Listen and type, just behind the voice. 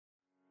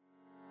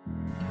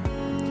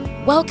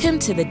Welcome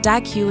to the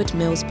Dag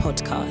Heward-Mills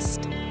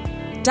podcast.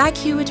 Dag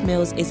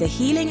Heward-Mills is a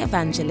healing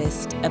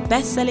evangelist, a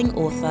best-selling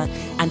author,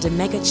 and a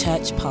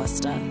mega-church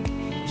pastor.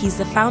 He's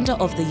the founder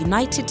of the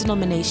United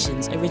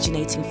Denominations,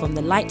 originating from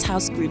the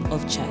Lighthouse Group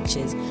of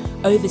churches,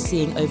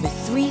 overseeing over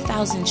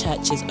 3,000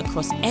 churches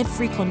across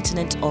every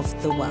continent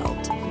of the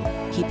world.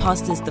 He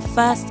pastors the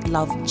First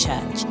Love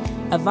Church,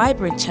 a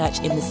vibrant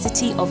church in the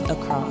city of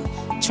Accra,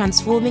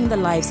 transforming the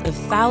lives of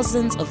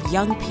thousands of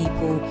young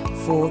people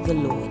for the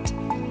Lord.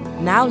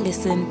 Now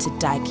listen to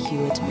Dag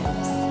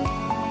Heward-Mills.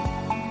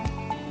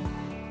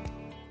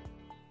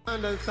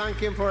 And thank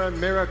Him for a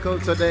miracle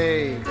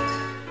today.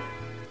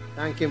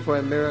 Thank Him for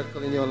a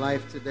miracle in your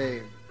life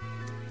today.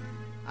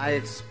 I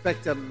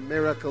expect a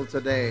miracle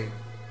today.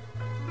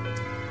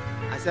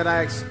 I said I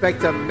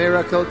expect a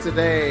miracle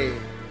today.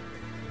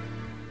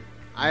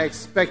 I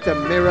expect a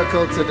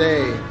miracle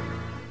today.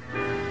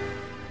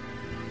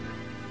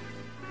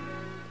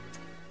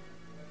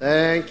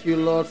 Thank you,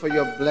 Lord, for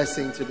your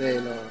blessing today,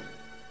 Lord.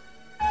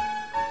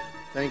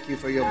 Thank you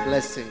for your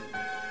blessing,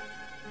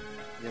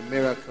 your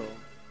miracle.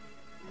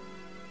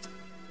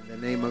 In the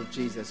name of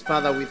Jesus.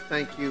 Father, we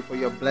thank you for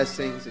your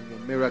blessings and your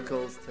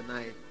miracles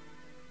tonight.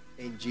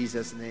 In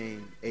Jesus'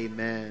 name,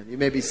 amen. You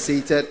may be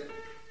seated.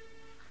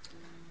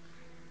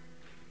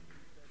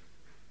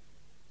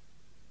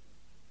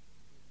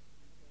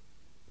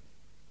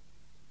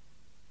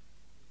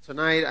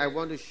 Tonight, I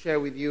want to share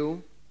with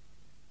you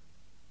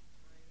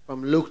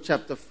from Luke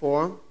chapter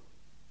 4.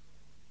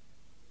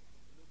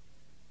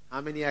 How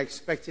many are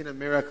expecting a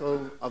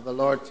miracle of the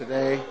Lord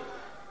today?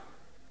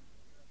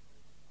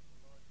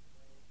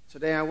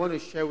 Today I want to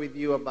share with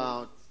you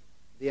about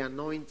the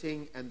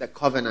anointing and the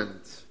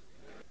covenant.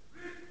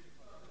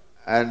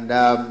 And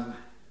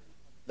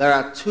there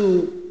are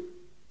two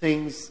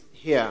things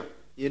here.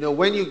 You know,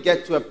 when you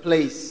get to a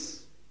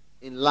place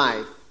in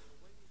life,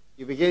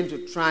 you begin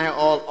to try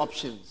all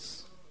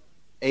options.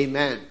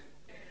 Amen.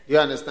 Do you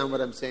understand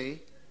what I'm saying?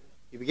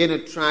 You begin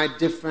to try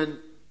different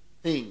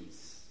things.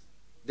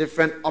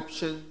 Different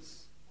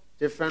options,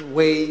 different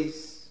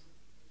ways,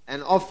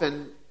 and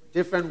often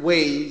different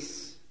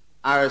ways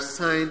are a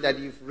sign that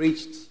you've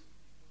reached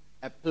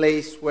a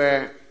place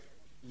where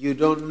you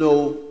don't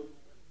know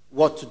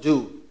what to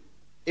do.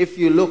 If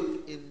you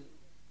look in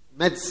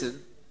medicine,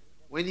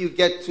 when you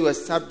get to a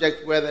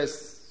subject where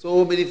there's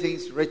so many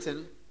things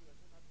written,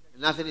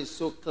 and nothing is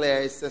so clear,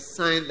 it's a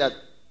sign that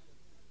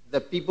the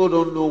people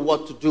don't know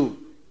what to do.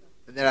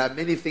 And there are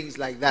many things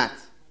like that.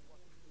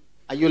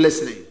 Are you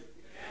listening?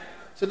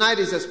 Tonight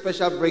is a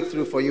special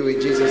breakthrough for you in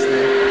Jesus'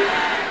 name.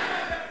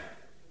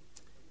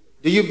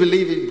 Do you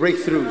believe in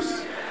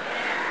breakthroughs?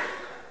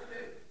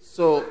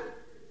 So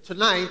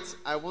tonight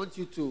I want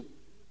you to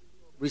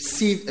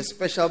receive a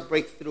special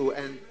breakthrough,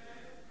 and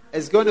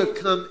it's going to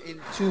come in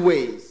two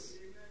ways.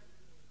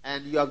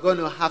 And you are going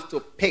to have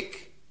to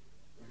pick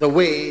the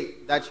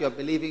way that you are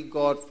believing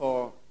God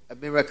for a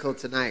miracle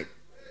tonight.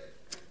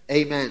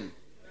 Amen.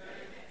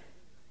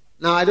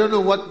 Now I don't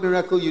know what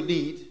miracle you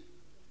need.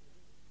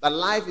 But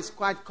life is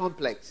quite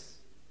complex,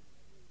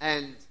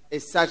 and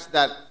it's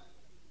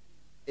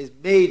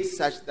made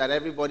such that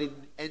everybody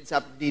ends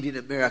up needing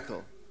a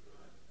miracle.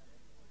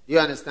 Do you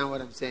understand what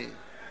I'm saying?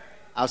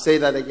 I'll say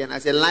that again. I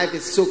said life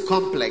is so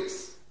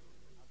complex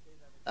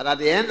that at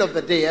the end of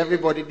the day,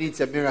 everybody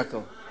needs a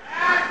miracle.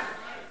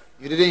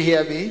 You didn't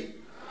hear me?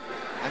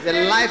 I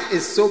said life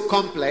is so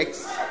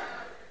complex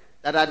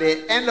that at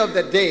the end of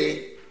the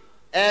day,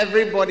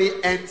 everybody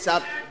ends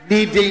up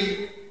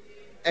needing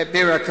a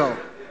miracle.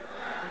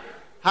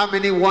 How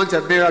many want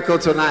a miracle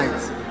tonight?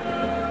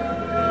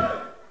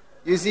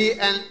 You see,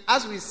 and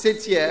as we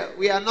sit here,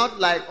 we are not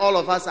like all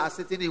of us are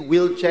sitting in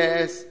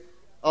wheelchairs,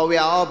 or we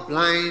are all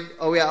blind,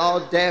 or we are all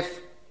deaf,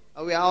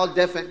 or we are all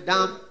deaf and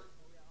dumb.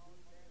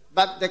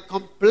 But the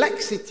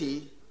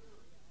complexity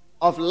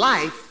of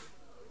life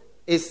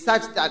is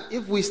such that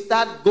if we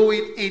start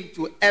going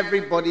into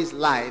everybody's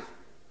life,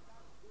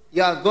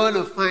 you are going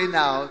to find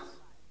out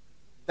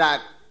that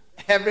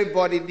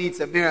everybody needs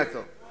a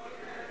miracle.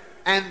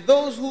 And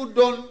those who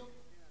don't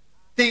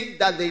think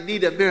that they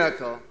need a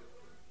miracle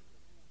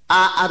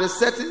are at a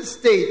certain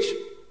stage,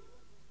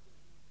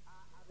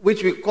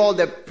 which we call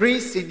the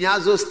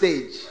pre-Sinyazo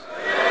stage.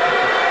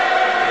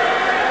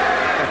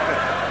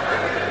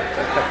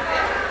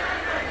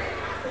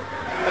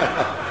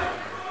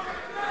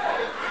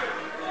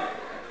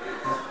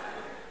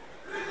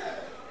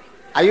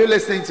 Are you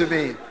listening to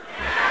me?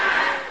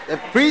 The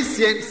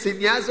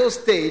pre-Sinyazo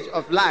stage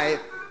of life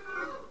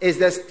is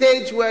the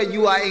stage where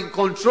you are in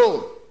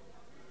control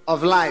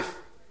of life.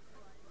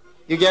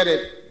 You get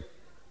it?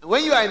 And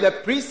when you are in the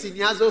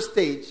pre-Sinyazo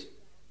stage,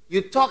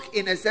 you talk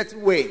in a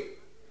certain way.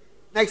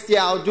 Next year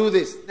I'll do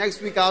this. Next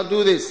week I'll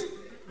do this.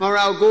 Tomorrow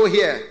I'll go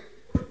here.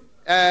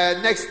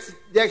 Next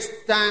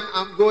time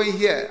I'm going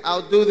here.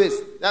 I'll do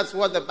this. That's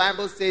what the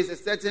Bible says. A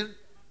certain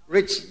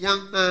rich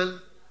young man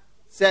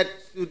said,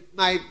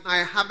 my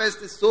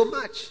harvest is so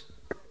much.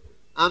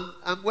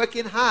 I'm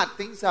working hard.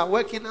 Things are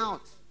working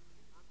out.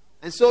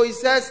 And so he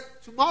says,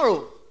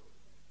 tomorrow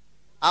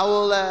I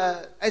will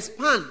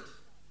expand.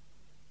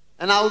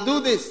 And I'll do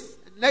this.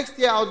 Next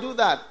year I'll do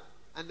that.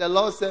 And the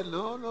Lord said,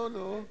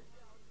 no.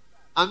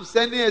 I'm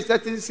sending a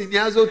certain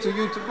sinyazo to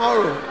you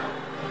tomorrow.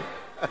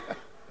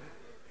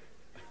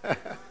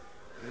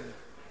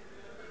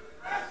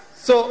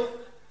 So,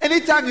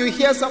 anytime you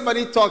hear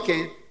somebody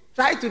talking,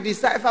 try to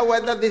decipher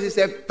whether this is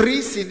a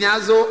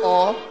pre-sinyazo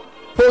or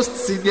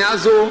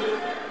post-sinyazo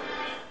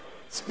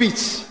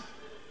speech.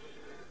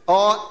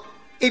 Or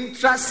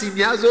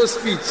intra-sinyazo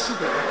speech.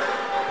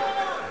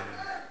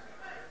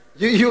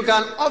 You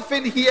can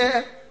often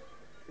hear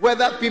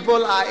whether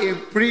people are in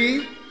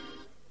pre,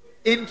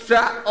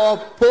 intra, or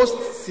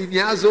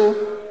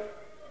post-sinyazo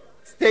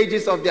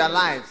stages of their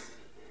lives.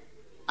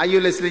 Are you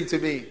listening to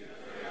me?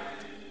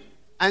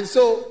 And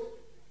so,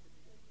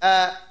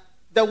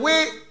 the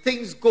way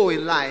things go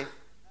in life,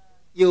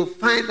 you'll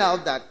find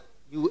out that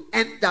you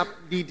end up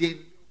needing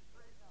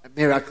a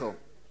miracle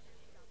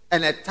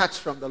and a touch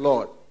from the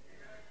Lord.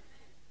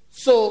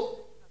 So,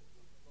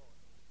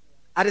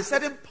 at a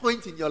certain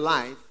point in your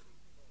life,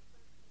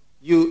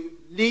 you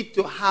need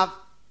to have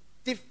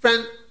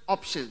different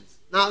options.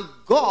 Now,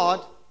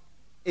 God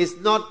is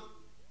not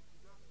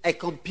a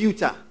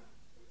computer.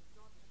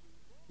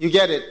 You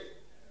get it?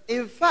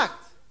 In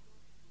fact,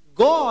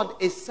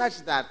 God is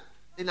such that,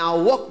 in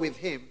our walk with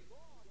Him,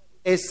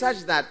 is such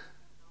that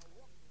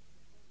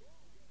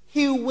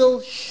He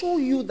will show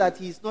you that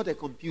He is not a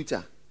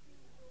computer.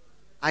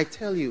 I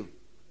tell you,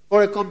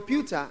 for a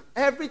computer,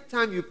 every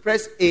time you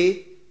press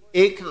A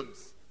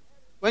comes.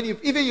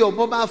 Even your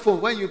mobile phone,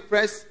 when you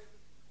press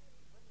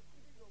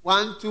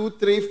 1, 2,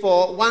 3,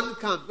 4, 1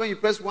 comes. When you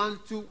press 1,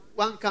 2,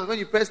 1 comes. When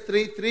you press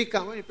 3, 3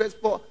 comes. When you press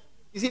 4.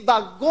 You see,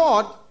 but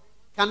God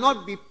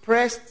cannot be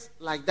pressed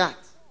like that.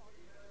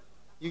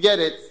 You get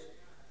it?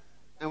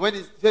 And when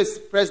it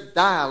just press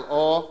dial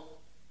or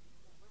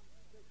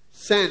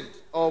send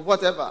or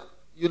whatever,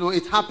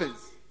 it happens.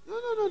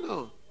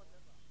 No.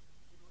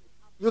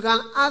 You can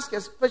ask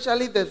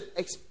especially the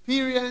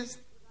experienced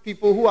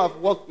people who have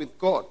worked with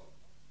God.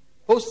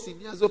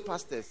 Post-sinyazo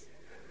pastors.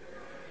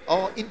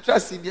 Or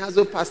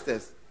intra-sinyazo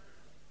pastors.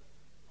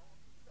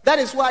 That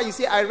is why, you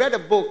see, I read a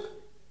book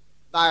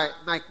by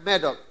Mike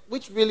Murdock,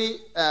 which really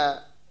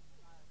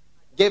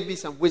gave me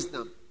some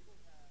wisdom.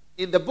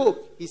 In the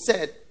book, he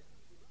said,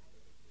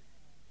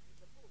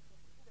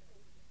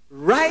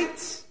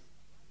 write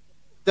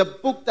the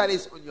book that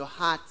is on your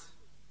heart.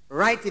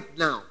 Write it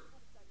now.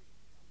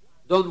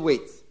 Don't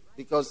wait.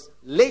 Because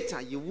later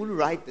you will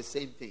write the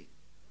same thing.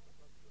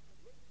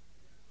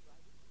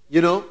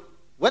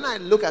 When I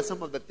look at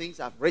some of the things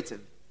I've written,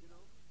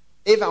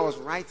 if I was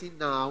writing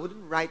now, I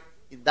wouldn't write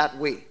in that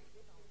way.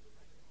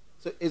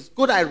 So it's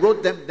good I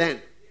wrote them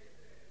then.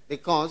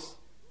 Because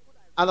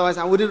otherwise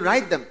I wouldn't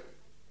write them.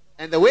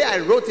 And the way I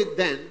wrote it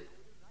then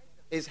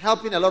is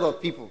helping a lot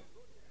of people.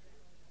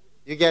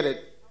 You get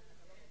it?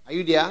 Are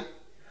you there?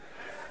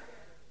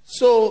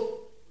 So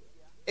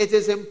it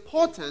is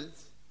important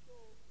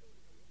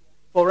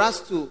for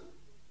us to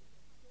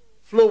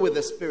flow with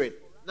the Spirit.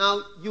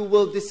 Now, you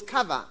will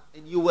discover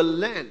and you will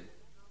learn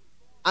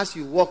as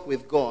you walk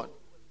with God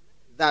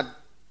that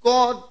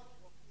God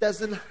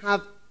doesn't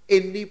have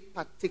any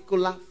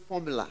particular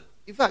formula.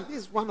 In fact, this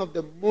is one of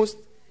the most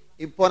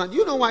important.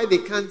 You know why they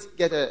can't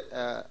get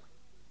a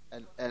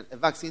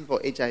vaccine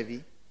for HIV?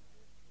 Do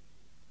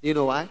you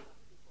know why?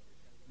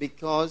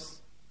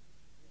 Because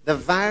the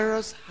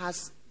virus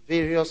has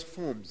various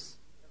forms.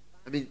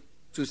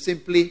 To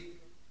simply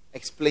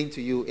explain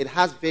to you, it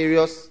has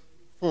various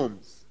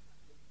forms.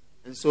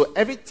 And so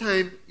every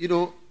time,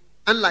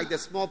 unlike the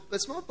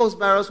smallpox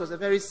virus was a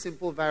very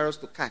simple virus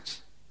to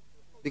catch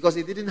because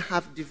it didn't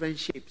have different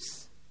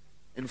shapes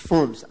and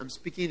forms. I'm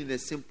speaking in a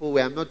simple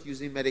way. I'm not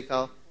using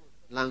medical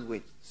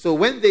language. So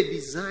when they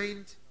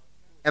designed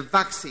a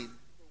vaccine,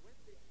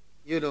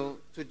 to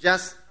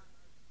just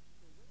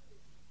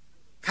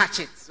catch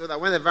it so that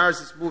when the virus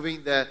is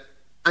moving, the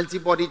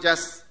antibody,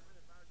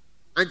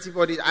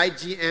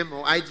 IgM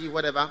or IG,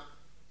 whatever,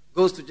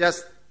 goes to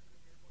just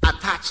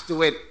attach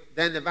to it.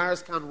 Then the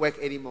virus can't work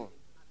anymore.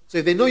 So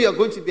if they know you're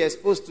going to be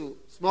exposed to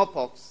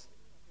smallpox,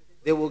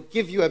 they will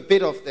give you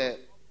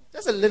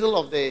just a little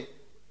of the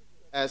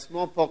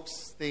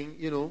smallpox thing,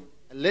 a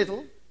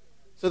little,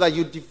 so that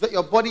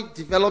your body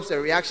develops a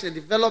reaction,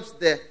 develops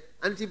the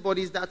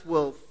antibodies that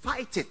will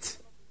fight it.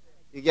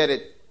 You get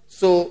it?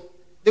 So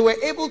they were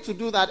able to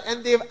do that,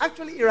 and they've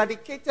actually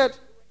eradicated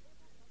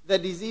the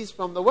disease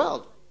from the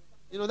world.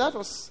 That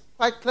was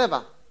quite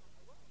clever.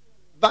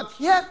 But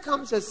here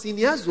comes a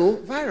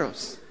sinyazo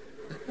virus.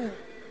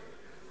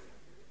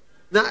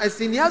 Now, a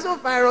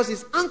sinyazo virus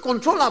is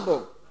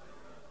uncontrollable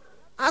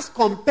as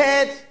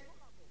compared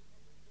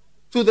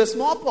to the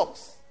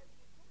smallpox.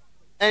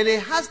 And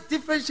it has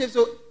different shapes.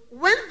 So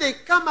when they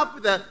come up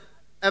with a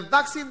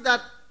vaccine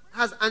that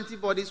has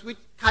antibodies which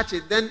catch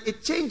it, then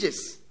it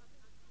changes.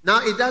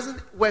 Now it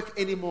doesn't work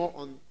anymore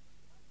on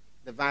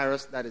the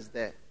virus that is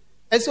there.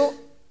 And so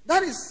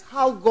that is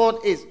how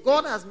God is.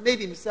 God has made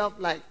himself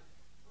like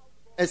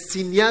a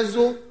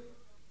sinyazo,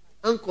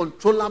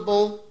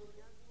 uncontrollable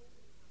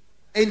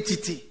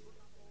entity.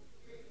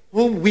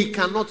 whom we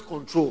cannot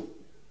control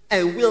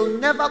and will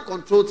never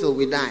control till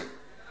we die.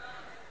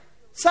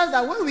 Such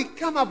that when we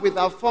come up with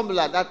our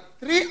formula that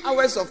 3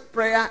 hours of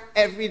prayer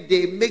every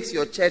day makes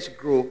your church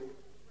grow,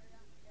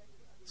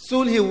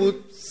 soon he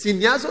would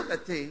siniazo the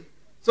thing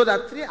so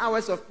that 3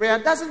 hours of prayer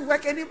doesn't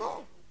work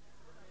anymore.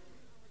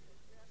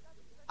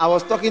 I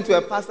was talking to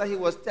a pastor, he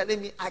was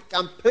telling me, I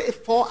can pray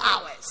 4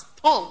 hours,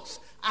 tongues.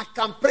 I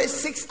can pray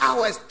 6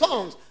 hours,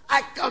 tongues.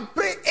 I can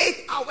pray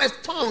 8 hours,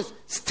 tongues.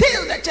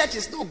 Still the church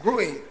is not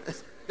growing.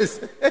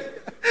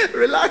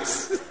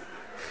 Relax.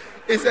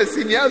 It's a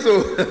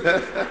siniazo.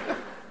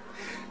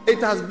 It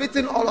has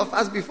beaten all of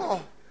us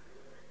before.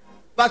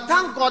 But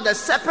thank God the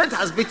serpent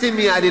has beaten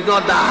me. I did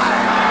not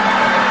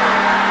die.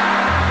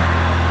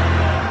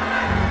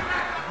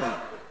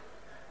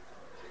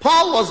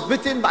 Paul was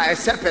bitten by a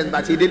serpent,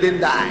 but he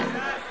didn't die.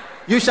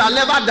 You shall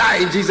never die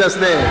in Jesus'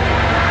 name.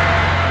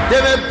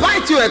 They may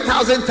bite you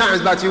 1,000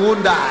 times, but you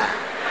won't die.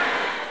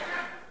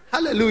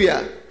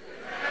 Hallelujah.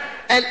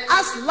 And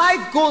as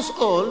life goes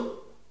on,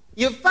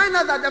 you find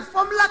out that the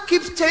formula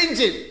keeps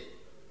changing.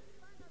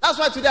 That's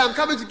why today I'm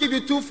coming to give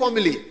you 2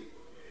 formulae.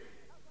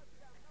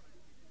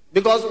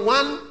 Because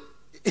one,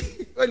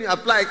 when you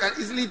apply, can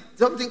easily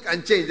something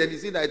can change and you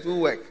see that it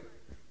won't work.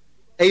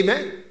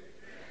 Amen.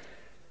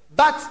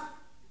 But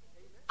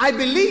I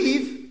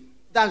believe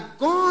that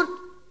God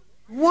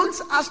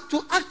wants us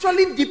to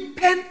actually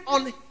depend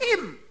on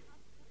Him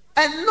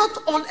and not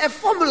on a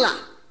formula.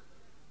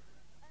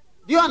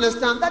 Do you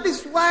understand? That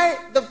is why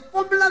the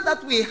formula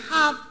that we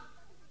have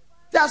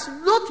does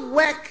not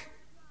work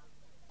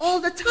all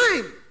the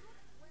time.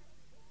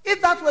 If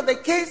that were the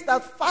case,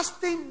 that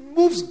fasting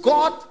moves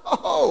God,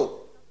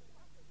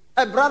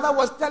 a brother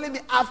was telling me,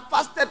 I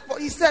fasted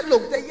he said,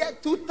 look, the year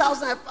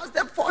 2000, I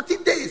fasted 40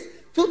 days.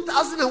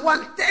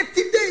 2001,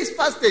 30 days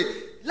fasting.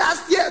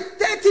 Last year,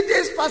 30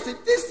 days fasting.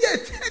 This year,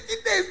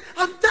 30 days.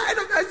 I'm tired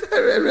of that. I said,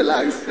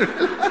 relax.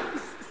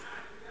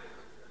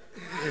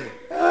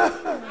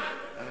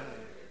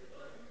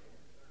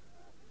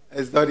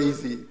 It's not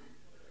easy.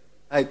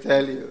 I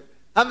tell you.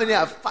 How many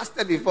have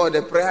fasted before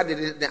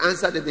the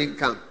answer didn't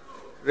come?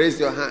 Raise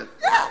your hand.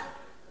 Yeah.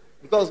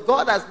 Because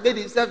God has made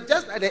Himself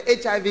just like the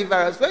HIV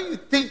virus. When you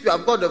think you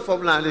have got the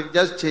formula and it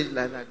just changed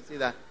like that, you see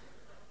that?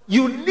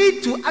 You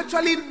need to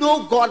actually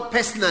know God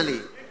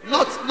personally,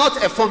 not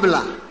a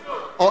formula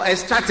or a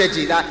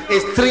strategy that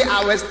is 3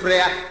 hours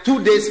prayer,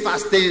 2 days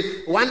fasting,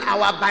 1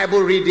 hour Bible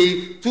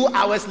reading, 2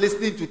 hours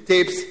listening to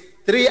tapes,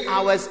 3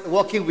 hours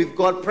walking with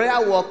God,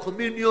 prayer walk,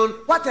 communion,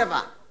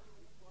 whatever.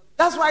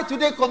 That's why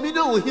today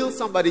communion will heal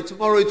somebody,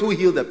 tomorrow it will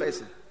heal the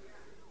person.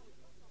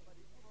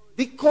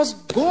 Because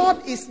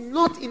God is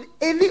not in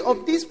any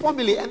of these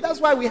formulae, and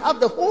that's why we have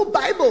the whole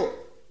Bible.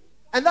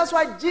 And that's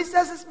why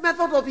Jesus'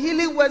 method of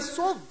healing was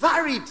so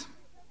varied.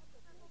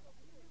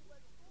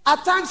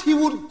 At times he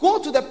would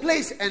go to the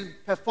place and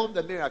perform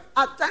the miracle.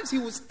 At times he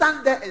would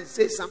stand there and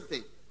say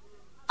something.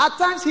 At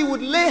times he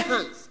would lay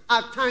hands.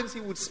 At times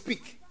he would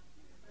speak.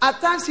 At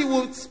times he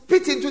would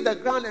spit into the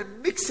ground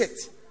and mix it.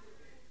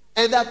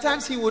 And at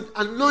times he would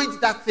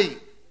anoint that thing.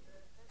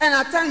 And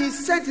at times he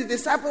sent his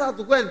disciples out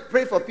to go and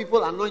pray for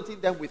people,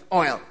 anointing them with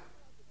oil.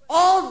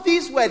 All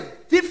these were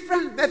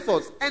different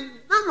methods. And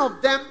none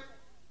of them,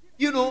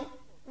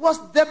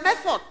 was the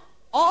method.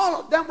 All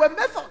of them were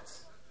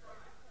methods.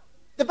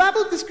 The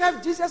Bible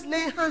describes Jesus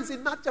laying hands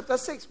in Mark chapter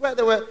 6, where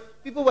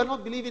people were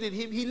not believing in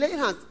him. He laid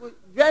hands.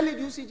 Rarely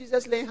do you see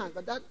Jesus laying hands,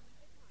 but that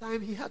time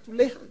he had to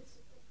lay hands.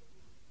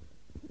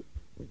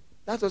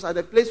 That was at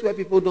the place where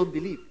people don't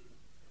believe.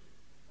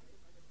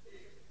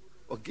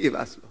 Forgive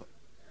us, Lord.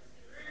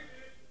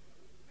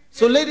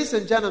 So, ladies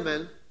and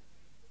gentlemen,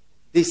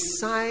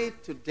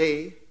 decide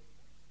today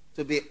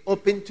to be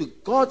open to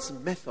God's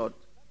method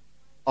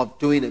of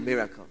doing a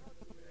miracle.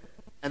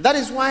 And that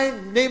is why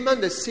Naaman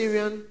the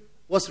Syrian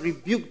was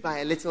rebuked by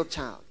a little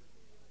child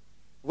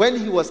when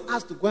he was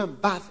asked to go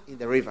and bath in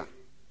the river.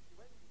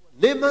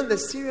 Naaman the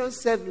Syrian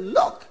said,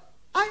 look,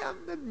 I am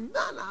the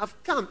man, I have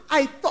come.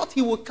 I thought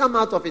he would come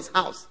out of his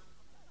house.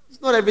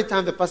 It's not every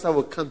time the pastor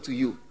will come to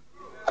you.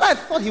 But I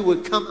thought he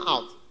would come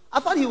out. I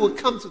thought he would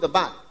come to the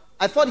bath.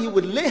 I thought he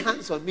would lay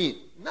hands on me.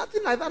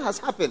 Nothing like that has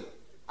happened.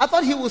 I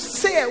thought he would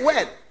say a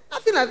word.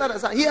 Nothing like that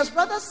has happened. He has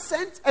rather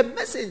sent a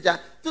messenger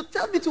to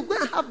tell me to go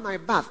and have my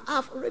bath. I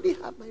have already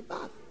had my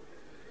bath.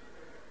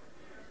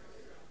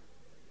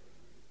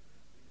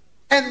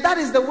 And that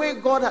is the way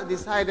God has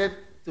decided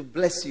to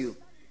bless you.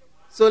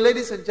 So,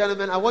 ladies and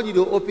gentlemen, I want you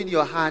to open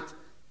your heart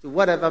to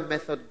whatever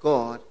method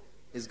God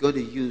is going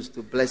to use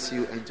to bless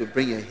you and to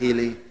bring a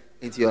healing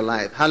into your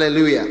life.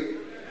 Hallelujah.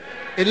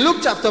 In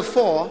Luke chapter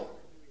 4,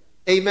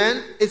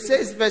 amen, it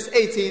says, verse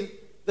 18,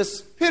 the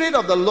Spirit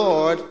of the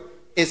Lord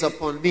is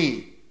upon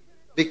me,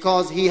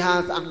 because he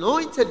hath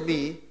anointed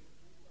me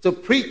to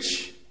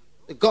preach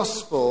the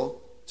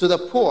gospel to the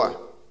poor,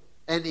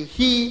 and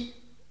he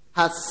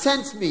hath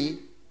sent me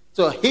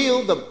to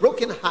heal the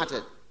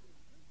brokenhearted.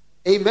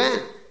 Amen.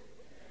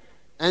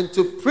 And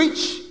to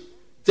preach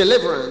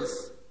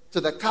deliverance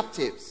to the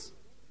captives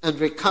and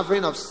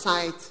recovering of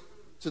sight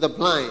to the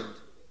blind,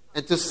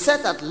 and to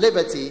set at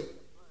liberty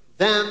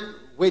them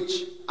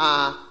which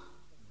are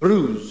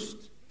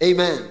bruised.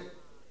 Amen.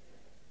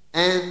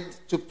 And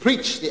to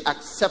preach the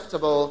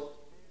acceptable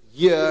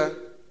year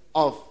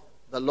of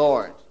the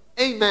Lord.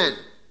 Amen.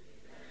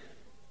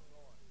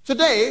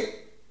 Today,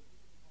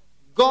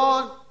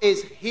 God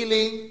is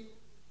healing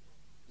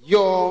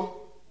your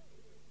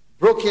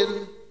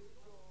broken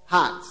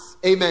hearts.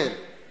 Amen.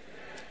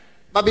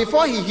 But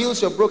before he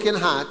heals your broken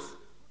heart,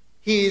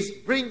 he is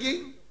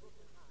bringing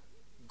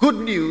good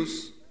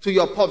news to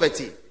your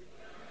poverty.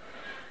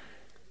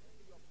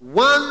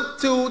 1,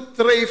 2,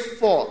 3,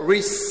 4.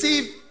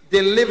 Receive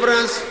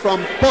deliverance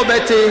from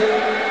poverty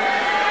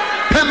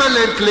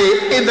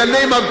permanently in the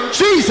name of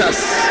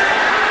Jesus.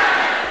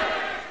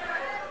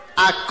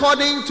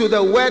 According to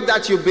the word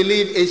that you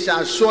believe, it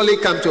shall surely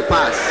come to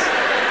pass.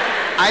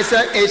 I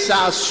said it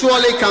shall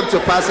surely come to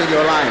pass in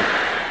your life.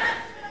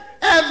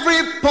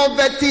 Every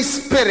poverty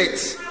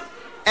spirit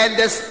and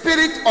the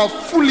spirit of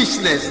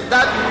foolishness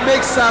that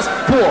makes us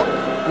poor,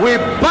 we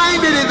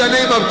bind it in the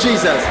name of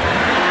Jesus.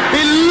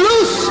 Be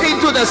loose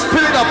into the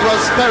spirit of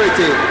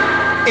prosperity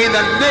in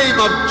the name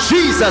of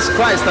Jesus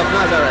Christ of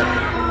Nazareth.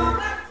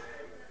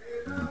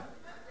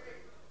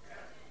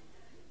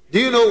 Do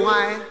you know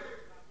why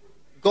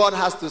God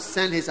has to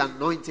send his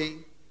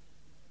anointing?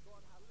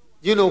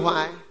 Do you know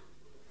why?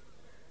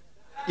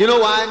 You know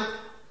why?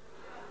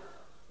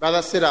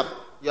 Brother, sit up.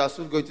 You are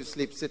soon going to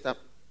sleep. Sit up.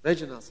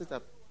 Reginald, sit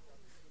up.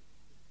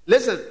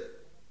 Listen.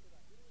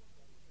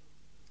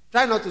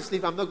 Try not to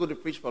sleep. I'm not going to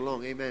preach for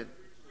long. Amen.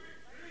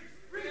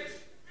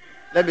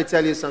 Let me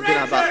tell you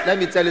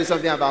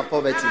something about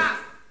poverty.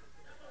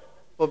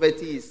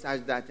 Poverty is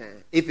such that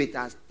if it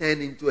has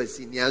turned into a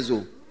senior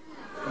zone,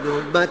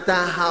 no matter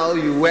how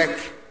you work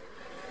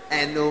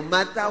and no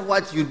matter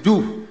what you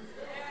do,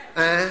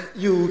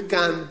 you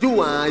can do,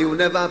 you will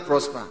never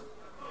prosper.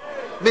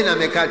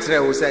 Menameka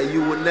will say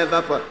you will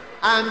never prosper.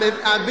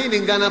 I've been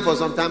in Ghana for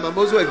some time. I'm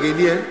also a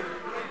Ghanaian.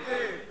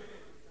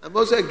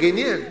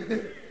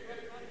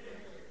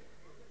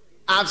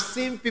 I've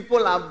seen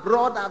people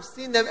abroad. I've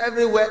seen them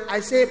everywhere. I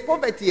say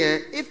poverty,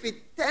 if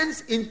it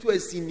turns into a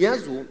senior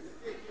zone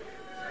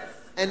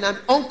and an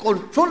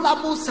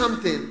uncontrollable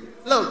something,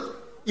 look,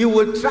 you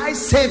will try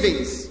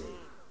savings.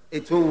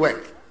 It won't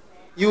work.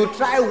 You will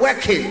try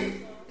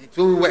working. It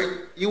won't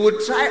work. You will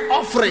try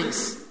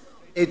offerings.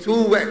 It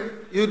won't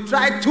work. You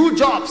try 2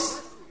 jobs.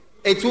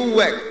 It won't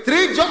work.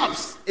 3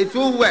 jobs. It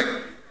won't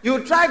work.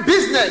 You try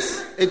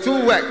business. It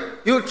won't work.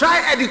 You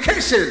try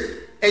education.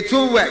 It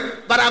won't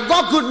work. But I've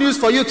got good news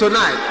for you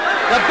tonight.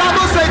 The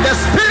Bible says the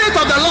Spirit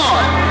of the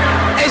Lord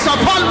is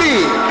upon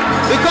me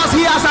because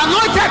he has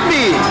anointed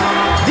me.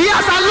 He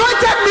has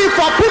anointed me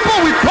for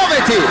people with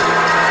poverty.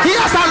 He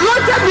has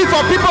anointed me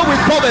for people with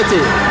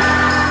poverty.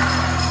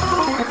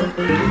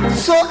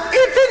 So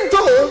even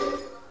though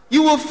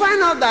you will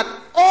find out that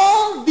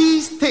all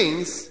these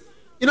things,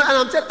 and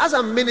I'm telling, as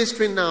I'm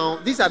ministering now,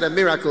 these are the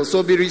miracles.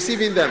 So be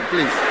receiving them,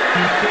 please.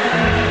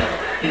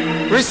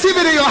 Receive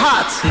it in your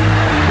heart.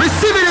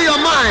 Receive it in your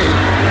mind.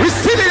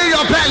 Receive it in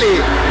your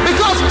belly.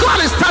 Because God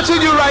is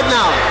touching you right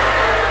now.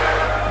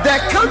 There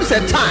comes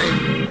a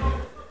time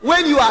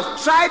when you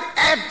have tried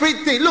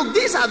everything. Look,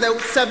 these are the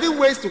 7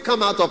 ways to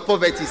come out of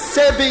poverty.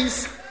 Saving,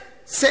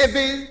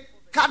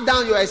 cut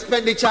down your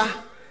expenditure,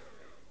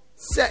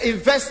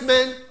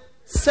 investment,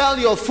 sell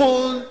your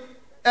phone,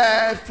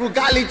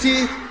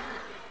 frugality,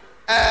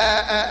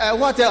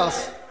 what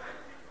else?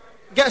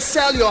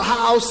 Sell your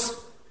house,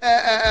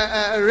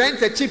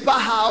 rent a cheaper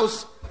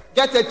house,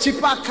 get a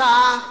cheaper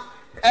car,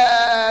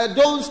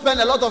 don't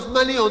spend a lot of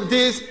money on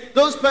this,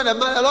 don't spend a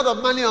lot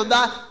of money on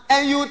that,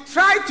 and you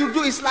try to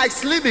do, it's like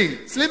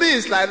slimming. Slimming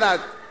is like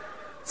that.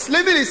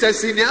 Slimming is a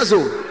senior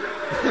zone.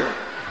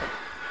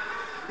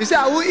 You say,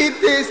 I will eat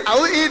this, I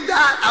will eat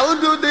that, I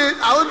will do this,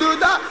 I will do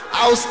that,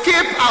 I will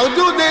skip, I will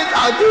do this,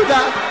 I will do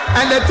that,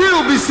 and the thing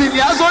will be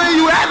senior zone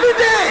you every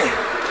day.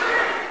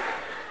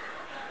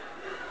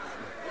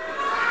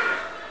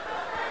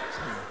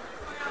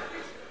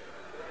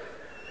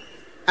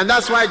 And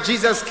that's why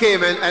Jesus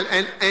came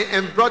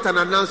and brought an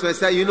announcement and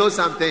said, you know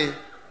something?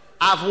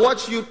 I've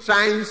watched you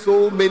trying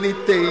so many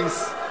things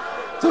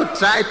to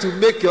try to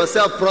make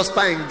yourself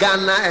prosper in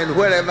Ghana and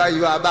wherever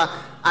you are. But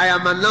I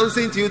am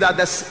announcing to you that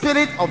the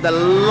Spirit of the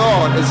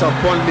Lord is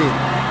upon me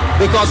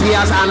because he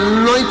has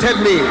anointed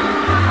me.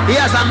 He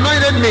has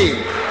anointed me.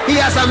 He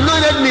has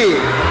anointed me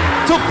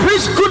to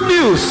preach good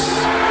news.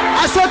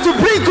 I said to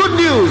bring good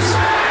news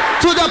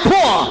to the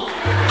poor.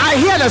 I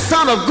hear the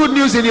sound of good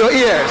news in your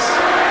ears.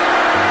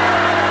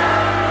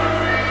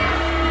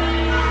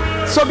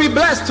 So be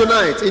blessed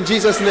tonight in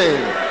Jesus'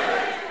 name.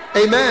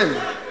 Amen.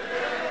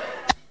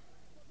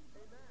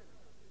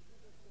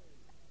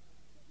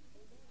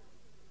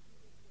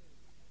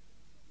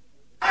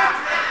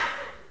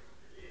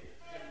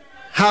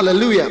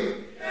 Hallelujah.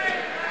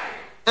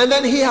 And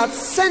then he hath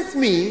sent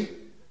me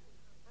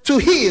to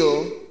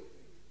heal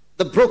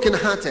the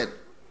brokenhearted.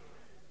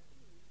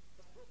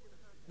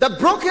 The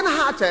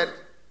brokenhearted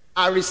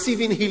are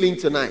receiving healing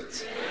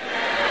tonight.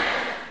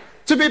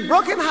 To be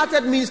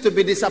brokenhearted means to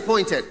be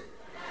disappointed.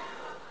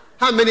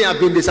 How many have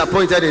been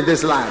disappointed in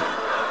this life?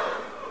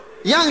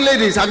 Young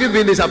ladies, have you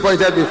been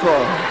disappointed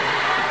before?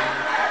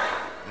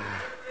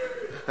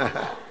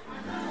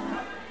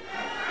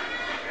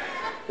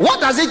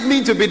 What does it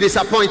mean to be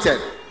disappointed?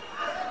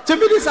 To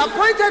be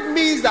disappointed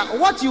means that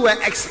what you were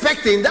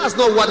expecting, that's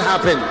not what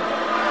happened.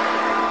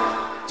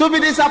 To be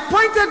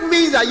disappointed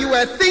means that you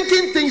were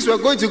thinking things were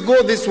going to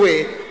go this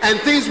way and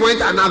things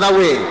went another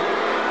way.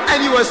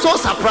 And you were so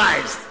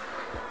surprised.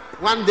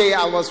 One day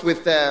I was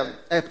with a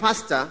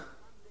pastor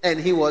and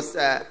he was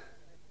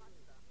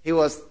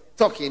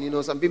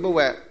talking. Some people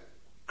were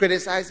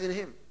criticizing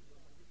him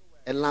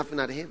and laughing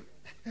at him.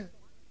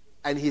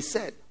 And he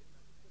said,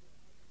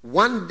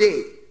 one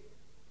day,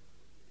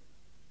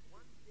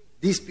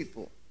 these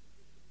people,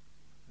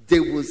 they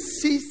will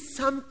see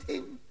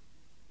something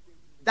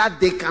that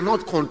they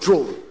cannot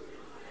control.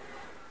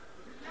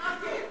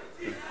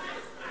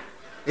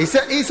 He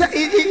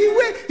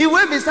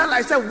waved his hand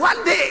like, said,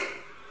 one day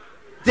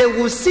they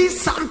will see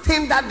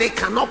something that they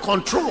cannot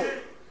control.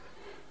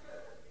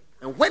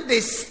 And when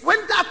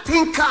that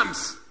thing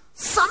comes,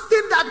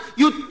 something that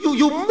you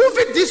move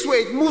it this way,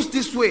 it moves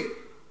this way.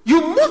 You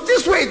move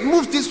this way, it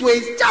moves this way.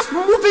 It's just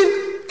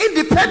moving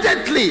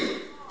independently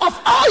of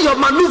all your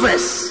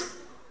maneuvers.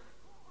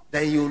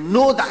 Then you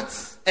know that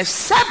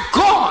except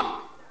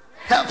God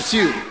helps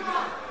you.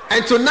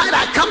 And tonight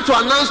I come to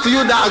announce to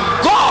you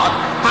that God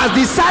has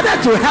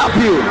decided to help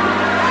you.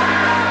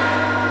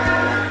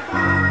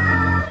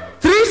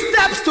 3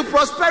 steps to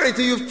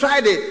prosperity, you've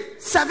tried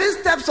it. 7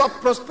 steps of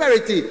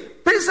prosperity.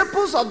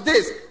 Principles of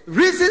this,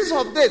 reasons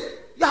of this.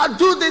 I'll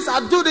do this,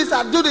 I'll do this,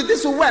 I'll do this.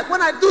 This will work. When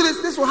I do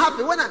this, this will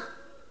happen. When I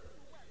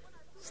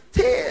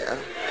still.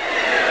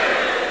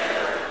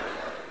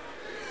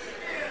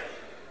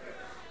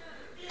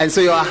 And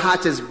so your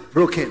heart is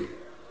broken.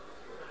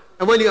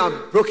 And when you are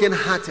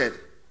broken-hearted,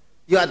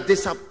 you are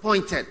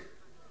disappointed.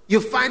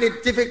 You find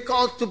it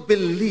difficult to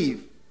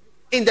believe.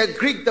 In the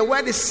Greek, the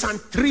word is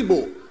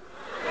santribo.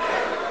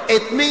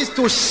 It means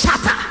to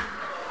shatter.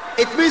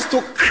 It means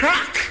to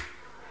crack.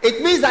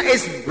 It means that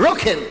it's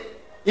broken.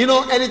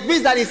 And it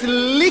means that it's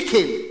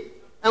leaking.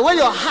 And when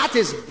your heart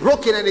is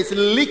broken and it's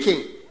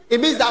leaking,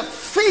 it means that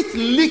faith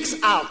leaks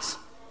out.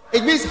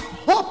 It means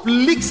hope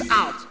leaks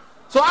out.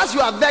 So as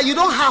you are there, you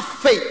don't have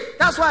faith.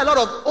 That's why a lot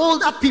of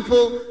older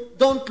people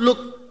don't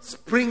look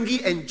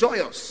springy and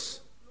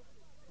joyous.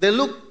 They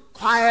look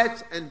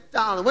quiet and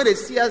down. And when they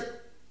see us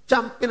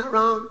jumping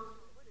around,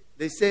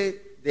 they say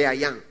they are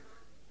young.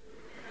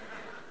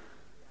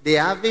 They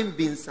haven't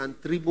been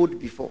santriboed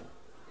before.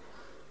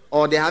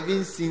 Or they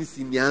haven't seen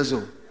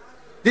Sinyazo.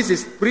 This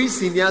is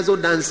pre-Sinyazo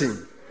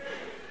dancing.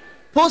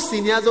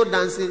 Post-Sinyazo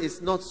dancing is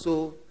not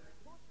so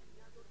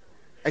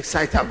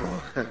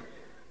excitable.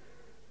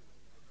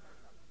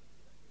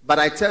 But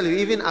I tell you,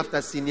 even after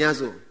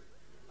Sinyazo,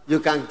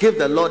 you can give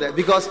the Lord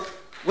because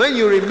when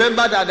you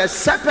remember that the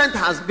serpent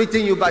has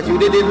bitten you but you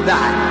didn't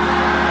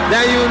die,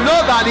 then you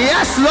know that,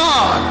 yes,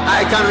 Lord,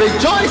 I can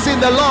rejoice in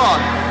the Lord.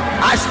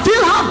 I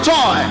still have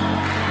joy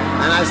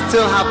and I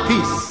still have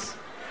peace.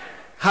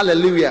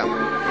 Hallelujah.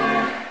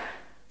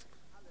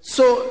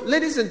 So,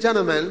 ladies and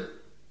gentlemen,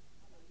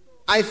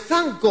 I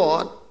thank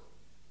God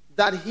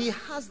that He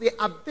has the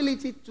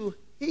ability to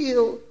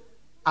heal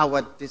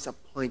our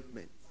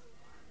disappointment.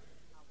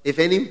 If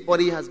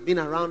anybody has been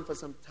around for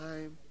some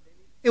time,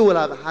 he will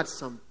have had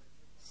some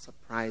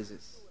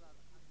surprises.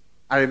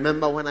 I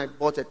remember when I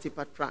bought a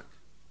tipper truck,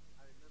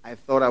 I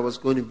thought I was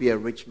going to be a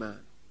rich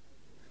man.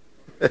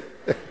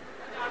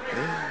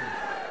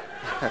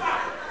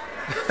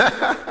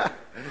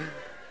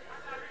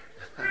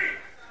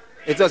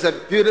 It was a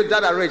beautiful,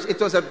 Dada Rich.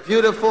 It was a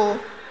beautiful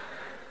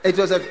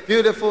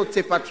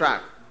tipper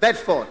truck.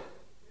 Bedford,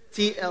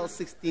 TL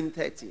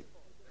 1630. It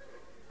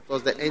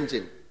was the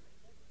engine.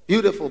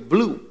 Beautiful,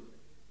 blue,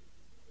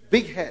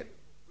 big head.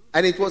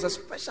 And it was a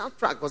special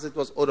truck because it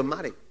was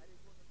automatic.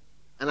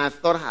 And I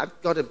thought I had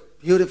got a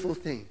beautiful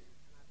thing.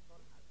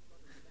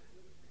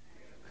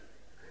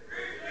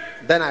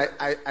 Then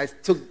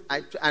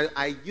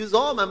I used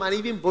all my money,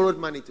 even borrowed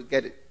money to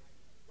get it.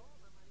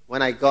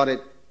 When I got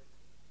it,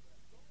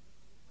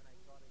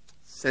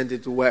 sent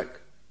it to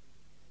work.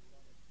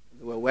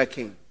 They were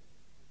working.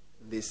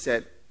 They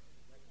said,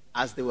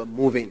 as they were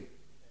moving,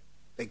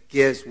 the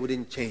gears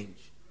wouldn't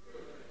change.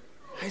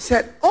 I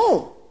said,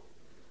 oh,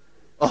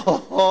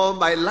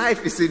 my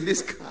life is in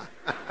this car.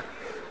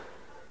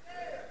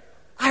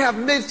 I have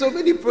made so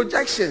many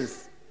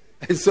projections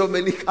and so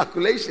many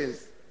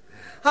calculations.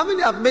 How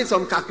many have made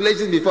some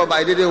calculations before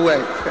but it didn't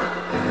work?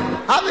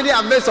 How many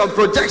have made some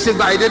projections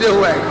but it didn't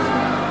work?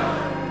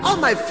 All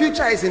my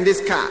future is in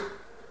this car.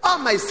 All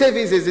my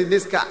savings is in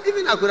this car.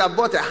 Even I could have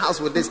bought a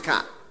house with this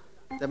car.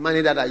 The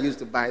money that I used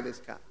to buy this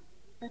car.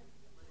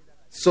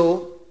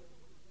 So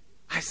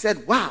I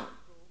said, wow.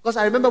 Because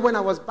I remember when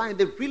I was buying,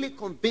 they really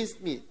convinced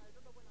me.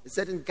 A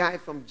certain guy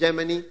from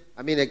Germany,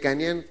 a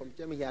Ghanaian from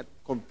Germany, he had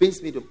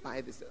convinced me to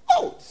buy this.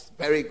 Oh, this is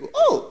very good.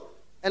 Oh.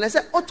 And I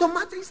said,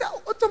 automatic. He said,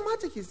 oh,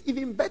 automatic is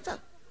even better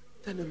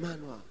than the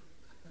manual.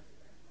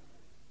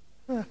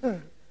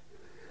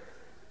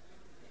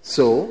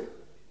 So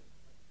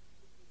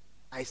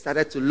I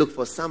started to look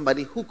for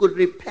somebody who could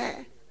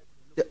repair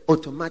the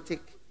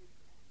automatic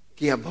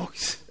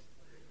gearbox.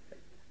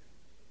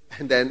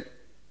 And then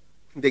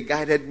they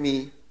guided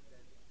me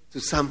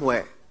to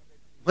somewhere.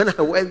 When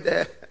I went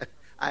there,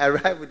 I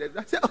arrived with it.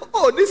 I said,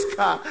 oh, this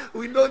car,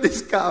 we know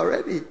this car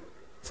already. I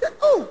said,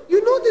 oh,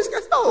 you know this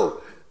car?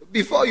 Oh,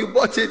 before you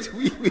bought it,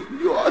 we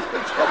knew all the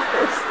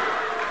troubles.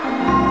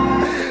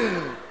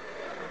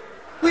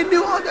 We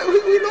knew all that.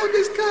 We know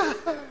this car.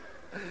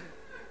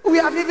 We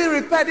have even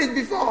repaired it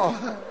before.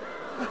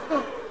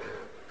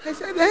 I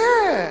said,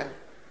 yeah.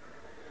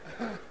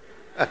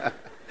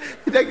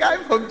 The guy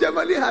from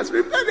Germany has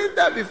repaired it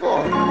there before.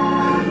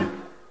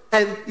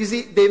 And you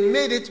see, they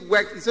made it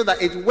work so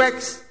that it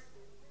works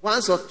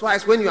once or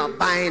twice. When you are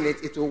buying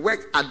it, it will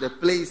work at the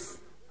place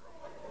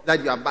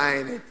that you are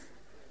buying it.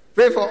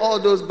 Pray for all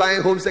those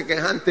buying home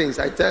second-hand things,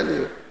 I tell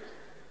you.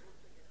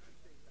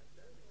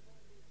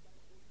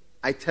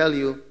 I tell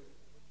you,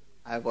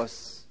 I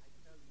was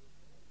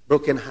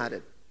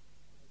brokenhearted.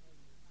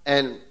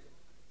 And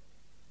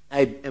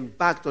I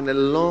embarked on a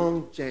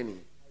long journey.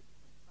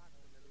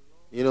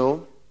 You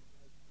know?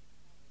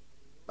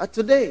 But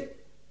today,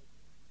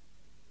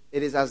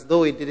 it is as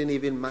though it didn't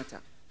even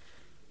matter.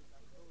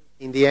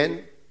 In the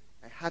end,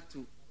 I had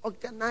to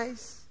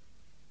organize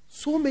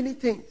so many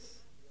things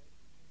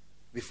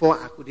before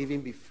I could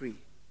even be free.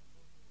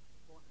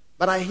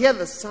 But I hear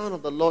the sound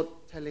of the Lord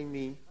telling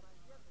me,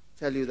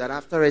 tell you that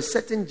after a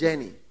certain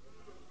journey,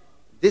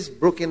 this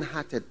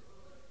broken-hearted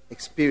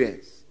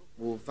experience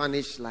will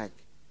vanish like.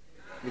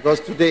 Because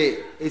today,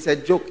 it's a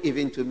joke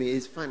even to me.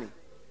 It's funny.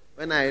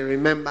 When I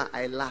remember,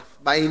 I laugh.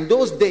 But in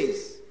those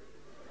days,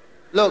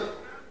 look,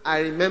 I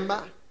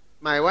remember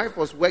my wife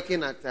was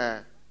working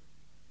at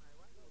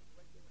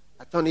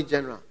Attorney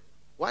General.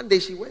 One day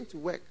she went to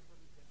work.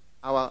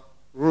 Our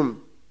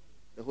room,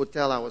 the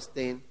hotel I was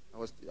staying,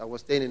 I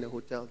was staying in a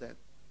hotel there.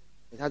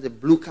 It had a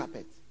blue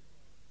carpet.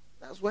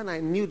 That's when I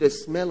knew the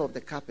smell of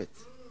the carpet.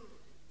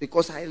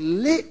 Because I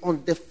lay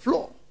on the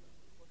floor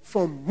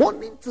from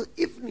morning till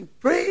evening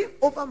praying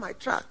over my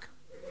track.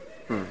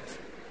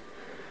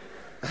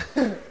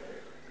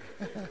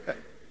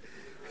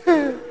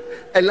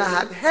 And I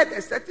had heard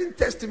a certain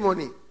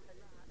testimony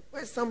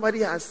where somebody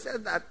has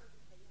said that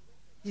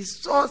he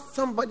saw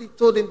somebody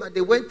told him that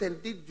they went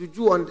and did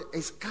juju on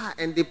his car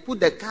and they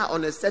put the car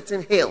on a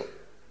certain hill.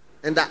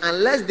 And that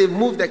unless they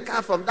move the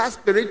car from that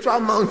spiritual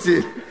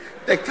mountain,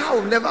 the car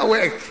will never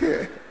work.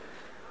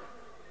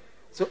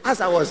 So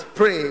as I was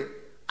praying,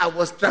 I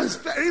was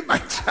transferring my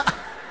track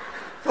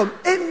from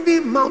any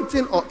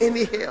mountain or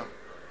any hill.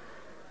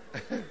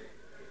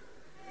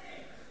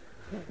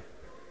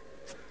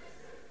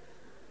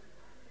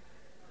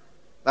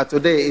 But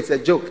today it's a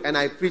joke, and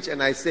I preach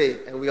and I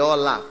say, and we all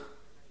laugh.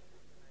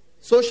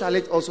 So shall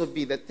it also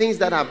be. The things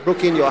that have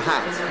broken your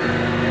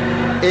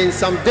heart, in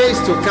some days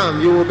to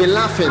come, you will be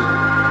laughing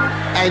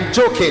and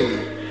joking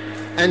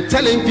and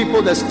telling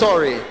people the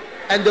story,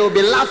 and they will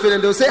be laughing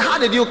and they'll say, how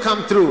did you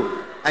come through?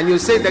 And you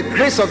say, the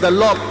grace of the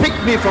Lord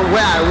picked me from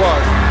where I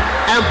was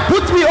and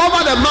put me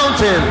over the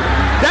mountain.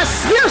 The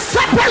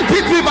serpent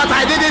hit me, but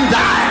I didn't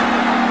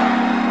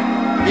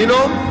die. You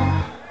know,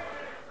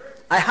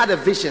 I had a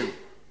vision.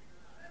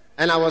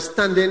 And I was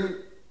standing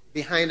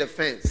behind a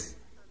fence.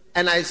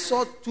 And I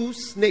saw two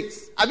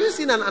snakes. Have you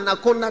seen an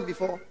anaconda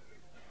before?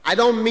 I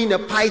don't mean a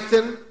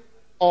python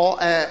or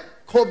a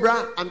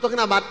cobra. I'm talking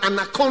about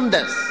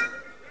anacondas.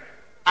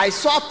 I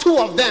saw two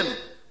of them.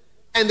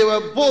 And they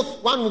were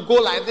both, one would go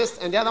like this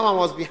and the other one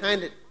was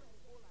behind it.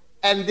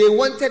 And they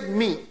wanted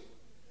me.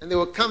 And they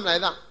would come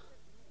like that.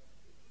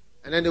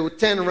 And then they would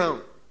turn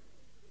around.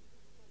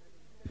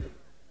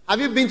 Have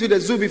you been to the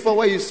zoo before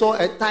where you saw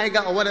a tiger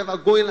or whatever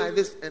going like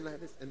this? And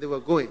they were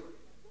going.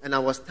 And I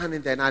was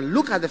standing there and I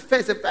looked at the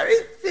fence, a very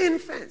thin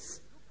fence.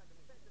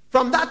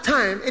 From that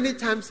time,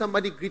 anytime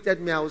somebody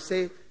greeted me, I would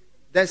say,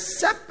 the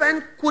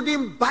serpent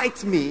couldn't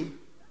bite me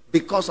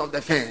because of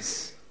the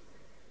fence.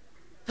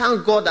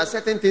 Thank God that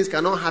certain things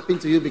cannot happen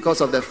to you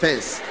because of the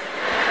fence.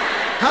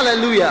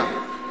 Hallelujah.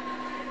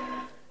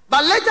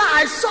 But later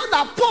I saw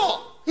that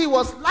Paul, he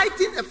was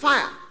lighting a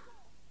fire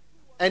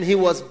and he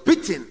was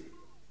bitten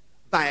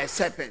by a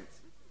serpent,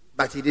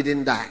 but he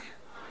didn't die.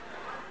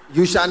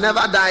 You shall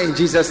never die in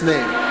Jesus'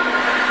 name.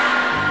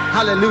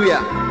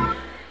 Hallelujah.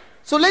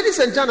 So, ladies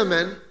and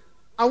gentlemen,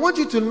 I want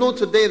you to know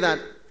today that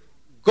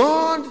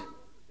God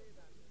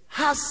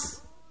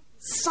has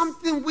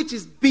something which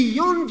is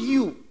beyond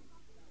you.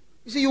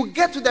 You see, you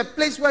get to the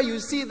place where you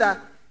see that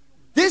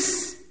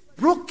this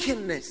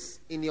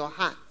brokenness in your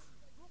heart,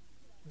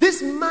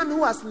 this man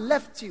who has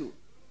left you,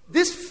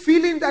 this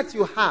feeling that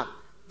you have,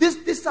 this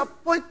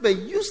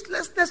disappointment,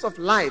 uselessness of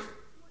life,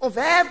 of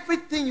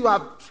everything you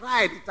have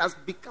tried, it has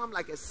become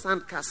like a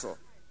sandcastle.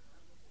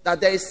 That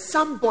there is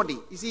somebody,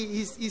 you see,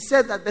 he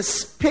said that the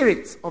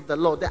Spirit of the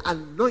Lord, the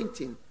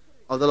anointing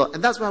of the Lord.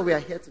 And that's why we are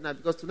here tonight,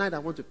 because tonight I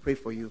want to pray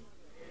for you.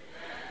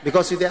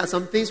 Because see, there are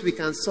some things we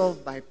can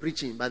solve by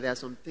preaching, but there are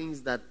some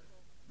things that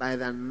by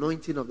the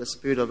anointing of the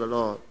Spirit of the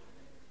Lord.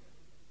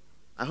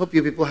 I hope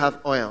you people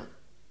have oil.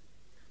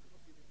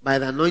 by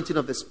the anointing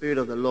of the Spirit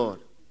of the Lord,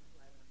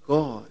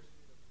 God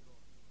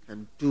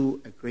can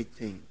do a great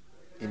thing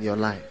in your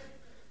life.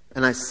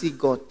 And I see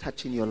God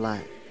touching your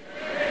life,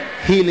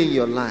 healing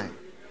your life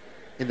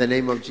in the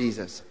name of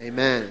Jesus.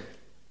 Amen.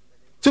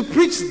 To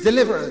preach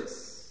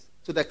deliverance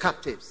to the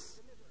captives.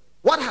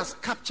 What has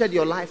captured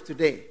your life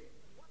today?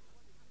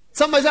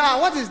 Somebody say,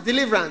 what is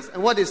deliverance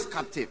and what is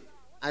captive?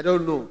 I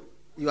don't know.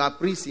 You are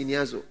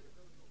pre-Sinyazo.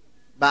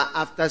 But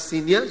after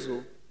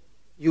Sinyazo,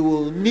 you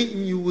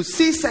will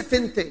see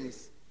certain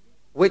things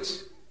which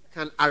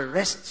can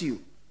arrest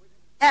you.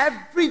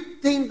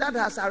 Everything that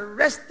has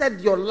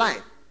arrested your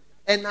life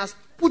and has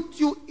put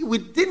you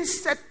within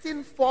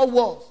certain four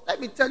walls.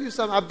 Let me tell you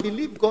something. I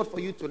believe God for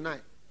you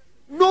tonight.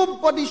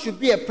 Nobody should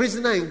be a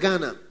prisoner in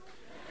Ghana.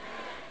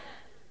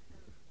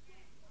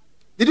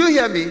 Did you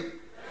hear me?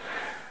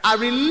 I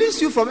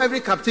release you from every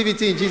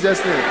captivity in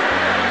Jesus'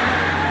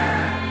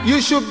 name. You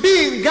should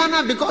be in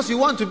Ghana because you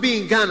want to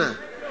be in Ghana.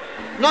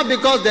 Not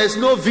because there's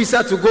no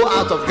visa to go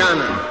out of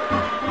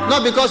Ghana.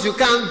 Not because you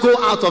can't go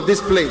out of this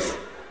place.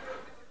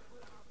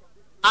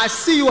 I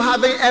see you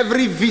having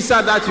every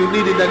visa that you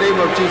need in the name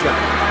of Jesus.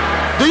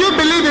 Do you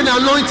believe in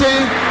anointing?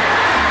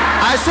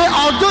 I say,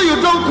 although you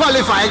don't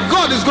qualify,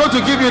 God is going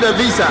to give you the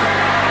visa.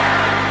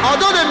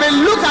 Although they may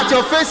look at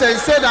your face and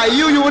say that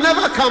you will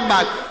never come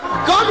back,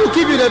 God will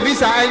give you the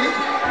visa.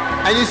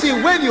 And you see,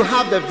 when you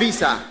have the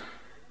visa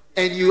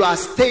and you are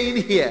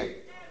staying here,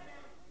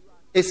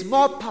 it's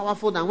more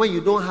powerful than when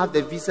you don't have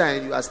the visa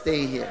and you are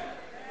staying here.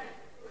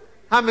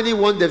 How many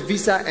want the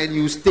visa and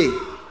you stay?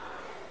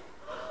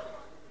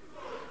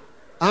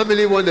 How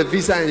many want the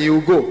visa and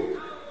you go?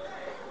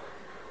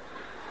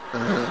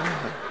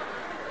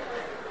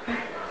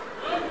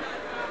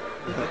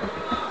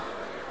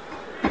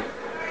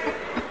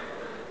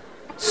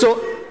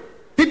 So,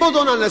 people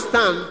don't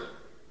understand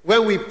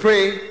when we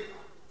pray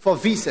for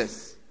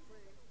visas.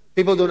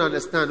 People don't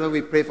understand when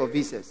we pray for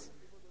visas.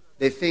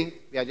 They think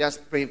we are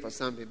just praying for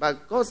something.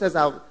 But God says,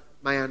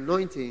 my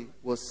anointing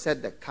will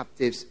set the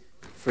captives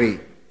free.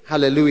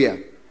 Hallelujah.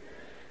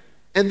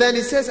 And then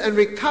he says, and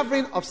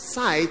recovering of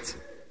sight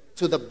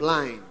to the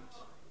blind.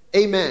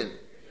 Amen.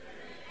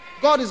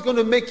 God is going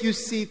to make you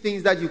see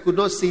things that you could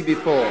not see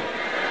before.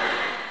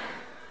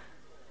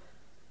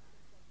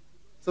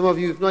 Some of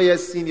you have not yet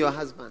seen your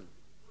husband.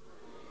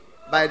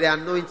 By the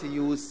anointing,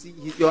 you will see,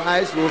 your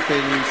eyes will open,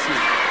 you will see.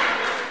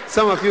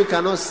 Some of you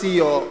cannot see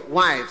your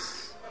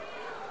wives.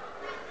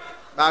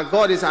 But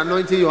God is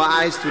anointing your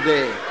eyes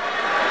today.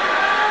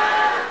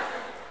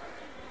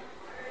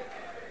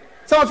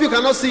 Some of you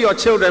cannot see your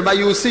children, but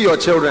you will see your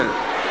children.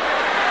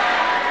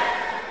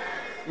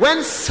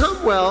 When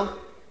Samuel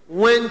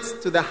went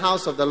to the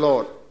house of the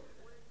Lord,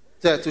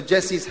 to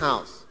Jesse's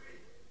house,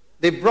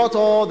 they brought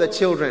all the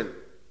children,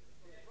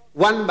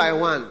 one by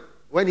one.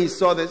 When he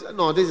saw this,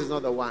 no, this is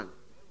not the one.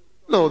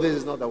 No, this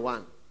is not the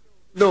one.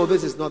 No,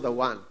 this is not the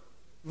one.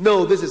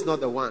 No, this is not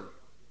the one.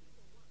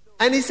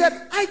 And he said,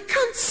 I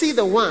can't see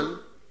the one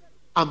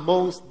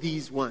amongst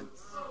these ones.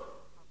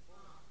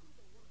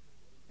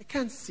 I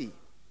can't see.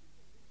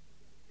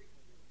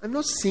 I'm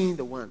not seeing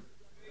the one.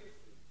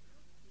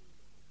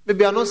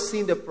 Maybe I'm not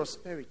seeing the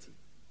prosperity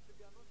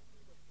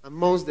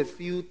amongst the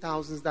few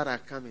thousands that are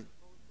coming.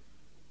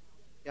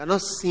 You are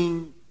not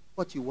seeing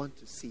what you want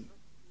to see.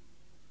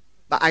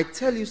 But I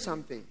tell you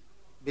something.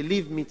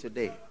 Believe me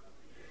today.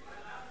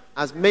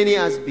 As many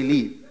as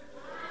believe,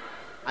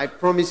 I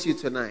promise you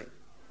tonight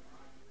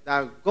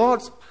that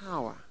God's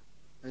power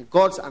and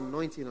God's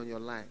anointing on your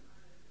life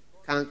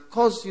can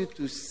cause you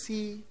to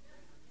see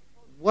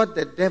what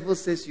the devil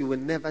says you will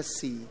never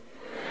see.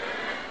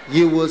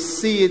 You will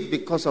see it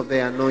because of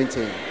the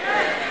anointing.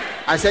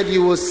 I said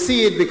you will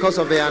see it because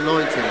of the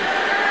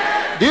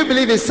anointing. Do you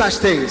believe in such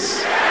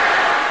things?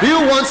 Do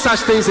you want such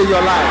things in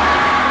your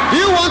life? Do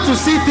you want to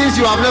see things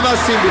you have never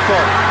seen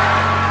before?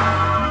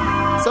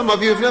 Some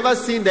of you have never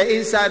seen the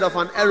inside of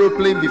an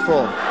aeroplane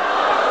before.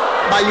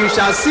 But you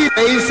shall see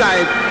the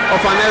inside of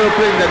an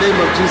aeroplane in the name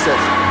of Jesus.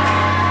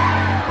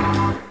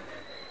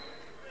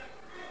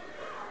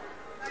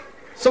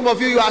 Some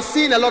of you are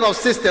seeing a lot of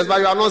sisters, but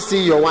you are not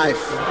seeing your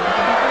wife.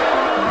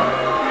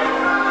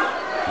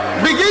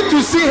 Begin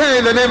to see her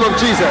in the name of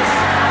Jesus.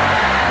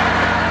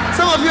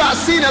 Some of you are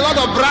seeing a lot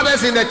of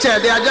brothers in the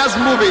church. They are just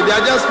moving. They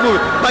are just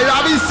moving. But you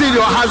haven't seen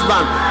your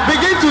husband.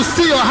 Begin to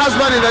see your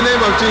husband in the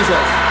name of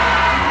Jesus.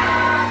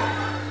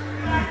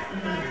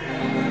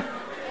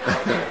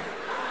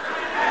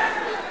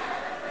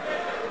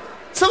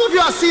 Some of you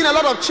are seeing a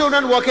lot of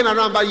children walking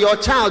around, but your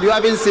child, you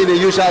haven't seen it.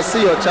 You shall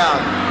see your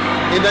child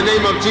in the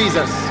name of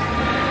Jesus.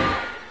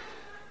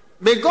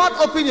 May God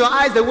open your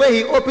eyes the way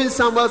he opened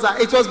Samuel's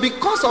eyes. It was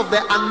because of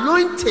the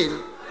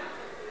anointing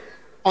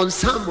on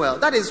Samuel.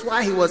 That is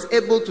why he was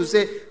able to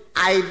say,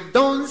 I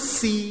don't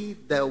see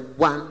the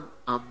one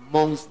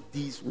amongst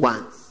these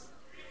ones.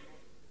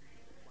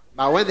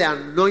 But when the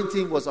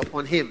anointing was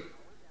upon him,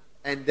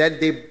 and then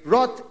they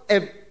brought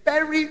a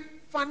very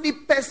funny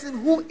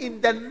person who in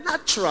the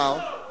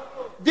natural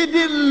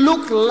didn't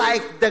look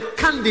like the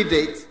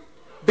candidate,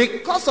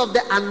 because of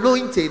the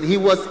anointing, he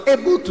was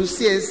able to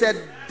see and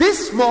said,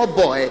 this small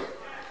boy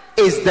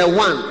is the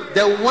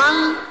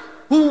one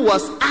who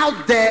was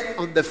out there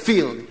on the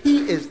field.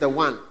 He is the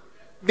one.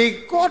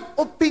 May God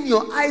open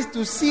your eyes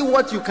to see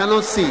what you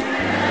cannot see in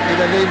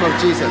the name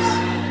of Jesus.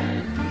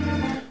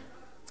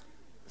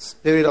 The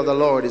Spirit of the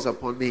Lord is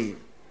upon me.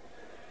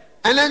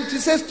 And then he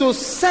says to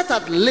set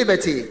at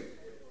liberty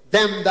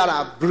them that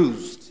are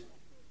bruised.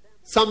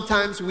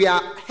 Sometimes we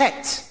are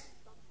hurt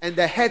and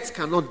the hurts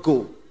cannot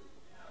go.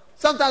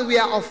 Sometimes we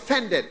are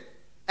offended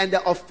and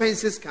the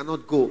offenses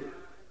cannot go.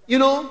 You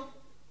know,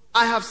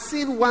 I have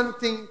seen one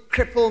thing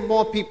cripple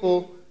more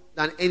people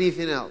than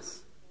anything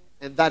else.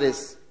 And that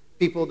is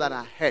people that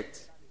are hurt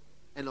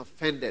and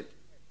offended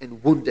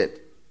and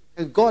wounded.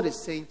 And God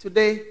is saying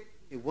today,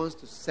 he wants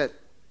to set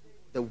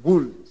the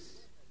wounds.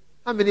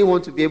 How many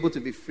want to be able to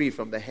be free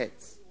from the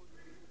hurts?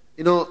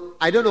 You know,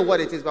 I don't know what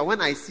it is, but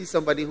when I see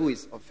somebody who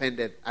is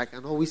offended, I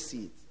can always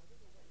see it.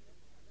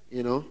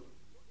 You know,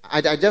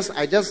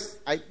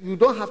 you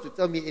don't have to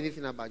tell me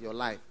anything about your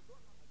life.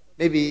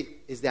 Maybe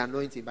it's the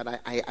anointing,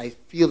 but I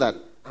feel that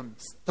I'm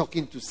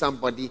talking to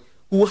somebody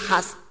who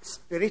has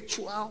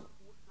spiritual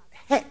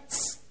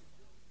hurts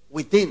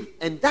within.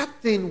 And that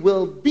thing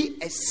will be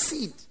a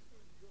seed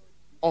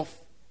of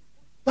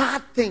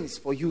bad things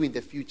for you in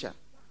the future.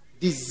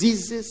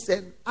 Diseases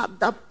and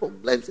other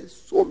problems and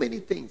so many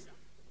things.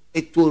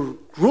 It will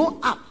grow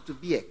up to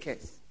be a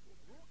curse.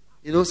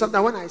 You know,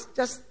 sometimes when I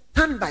just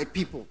stand by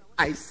people,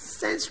 I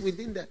sense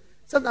within them.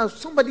 Sometimes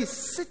somebody is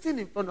sitting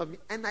in front of me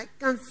and I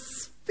can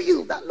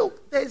feel that,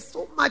 look, there's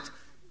so much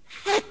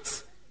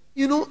hate,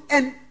 you know,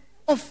 and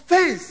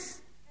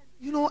offense,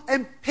 you know,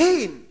 and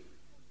pain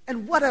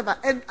and whatever.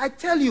 And I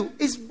tell you,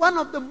 it's one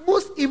of the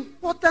most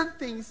important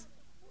things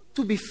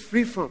to be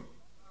free from.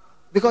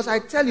 Because I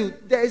tell you,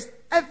 there is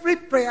every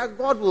prayer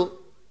God will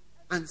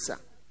answer.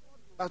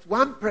 But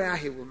one prayer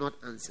he will not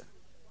answer.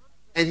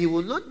 And he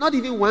will not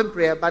even one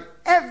prayer, but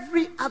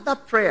every other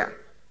prayer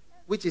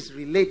which is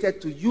related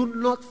to you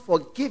not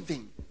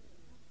forgiving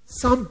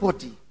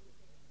somebody.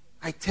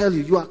 I tell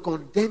you, you are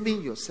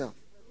condemning yourself.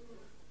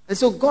 And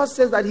so God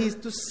says that he is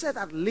to set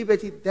at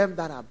liberty them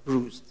that are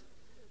bruised.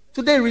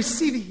 Today,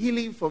 receive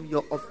healing from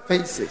your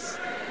offenses.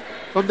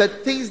 From the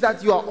things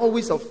that you are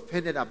always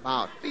offended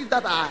about. Things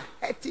that are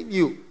hurting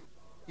you.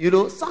 You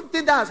know,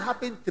 something that has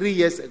happened 3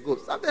 years ago.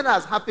 Something that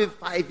has happened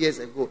 5 years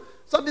ago.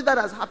 Something that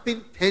has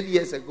happened 10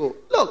 years ago.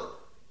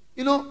 Look,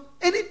 you know,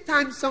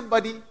 anytime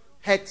somebody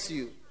hurts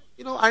you.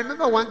 You know, I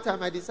remember one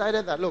time I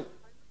decided that, look,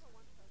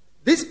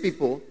 these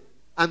people,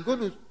 I'm going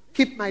to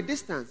keep my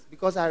distance.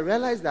 Because I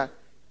realized that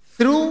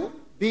through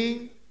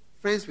being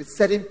friends with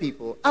certain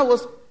people, I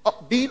was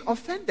being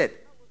offended.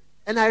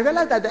 And I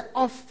realized that the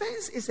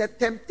offense is a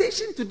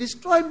temptation to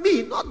destroy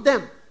me, not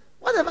them.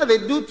 Whatever they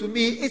do to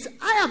me,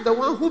 I am the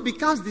one who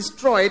becomes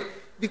destroyed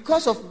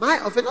because of my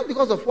offense, not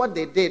because of what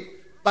they did.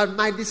 But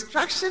my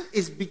distraction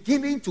is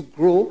beginning to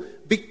grow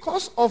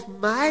because of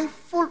my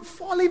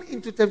falling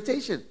into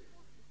temptation.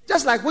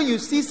 Just like when you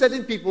see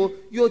certain people,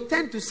 you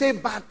tend to say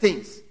bad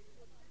things.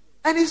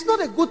 And it's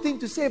not a good thing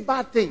to say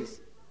bad things.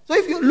 So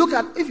if you look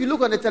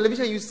on the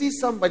television, you see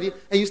somebody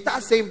and you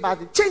start saying bad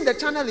things, change the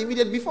channel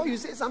immediately before you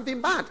say something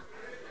bad.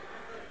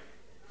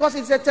 Because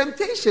it's a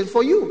temptation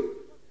for you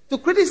to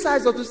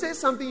criticize or to say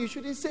something you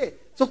shouldn't say.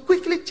 So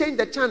quickly change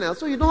the channel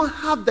so you don't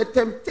have the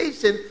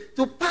temptation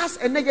to pass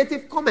a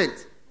negative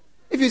comment.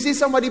 If you see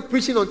somebody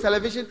preaching on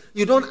television,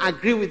 you don't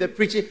agree with the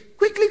preaching,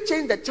 quickly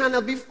change the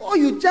channel before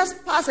you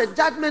just pass a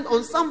judgment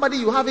on somebody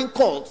you haven't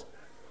called.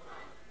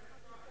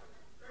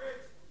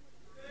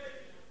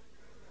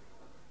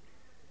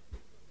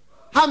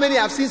 How many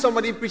have seen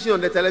somebody preaching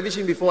on the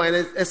television before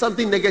and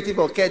something negative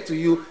occurred to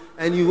you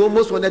and you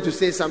almost wanted to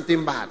say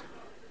something bad?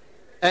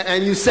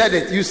 And you said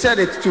it. You said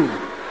it too.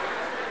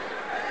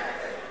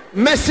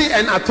 Mercy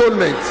and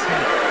atonement.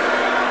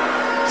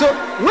 So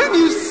when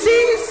you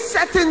see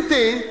certain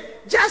things,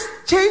 just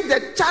change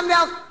the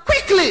channel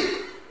quickly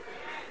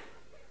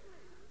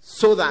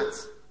so that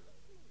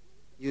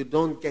you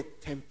don't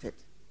get tempted.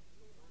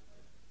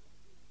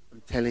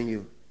 I'm telling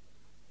you.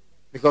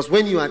 Because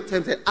when you are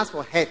tempted, as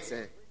for hurts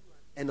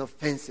and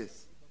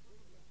offenses,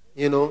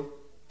 you know,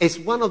 it's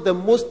one of the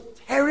most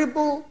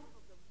terrible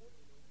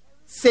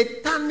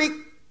satanic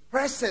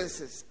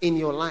presences in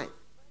your life.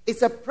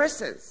 It's a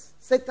presence.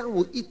 Satan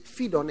will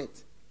feed on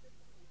it.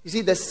 You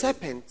see, the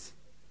serpent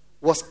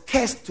was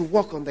cursed to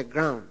walk on the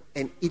ground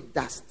and eat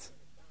dust.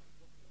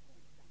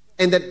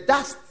 And the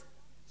dust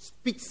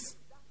speaks.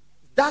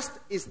 Dust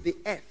is the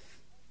earth.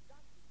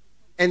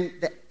 And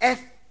the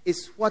earth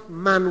is what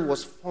man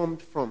was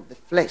formed from, the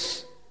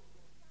flesh.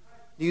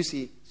 Do you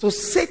see? So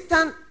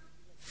Satan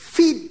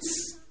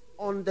feeds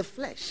on the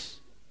flesh.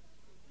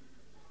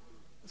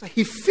 So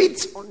he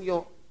feeds on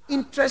your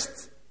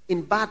interest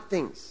in bad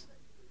things.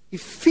 He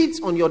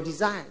feeds on your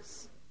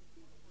desires.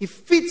 He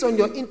feeds on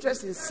your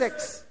interest in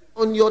sex,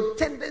 on your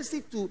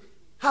tendency to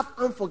have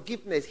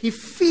unforgiveness. He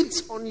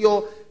feeds on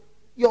your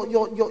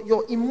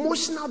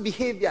emotional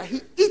behavior. He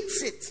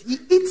eats it. He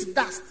eats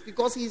dust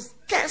because he's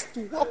cursed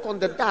to walk on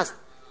the dust.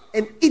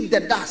 and eat the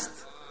dust.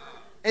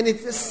 And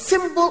it's a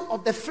symbol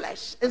of the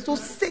flesh. And so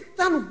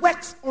Satan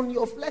works on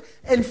your flesh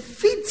and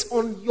feeds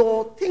on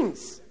your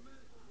things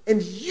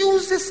and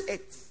uses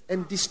it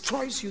and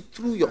destroys you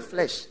through your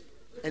flesh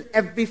and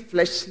every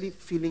fleshly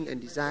feeling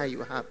and desire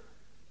you have.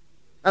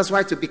 That's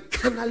why to be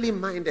carnally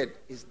minded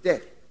is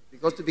death.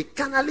 Because to be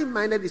carnally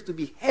minded is to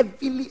be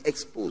heavily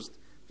exposed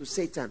to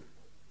Satan.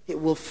 It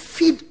will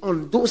feed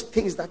on those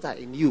things that are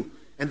in you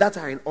and that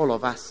are in all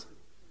of us.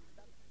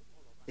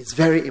 It's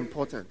very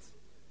important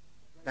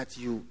that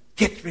you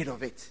get rid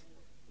of it.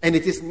 And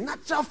it is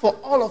natural for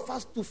all of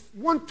us to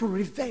want to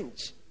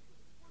revenge.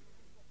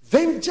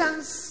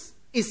 Vengeance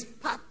is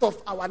part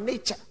of our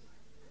nature.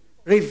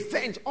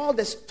 Revenge, all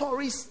the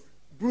stories,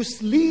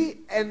 Bruce Lee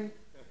and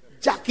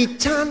Jackie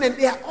Chan, and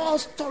they are all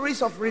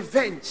stories of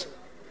revenge.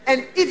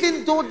 And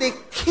even though they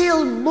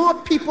kill more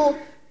people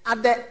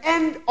at the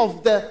end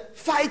of the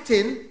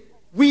fighting,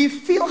 we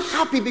feel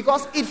happy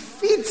because it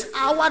feeds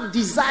our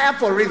desire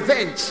for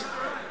revenge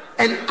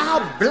and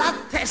our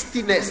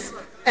bloodthirstiness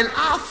and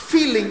our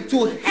feeling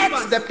to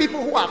hurt the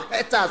people who have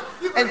hurt us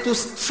and to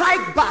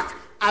strike back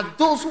at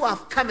those who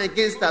have come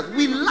against us.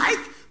 We like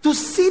to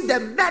see the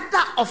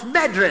murder of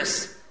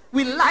murderers.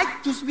 We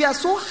are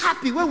so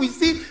happy when we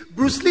see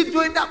Bruce Lee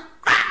doing that.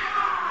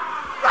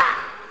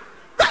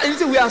 And you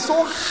see, we are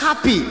so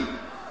happy.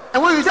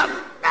 And when we say,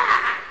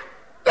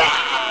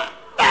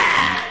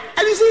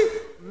 and you see,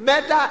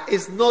 murder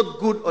is not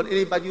good on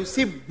anybody. You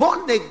see,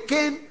 born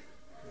again,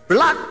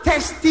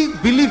 bloodthirsty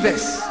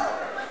believers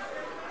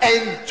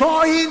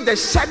enjoying the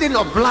shedding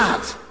of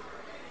blood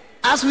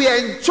as we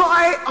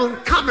enjoy on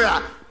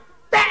camera.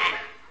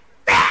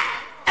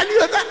 And you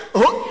like,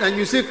 oh, and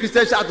you see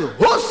Christians shout,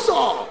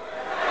 Hosso!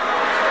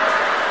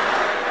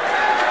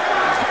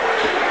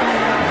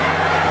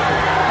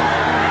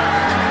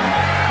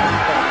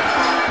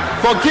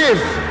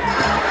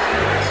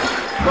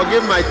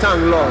 Forgive my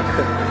tongue, Lord.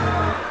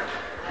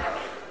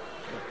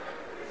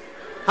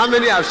 How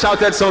many have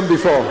shouted some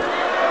before?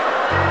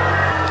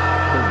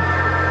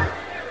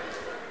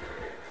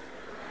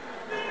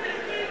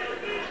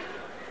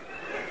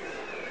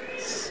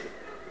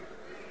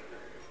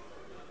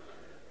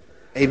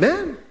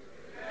 Amen.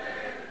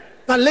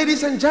 But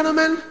ladies and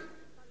gentlemen,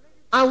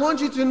 I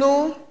want you to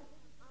know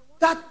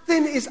that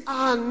thing is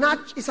our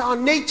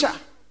nature.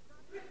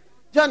 Do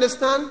you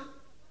understand?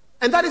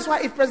 And that is why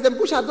if President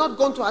Bush had not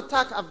gone to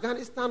attack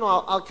Afghanistan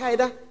or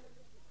Al-Qaeda,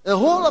 the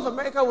whole of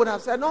America would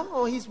have said,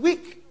 no, he's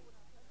weak.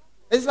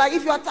 It's like,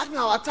 if you attack me,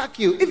 I'll attack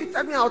you. If you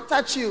attack me, I'll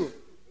touch you.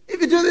 If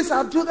you do this,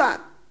 I'll do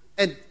that.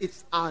 And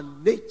it's our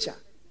nature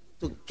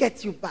to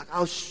get you back.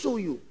 I'll show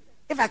you.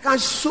 If I can't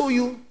show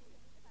you,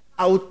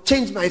 I will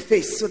change my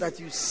face so that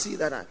you see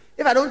that.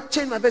 If I don't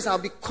change my face, I'll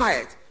be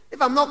quiet. If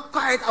I'm not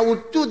quiet, I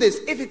will do this.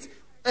 If it's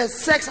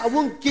sex, I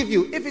won't give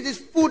you. If it is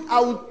food,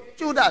 I will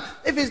do that.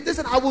 If it's this,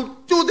 I will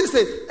do this.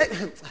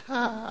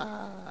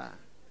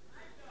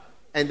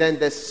 And then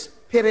the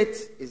spirit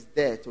is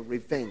there to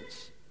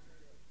revenge.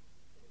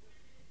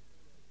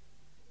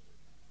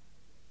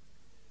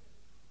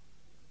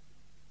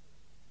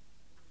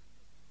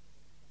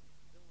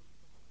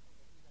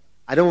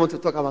 I don't want to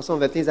talk about some of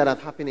the things that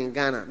have happened in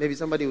Ghana. Maybe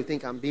somebody will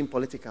think I'm being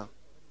political.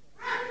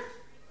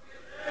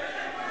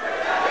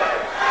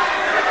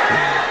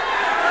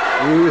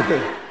 You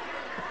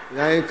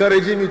are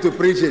encouraging me to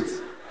preach it.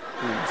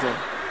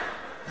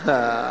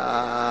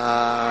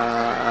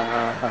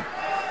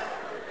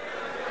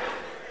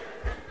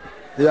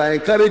 You are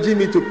encouraging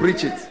me to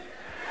preach it.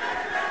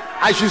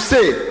 I should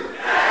say.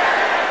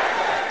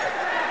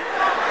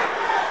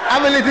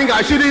 How many think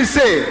I shouldn't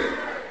say?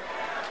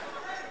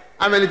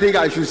 How many think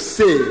I should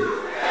say?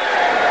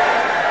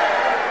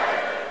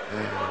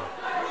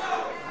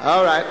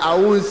 All right, I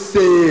won't say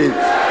it.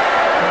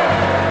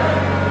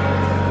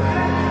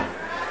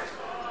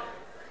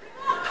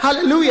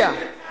 Hallelujah.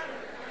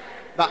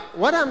 But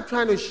what I'm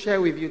trying to share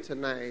with you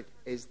tonight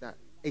is that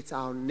it's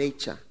our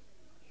nature.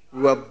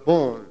 We were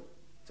born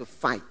to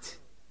fight.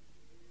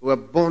 We were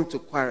born to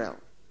quarrel.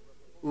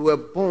 We were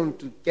born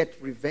to get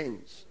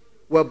revenge.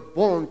 We were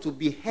born to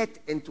be hurt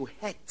and to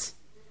hurt.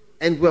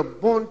 And we're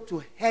born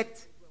to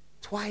hurt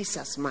twice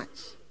as much.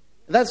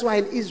 That's why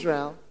in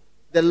Israel,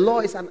 the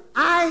law is an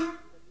eye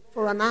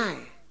for an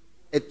eye,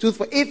 a tooth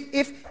for.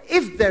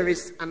 If there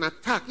is an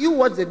attack, you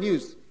watch the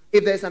news.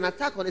 If there is an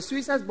attack on a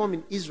suicide bomb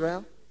in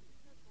Israel,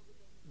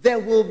 there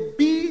will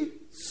be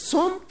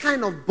some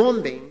kind of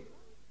bombing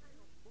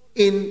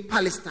in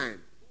Palestine.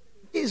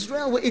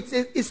 Israel,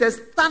 it's a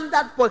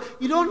standard point.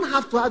 They don't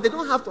have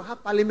to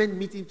have parliament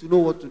meeting to know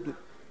what to do.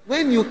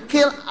 When you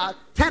kill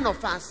 10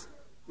 of us,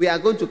 we are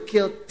going to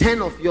kill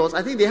 10 of yours.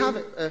 I think they have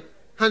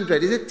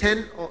 100. Is it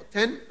 10 or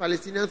 10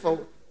 Palestinians for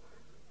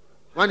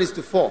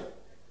 1:4?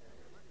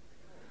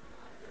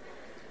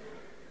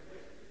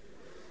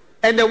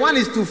 And the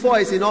 1:4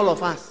 is in all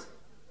of us.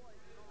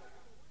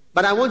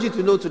 But I want you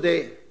to know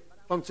today,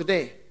 from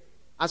today,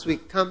 as we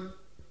come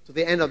to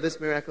the end of this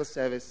miracle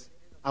service,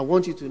 I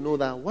want you to know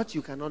that what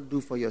you cannot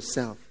do for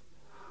yourself,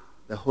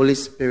 the Holy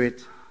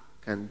Spirit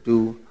can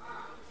do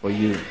for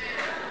you.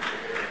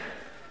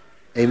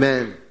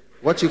 Amen.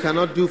 What you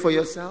cannot do for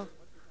yourself,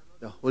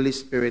 the Holy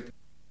Spirit.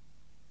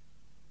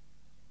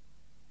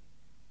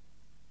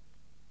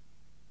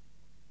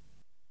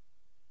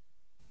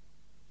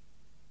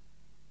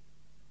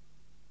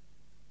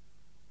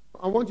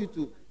 I want you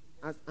to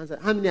answer.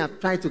 How many have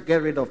tried to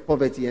get rid of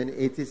poverty and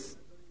it is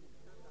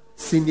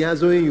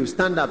seniazoing you?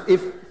 Stand up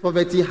if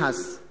poverty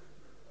has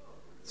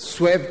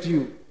swept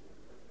you.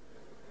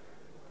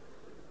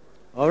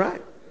 All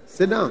right.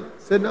 Sit down.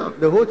 Sit down.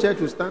 The whole church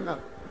will stand up.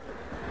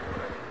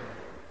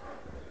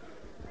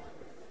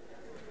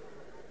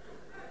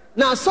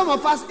 Now, some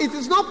of us, it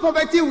is not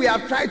poverty we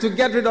have tried to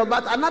get rid of,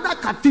 but another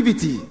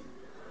captivity.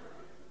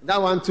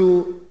 That one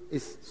too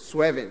is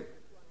swerving.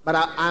 But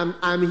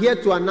I'm here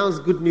to announce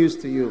good news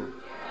to you.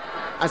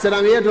 I said,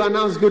 I'm here to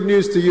announce good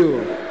news to you.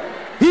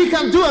 He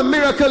can do a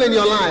miracle in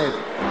your life.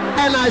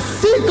 And I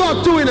see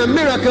God doing a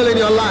miracle in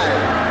your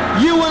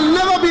life. You will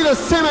never be the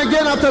same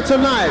again after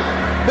tonight.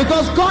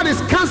 Because God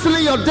is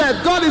canceling your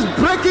debt. God is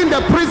breaking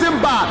the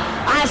prison bar.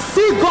 I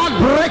see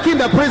God breaking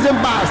the prison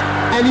bars.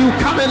 And you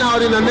coming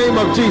out in the name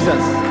of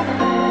Jesus.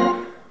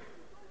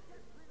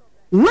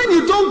 When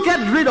you don't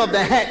get rid of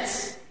the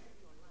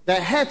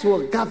hurt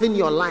will govern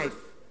your life.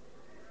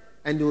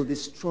 And it will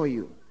destroy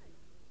you.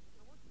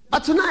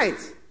 But tonight,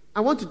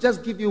 I want to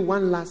just give you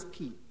one last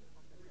key.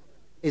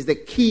 It's the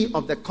key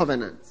of the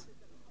covenant.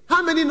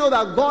 How many know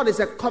that God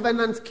is a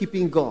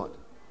covenant-keeping God?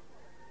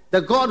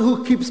 The God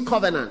who keeps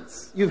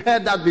covenants. You've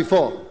heard that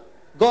before.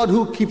 God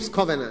who keeps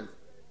covenant.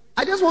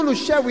 I just want to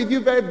share with you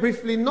very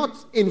briefly,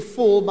 not in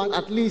full, but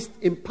at least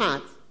in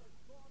part,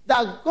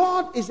 that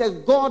God is a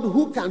God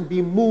who can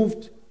be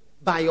moved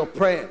by your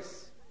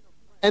prayers.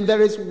 And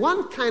there is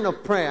one kind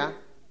of prayer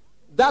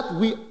that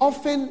we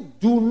often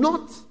do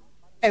not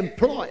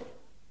employ,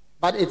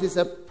 but it is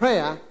a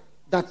prayer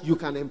that you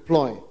can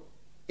employ.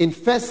 In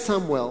 1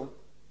 Samuel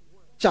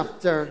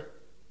chapter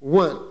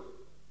 1.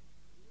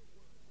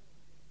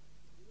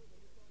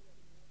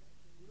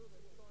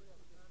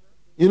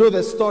 You know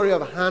the story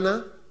of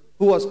Hannah,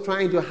 who was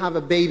trying to have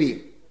a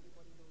baby.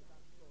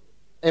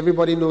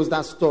 Everybody knows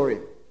that story.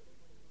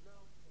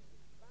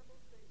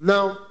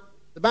 Now,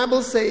 the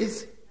Bible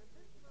says,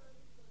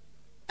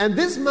 and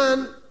this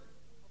man,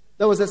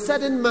 there was a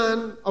certain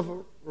man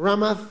of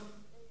Ramath,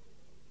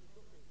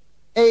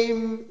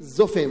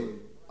 Zophim,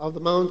 of the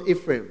Mount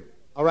Ephraim.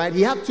 All right,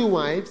 he had two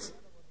wives.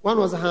 One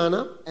was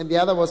Hannah, and the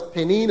other was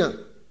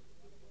Peninnah.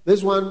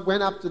 This one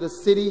went up to the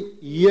city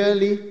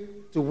yearly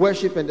to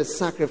worship and to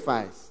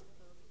sacrifice.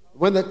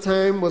 When the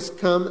time was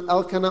come,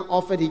 Elkanah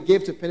offered, he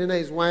gave to Peninnah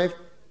his wife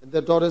and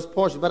the daughter's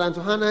portion. But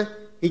unto Hannah,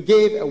 he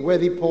gave a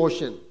worthy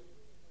portion.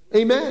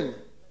 Amen.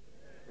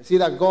 You see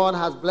that God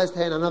has blessed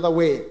her in another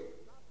way.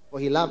 For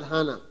he loved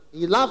Hannah.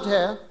 He loved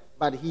her,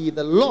 but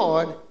the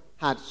Lord,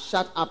 had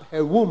shut up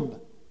her womb.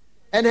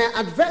 And her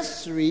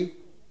adversary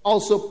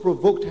also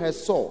provoked her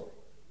sore,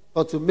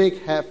 for to make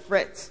her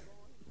fret,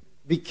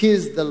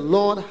 because the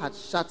Lord had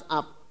shut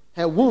up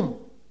her womb.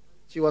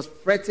 She was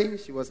fretting,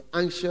 she was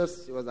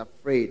anxious, she was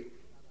afraid,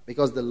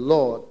 because the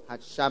Lord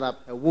had shut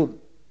up her womb.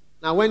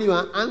 Now, when you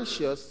are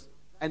anxious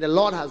and the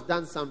Lord has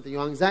done something,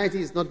 your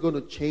anxiety is not going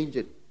to change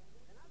it.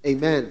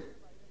 Amen.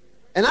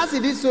 And as he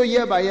did so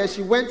year by year,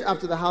 she went up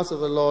to the house of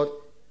the Lord,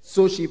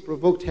 so she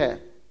provoked her.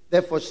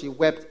 Therefore she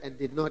wept and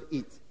did not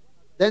eat.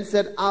 Then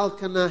said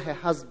Elkanah her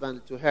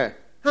husband to her,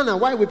 Hannah,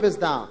 why weepest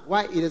thou?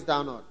 Why eatest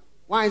thou not?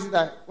 Why is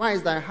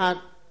thy heart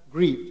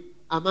grieved?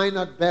 Am I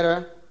not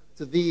better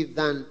to thee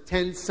than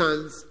 10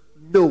 sons?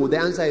 No. The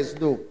answer is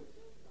no.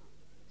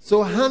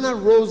 So Hannah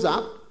rose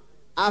up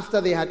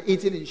after they had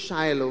eaten in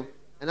Shiloh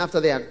and after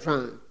they had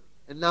drunk.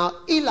 And now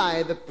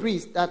Eli, the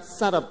priest that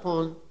sat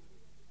upon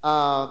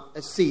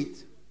a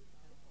seat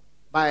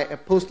by a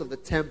post of the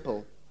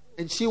temple,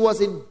 and she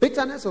was in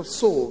bitterness of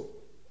soul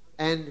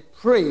and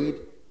prayed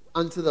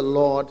unto the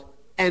Lord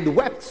and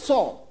wept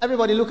sore.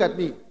 Everybody look at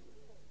me.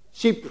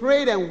 She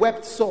prayed and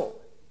wept sore.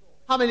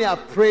 How many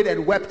have prayed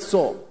and wept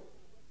sore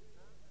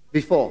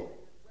before?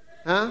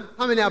 Huh?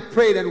 How many have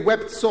prayed and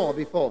wept sore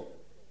before?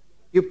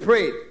 You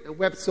prayed and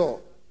wept sore.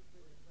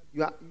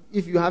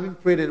 If you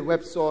haven't prayed and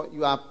wept sore,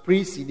 you are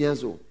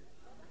pre-seniazo.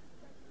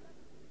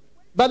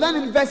 But then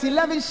in verse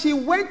 11, she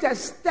went a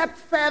step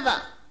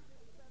further.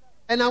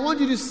 And I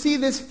want you to see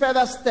this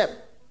further step.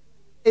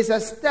 It's a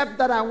step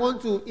that I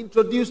want to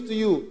introduce to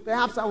you.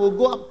 Perhaps I will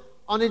go up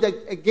on it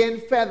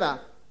again further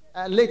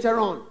later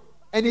on.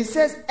 And it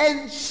says,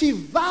 and she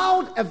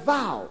vowed a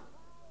vow.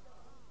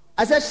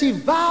 I said, she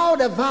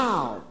vowed a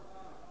vow.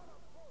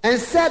 And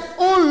said,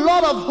 O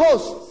Lord of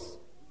hosts,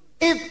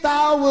 if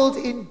thou wilt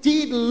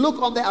indeed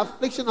look on the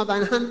affliction of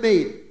thine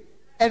handmaid,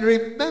 and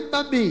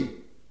remember me,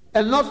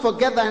 and not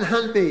forget thine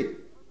handmaid,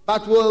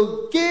 but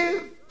will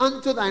give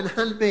unto thine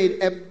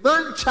handmaid a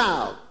man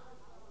child,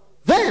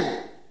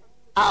 then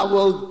I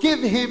will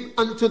give him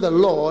unto the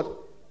Lord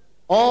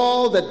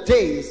all the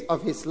days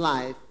of his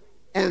life,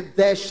 and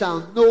there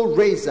shall no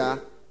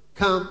razor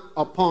come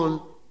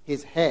upon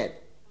his head.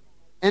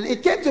 And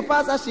it came to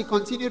pass as she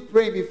continued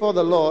praying before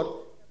the Lord,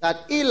 that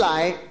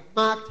Eli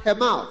marked her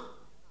mouth.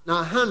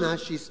 Now Hannah,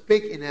 she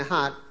spake in her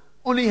heart,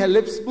 Only her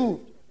lips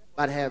moved,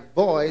 but her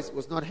voice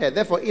was not heard.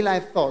 Therefore, Eli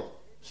thought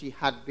she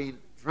had been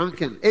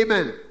drunken.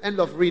 Amen. End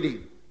of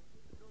reading.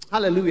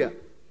 Hallelujah.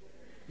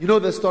 You know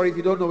the story. If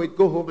you don't know it,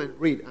 go home and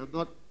read. I'm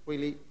not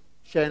really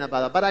sharing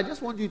about that. But I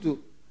just want you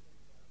to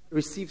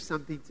receive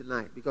something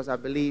tonight, because I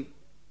believe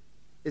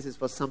this is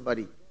for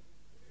somebody.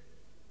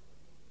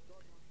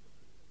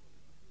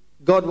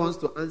 God wants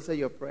to answer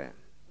your prayer.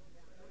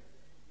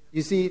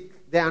 You see,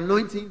 the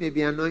anointing may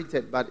be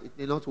anointed, but it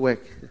may not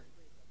work.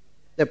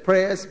 The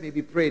prayers may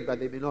be prayed, but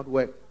they may not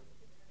work.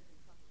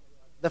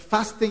 The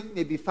fasting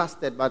may be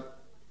fasted, but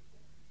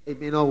it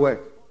may not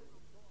work.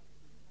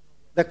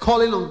 The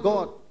calling on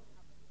God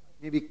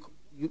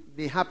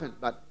may happen,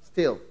 but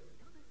still.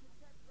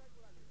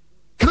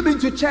 Coming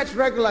to church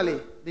regularly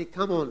may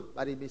come on,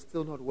 but it may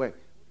still not work.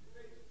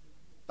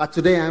 But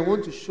today I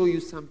want to show you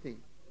something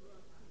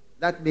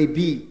that may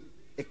be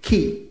a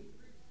key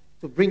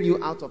to bring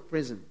you out of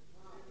prison.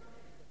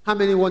 How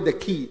many want the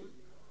key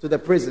to the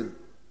prison?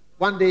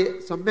 One day,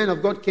 some men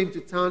of God came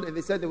to town and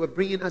they said they were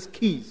bringing us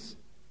keys.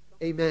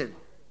 Amen.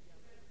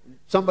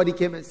 Somebody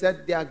came and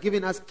said they are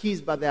giving us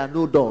keys, but there are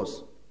no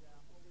doors.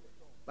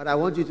 But I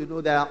want you to know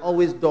there are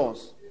always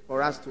doors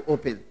for us to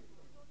open.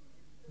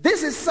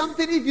 This is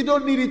something, if you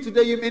don't need it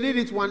today, you may need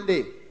it one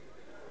day.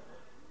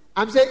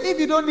 I'm saying, if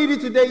you don't need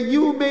it today,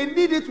 you may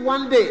need it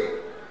one day.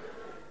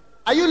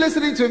 Are you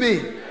listening to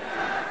me?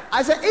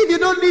 I said, if you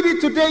don't need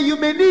it today, you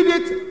may need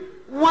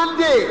it one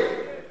day.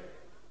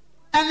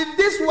 And in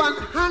this one,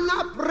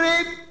 Hannah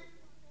prayed.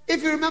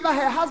 If you remember,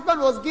 her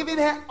husband was giving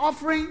her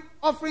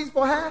offerings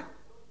for her,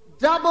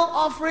 double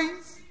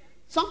offerings.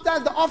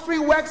 Sometimes the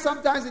offering works,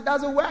 sometimes it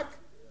doesn't work.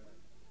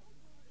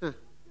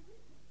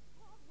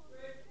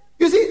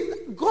 You see,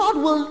 God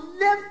will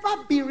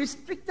never be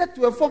restricted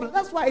to a formula.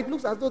 That's why it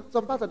looks as though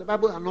some parts of the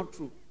Bible are not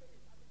true.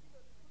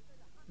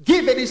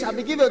 Give and it shall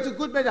be given to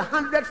good men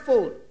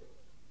 100-fold.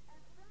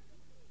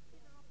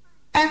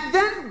 And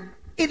then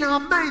in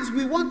our minds,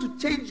 we want to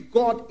change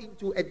God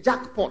into a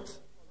jackpot.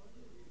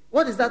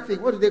 What is that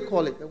thing? What do they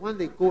call it? The one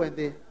they go and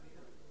they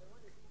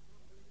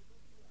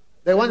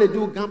want to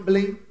do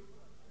gambling.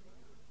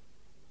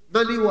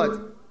 Money what?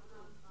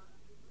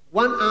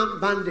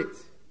 One-arm bandit.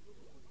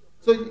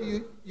 So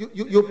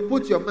you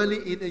put your money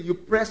in and you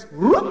press,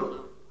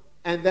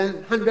 and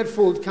then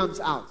 100-fold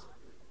comes out.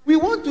 We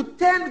want to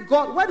turn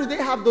God. Where do they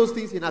have those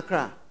things in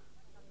Accra?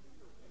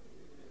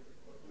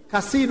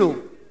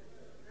 Casino.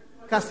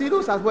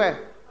 Casinos at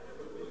where?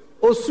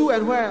 Osu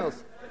and where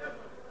else?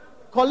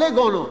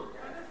 Kolegono.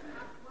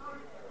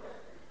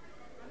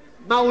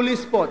 Mauli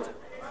Spot.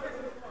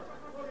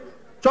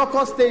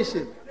 Choco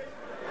Station.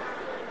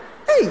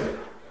 Hey!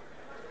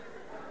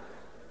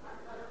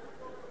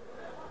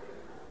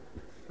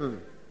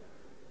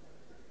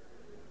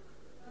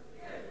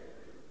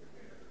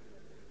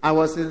 I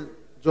was in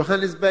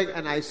Johannesburg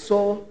and I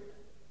saw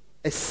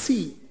a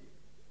sea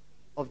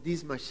of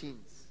these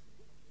machines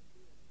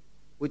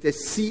with a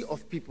sea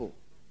of people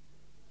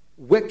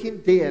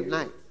working day and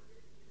night,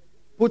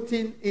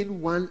 putting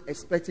in one,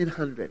 expecting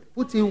 100,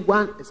 putting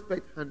one,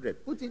 expect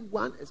 100, putting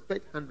one,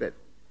 expect 100.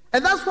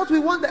 And that's what we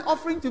want the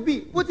offering to be.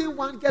 Put in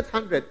one, get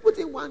 100. Put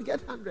in one,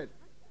 get 100.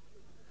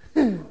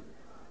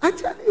 I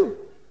tell you.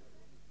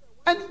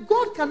 And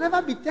God can never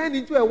be turned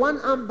into a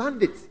one-armed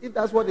bandit, if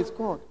that's what it's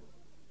called.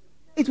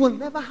 It will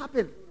never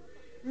happen.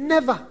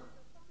 Never.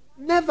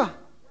 Never.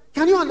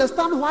 Can you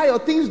understand why your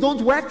things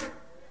don't work?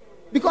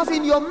 Because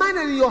in your mind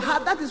and in your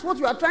heart, that is what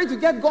you are trying to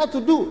get God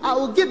to do. I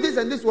will give this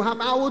and this will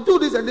happen. I will do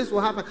this and this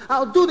will happen.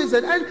 I'll do this.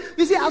 And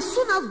you see, as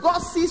soon as God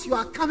sees you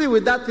are coming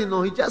with that thing,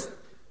 he just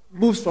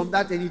moves from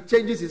that and he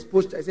changes his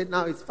posture. He said,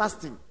 now it's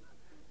fasting.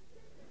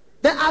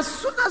 Then as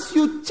soon as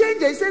you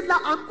change it, he said, now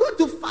I'm going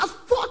to fast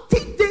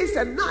 40 days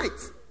and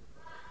nights.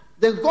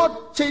 Then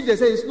God changes and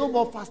says, it's no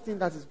more fasting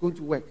that is going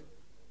to work.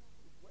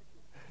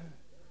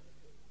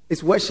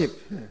 It's worship.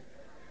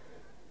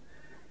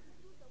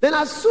 Then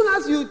as soon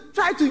as you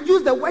try to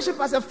use the worship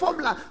as a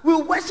formula,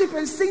 we'll worship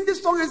and sing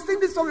this song and sing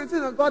this song and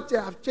sing, and God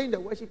said, I've changed the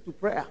worship to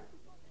prayer.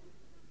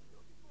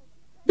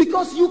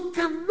 Because you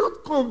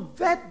cannot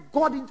convert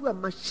God into a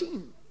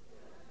machine.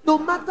 No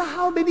matter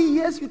how many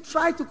years you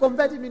try to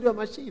convert him into a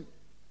machine,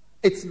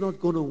 it's not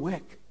going to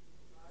work.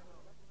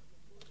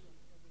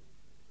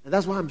 And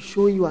that's why I'm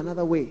showing you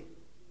another way.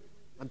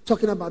 I'm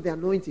talking about the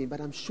anointing,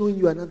 but I'm showing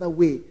you another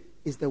way.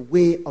 Is the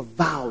way of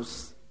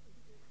vows.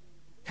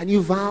 Can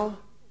you vow?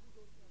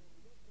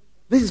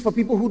 This is for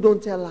people who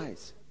don't tell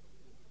lies.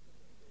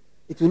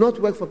 It will not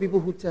work for people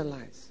who tell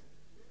lies.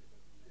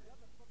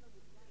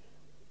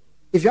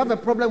 If you have a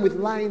problem with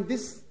lying,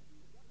 this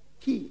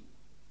key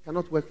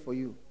cannot work for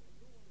you.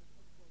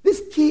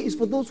 This key is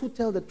for those who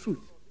tell the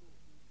truth.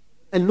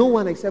 And no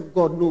one except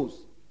God knows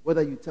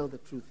whether you tell the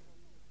truth.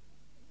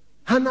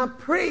 Hannah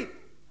prayed.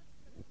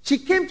 She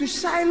came to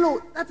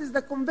Shiloh. That is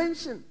the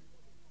convention.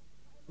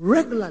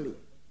 Regularly.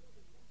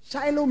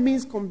 Shiloh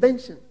means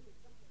convention.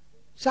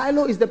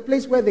 Shiloh is the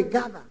place where they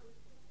gather.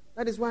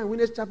 That is why in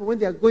Winners Chapel, when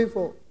they are going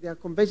for their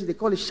convention, they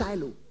call it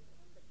Shiloh.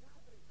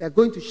 They are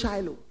going to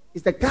Shiloh.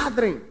 It's the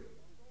gathering.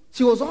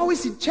 She was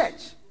always in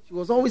church. She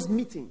was always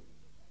meeting.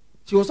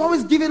 She was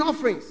always giving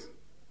offerings.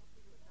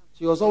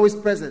 She was always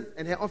present,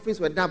 and her offerings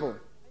were double.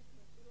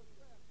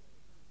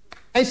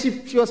 And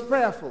she was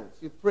prayerful.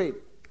 She prayed.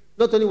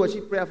 Not only was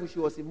she prayerful, she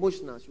was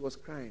emotional. She was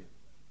crying.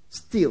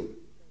 Still,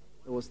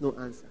 there was no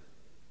answer.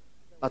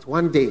 But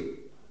one day,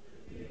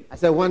 I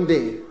said one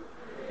day,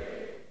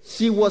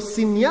 she was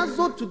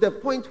sinyazo to the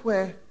point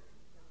where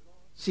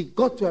she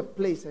got to a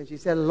place and she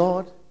said,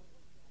 Lord,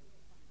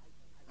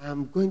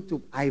 I'm going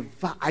to,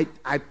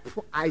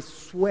 I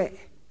swear.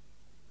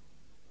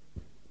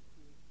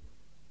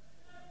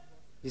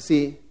 You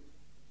see,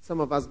 some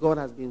of us, God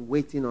has been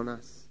waiting on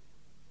us.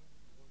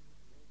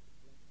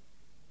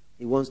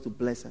 He wants to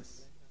bless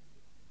us.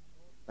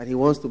 But he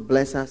wants to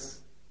bless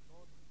us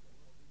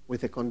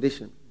with a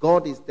condition.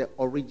 God is the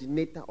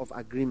originator of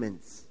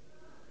agreements.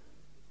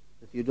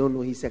 If you don't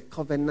know, he's a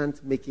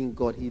covenant-making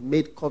God. He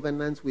made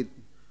covenants with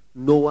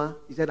Noah.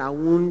 He said, I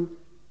won't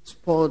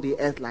spoil the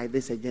earth like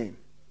this again.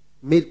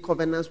 Made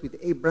covenants with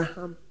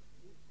Abraham.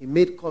 He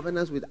made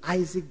covenants with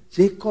Isaac.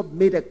 Jacob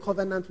made a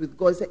covenant with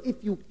God. He said, if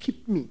you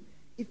keep me,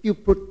 if you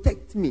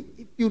protect me,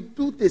 if you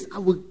do this, I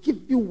will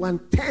give you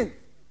 1/10.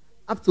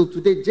 Up till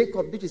today,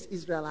 Jacob, which is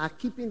Israel, are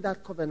keeping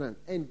that covenant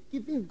and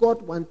giving God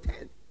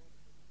 1/10.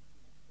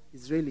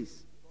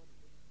 Israelis.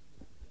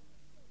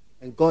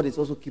 And God is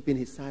also keeping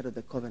his side of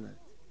the covenant.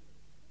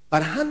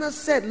 But Hannah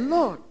said,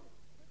 Lord,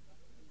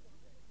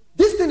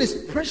 this thing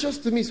is precious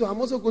to me, so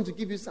I'm also going to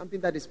give you something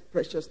that is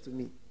precious to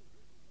me.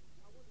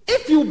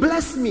 If you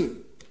bless me,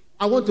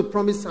 I want to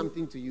promise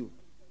something to you.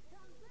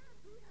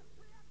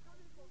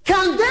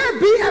 Can there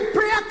be a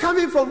prayer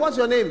coming from, what's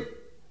your name?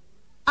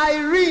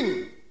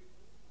 Irene.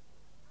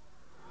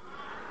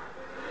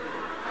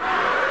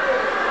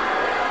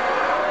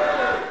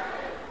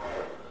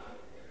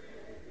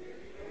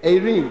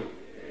 Irene.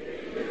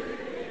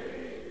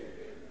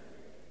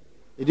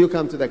 Did you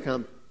come to the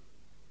camp?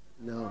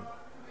 No.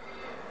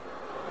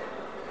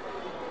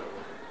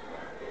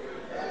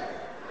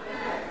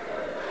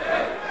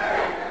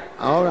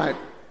 All right.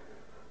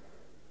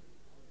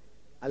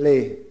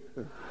 Ale.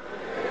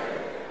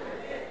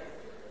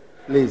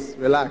 Please,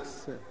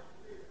 relax.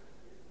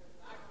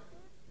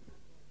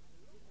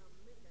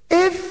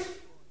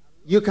 If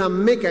you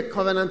can make a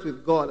covenant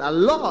with God,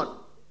 Lord,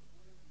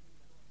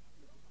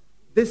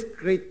 this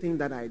great thing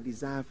that I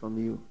desire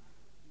from you,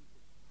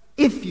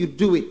 if you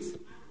do it,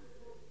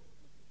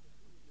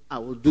 I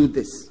will do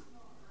this.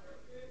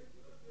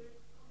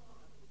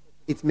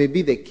 It may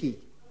be the key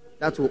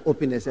that will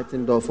open a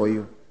certain door for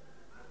you.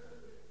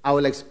 I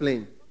will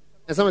explain.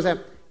 And someone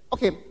said,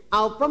 okay,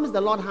 I'll promise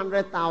the Lord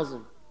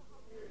 100,000.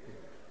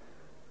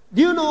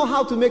 Do you know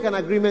how to make an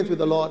agreement with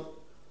the Lord?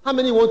 How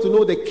many want to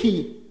know the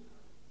key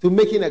to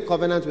making a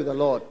covenant with the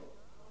Lord?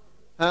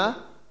 Huh?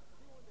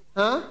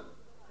 Do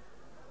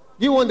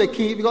you want the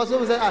key? Because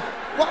someone said,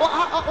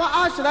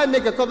 how should I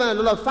make a covenant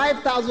with the Lord?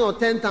 5,000 or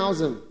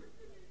 10,000?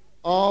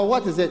 Or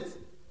what is it?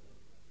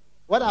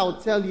 What I'll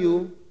tell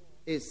you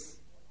is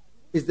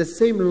the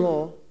same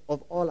law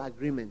of all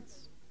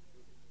agreements.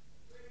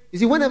 You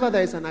see, whenever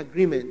there is an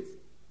agreement,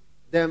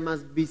 there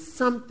must be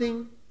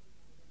something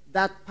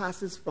that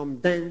passes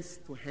from thence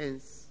to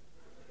hence,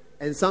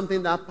 and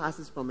something that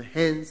passes from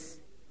hence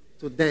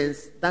to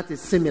thence that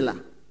is similar.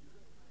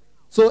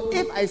 So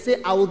if I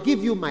say, I will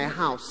give you my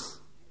house,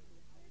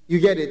 you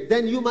get it,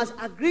 then you must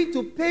agree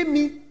to pay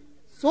me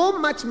so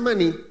much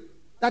money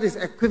that is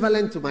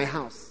equivalent to my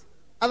house.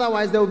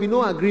 Otherwise, there will be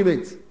no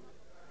agreement.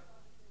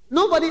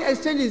 Nobody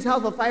exchanges his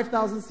house for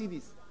 5,000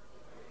 cedis.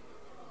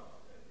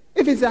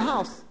 If it's a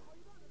house.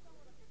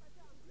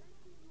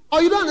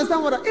 Or you don't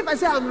understand what if I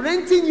say I'm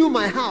renting you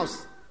my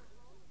house.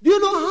 Do you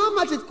know how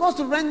much it costs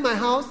to rent my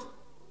house?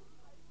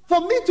 For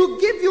me to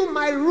give you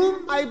my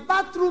room, my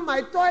bathroom,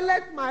 my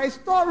toilet, my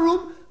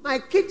storeroom, my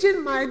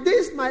kitchen, my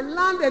this, my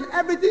land and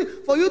everything,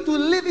 for you to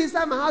live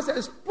inside my house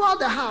and spoil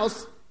the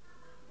house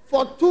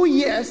for 2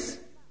 years,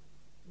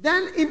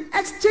 then in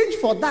exchange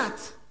for that,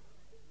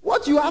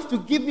 what you have to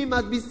give me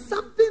must be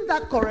something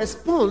that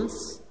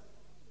corresponds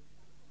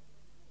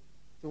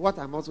to what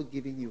I'm also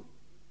giving you.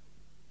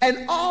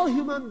 And all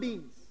human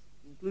beings,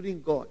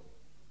 including God,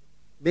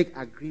 make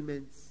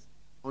agreements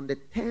on the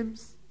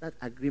terms that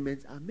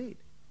agreements are made.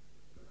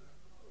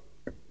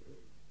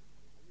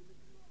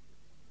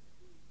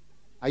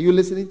 Are you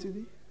listening to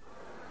me?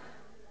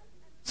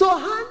 So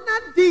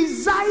Hannah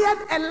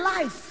desired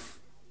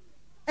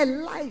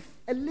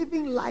a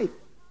living life.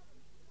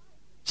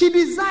 She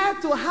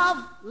desired to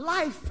have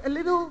life, a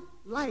little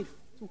life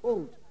to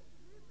hold.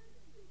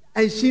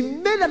 And she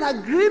made an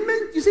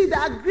agreement. You see,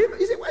 the agreement,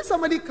 you see, when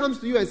somebody comes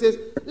to you and says,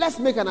 let's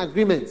make an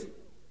agreement.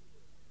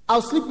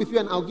 I'll sleep with you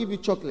and I'll give you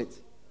chocolate.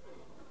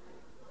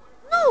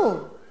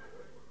 No.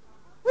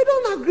 We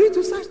don't agree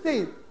to such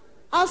things.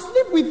 I'll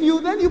sleep with you,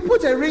 then you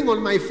put a ring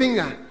on my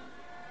finger.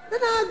 Then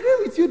I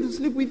agree with you to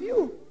sleep with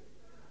you.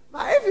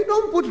 But if you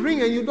don't put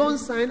ring and you don't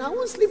sign, I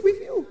won't sleep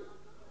with you.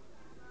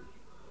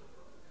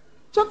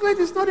 Chocolate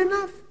is not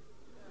enough.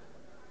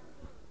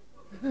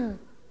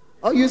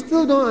 Oh, you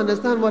still don't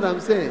understand what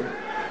I'm saying?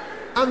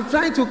 I'm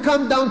trying to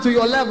come down to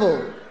your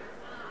level.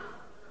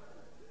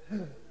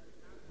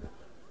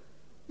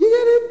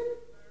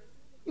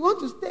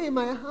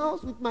 my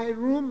house with my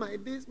room, my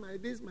this,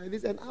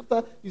 and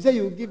after you say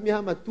you give me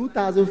how much?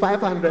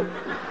 2,500.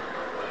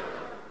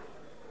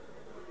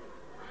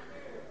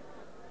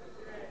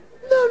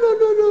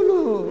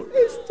 No.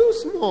 It's too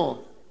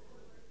small.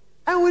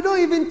 And we don't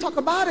even talk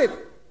about it.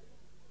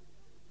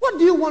 What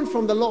do you want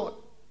from the Lord?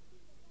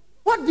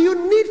 What do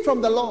you need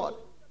from the Lord?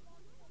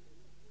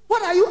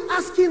 What are you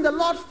asking the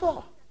Lord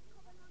for?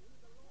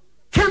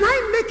 Can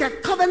I make a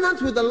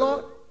covenant with the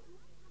Lord?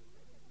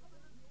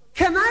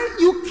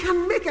 You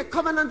can make a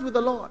covenant with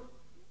the Lord.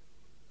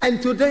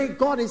 And today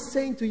God is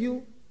saying to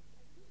you,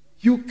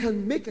 you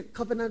can make a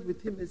covenant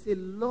with him and say,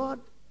 Lord,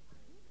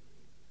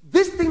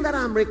 this thing that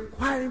I'm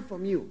requiring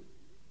from you,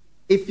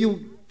 if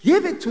you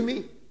give it to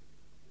me,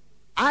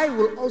 I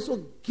will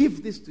also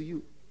give this to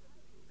you.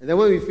 And then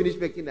when we finish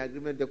making the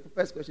agreement, the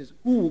first question is,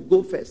 who will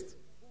go first?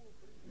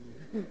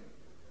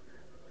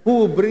 Who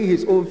will bring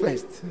his own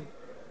first?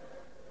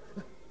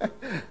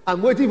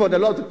 I'm waiting for the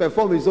Lord to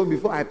perform his own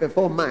before I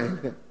perform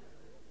mine.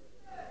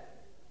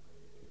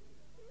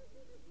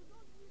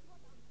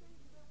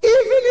 Even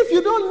if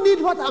you don't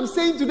need what I'm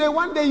saying today,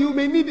 one day you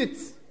may need it.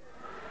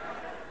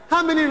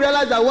 How many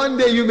realize that one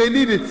day you may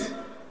need it?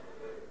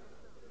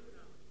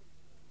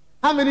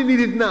 How many need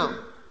it now?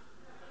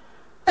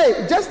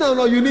 Hey, just now,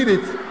 no, you need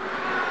it.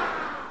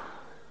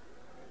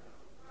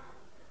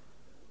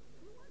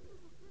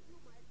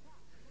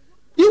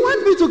 You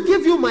want me to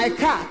give you my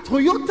car,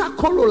 Toyota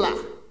Corolla,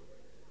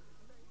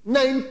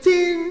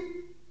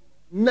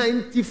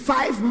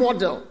 1995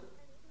 model.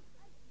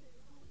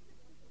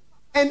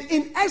 And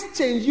in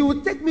exchange, you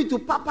will take me to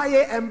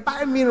Papaya and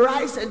buy me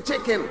rice and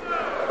chicken.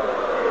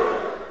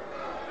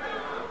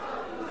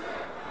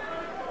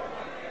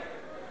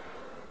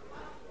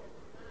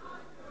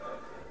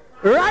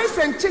 Rice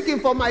and chicken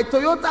for my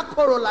Toyota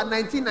Corolla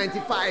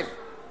 1995.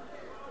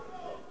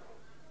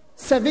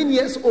 7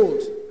 years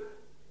old.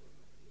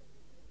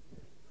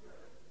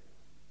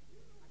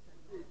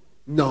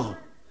 No.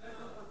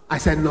 I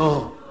said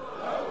no.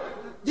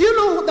 Do you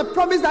know the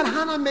promise that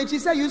Hannah made? She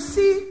said, you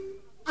see,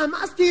 I'm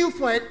asking you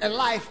for a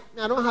life.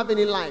 I don't have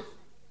any life.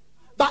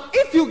 But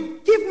if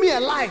you give me a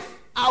life,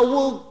 I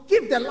will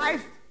give a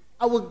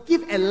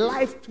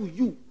life to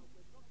you.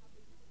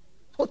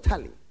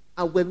 Totally.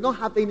 I will not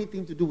have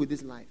anything to do with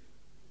this life.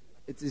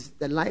 It is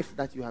the life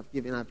that you have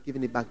given. I've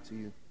given it back to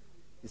you.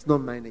 It's not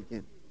mine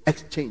again.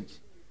 Exchange.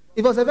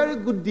 It was a very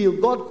good deal.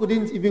 God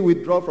couldn't even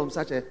withdraw from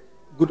such a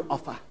good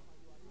offer.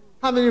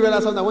 How many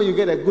realize that when you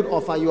get a good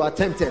offer, you are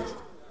tempted?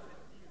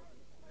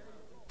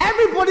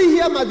 Everybody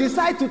here must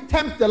decide to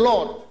tempt the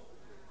Lord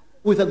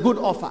with a good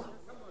offer.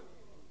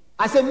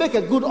 I say make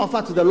a good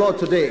offer to the Lord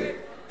today.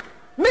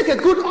 Make a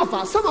good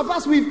offer. Some of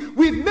us, we've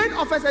made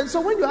offers, and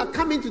so when you are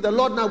coming to the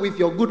Lord now with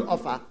your good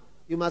offer,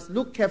 you must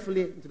look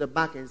carefully into the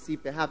back and see,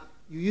 perhaps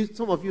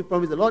some of you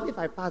promised the Lord, if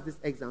I pass this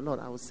exam, Lord,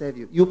 I will serve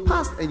you. You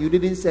passed and you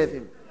didn't serve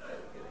him.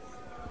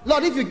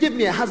 Lord, if you give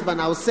me a husband,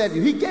 I will serve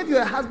you. He gave you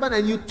a husband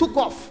and you took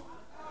off.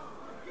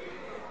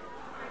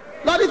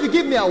 Lord, if you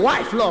give me a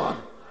wife, Lord,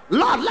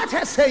 let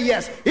her say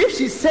yes. If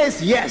she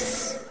says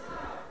yes,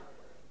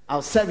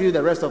 I'll serve you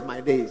the rest of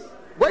my days.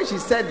 When she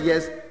said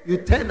yes, you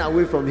turned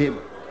away from him.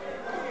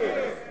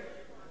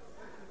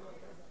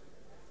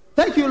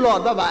 Thank you,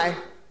 Lord. Bye-bye.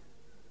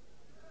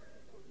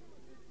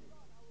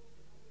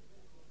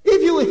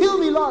 If you will heal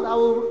me, Lord, I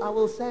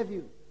will serve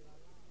you.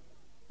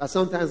 But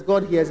sometimes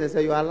God hears and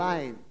says, you are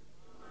lying.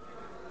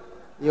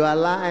 You are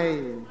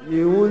lying.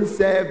 You won't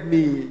serve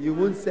me. You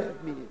won't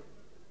serve me.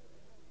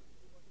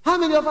 How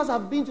many of us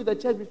have been to the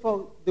church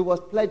before? There was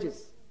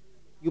pledges.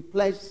 You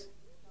pledged.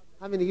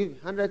 How many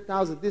give?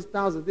 100,000, this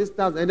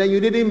 1,000, and then you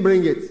didn't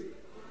bring it.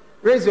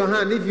 Raise your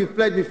hand if you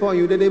pledged before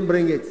you didn't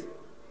bring it.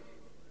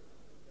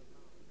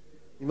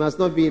 You must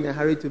not be in a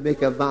hurry to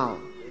make a vow.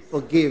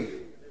 Forgive.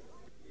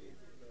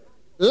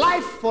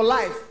 Life for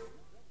life.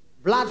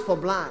 Blood for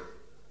blood.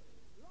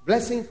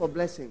 Blessing for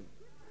blessing.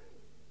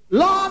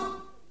 Lord,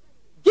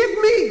 give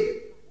me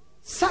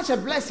such a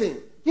blessing.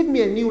 Give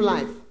me a new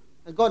life.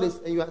 And God is,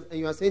 and you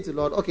are saying to the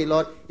Lord, okay,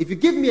 Lord, if you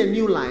give me a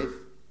new life,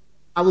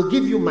 I will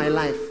give you my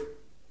life.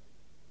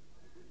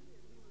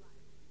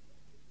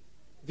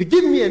 If you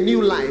give me a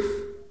new life,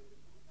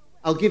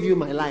 I'll give you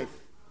my life.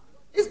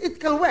 It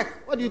can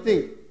work. What do you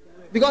think?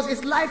 Because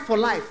it's life for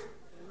life.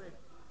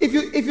 If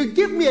you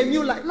give me a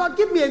new life, Lord,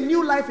 give me a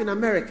new life in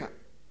America.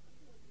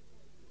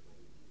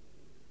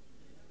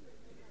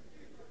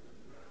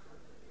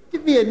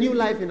 Give me a new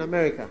life in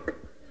America.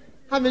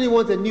 How many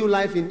want a new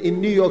life in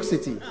New York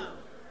City?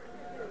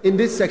 In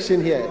this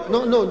section here.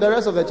 No, the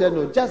rest of the church,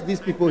 no. Just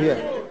these people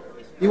here.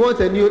 You want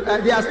a new...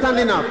 they are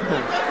standing up.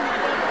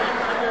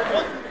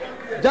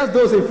 Just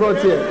those in front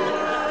here.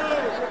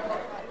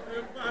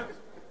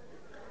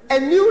 A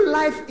new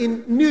life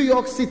in New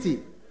York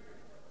City.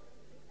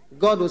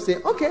 God will say,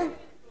 okay,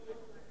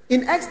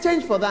 in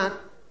exchange for that,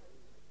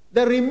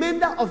 the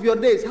remainder of your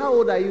days, how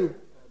old are you?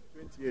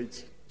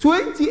 28.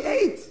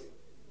 28.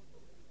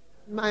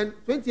 Man,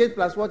 28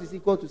 plus what is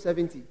equal to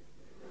 70?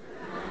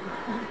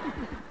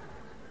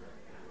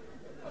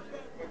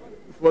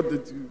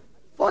 42.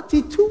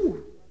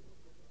 42.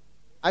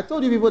 I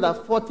told you people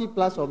that 40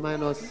 plus or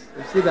minus,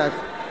 you see that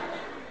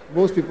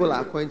most people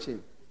are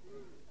quenching.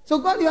 So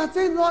God, you are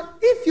saying, Lord,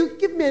 if you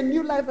give me a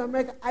new life in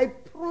America, I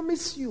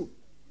promise you,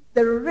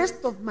 the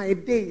rest of my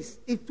days,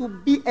 it will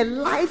be a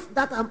life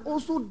that I'm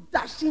also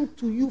dashing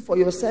to you for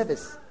your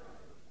service.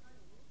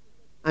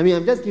 I mean,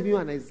 I'm just giving you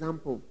an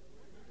example.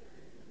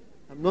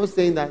 I'm not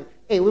saying that,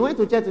 hey, we went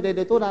to church today,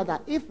 they told us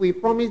that if we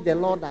promise the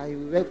Lord that he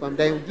will work from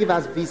there, he will give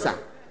us visa.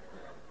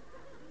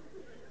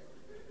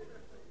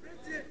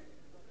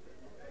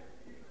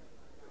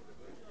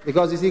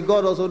 Because you see,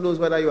 God also knows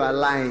whether you are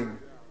lying.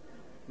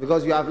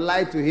 Because you have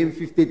lied to him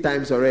 50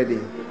 times already.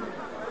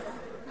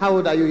 How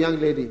old are you, young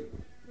lady?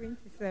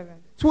 27.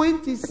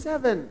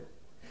 27.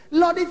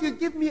 Lord, if you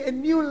give me a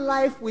new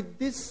life with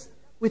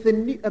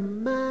a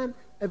man,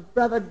 a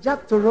brother,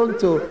 Jack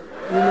Toronto,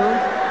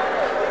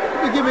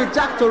 if you give me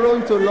Jack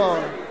Toronto,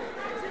 Lord,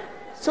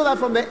 so that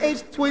from the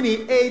age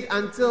 28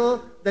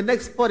 until the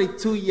next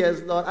 42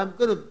 years, Lord, I'm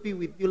going to be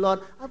with you, Lord.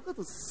 I'm going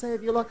to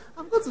serve you, Lord.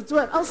 I'm going to do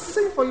it. I'll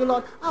sing for you,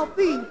 Lord. I'll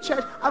be in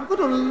church. I'm going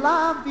to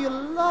love you,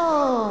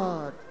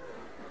 Lord.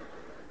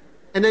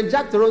 And then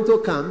Jack Toronto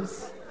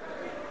comes,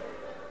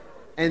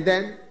 and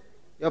then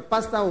your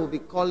pastor will be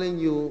calling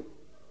you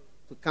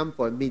to come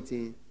for a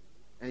meeting,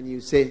 and you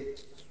say,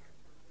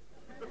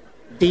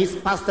 these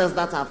pastors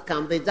that have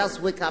come, they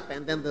just wake up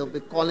and then they'll be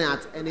calling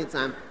at any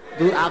time.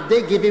 Have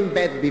they given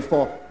birth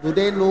before? Do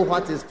they know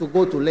what is to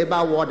go to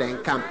labor ward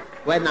and camp?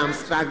 When I'm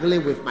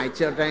struggling with my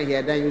children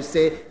here, then you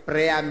say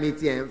prayer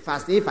meeting and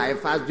fast. If I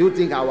fast, do you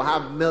think I will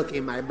have milk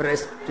in my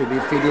breast to be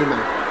feeding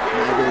my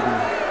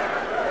baby?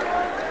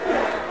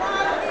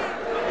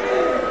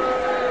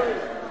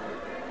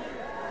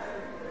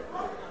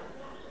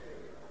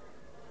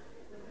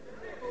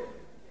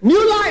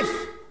 New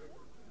life.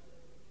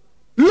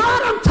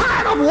 Lord, I'm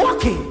tired of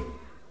walking.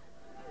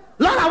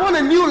 Lord, I want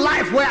a new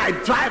life where I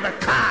drive a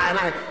car and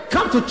I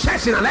come to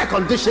church in an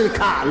air-conditioned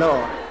car,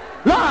 Lord.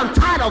 Lord, I'm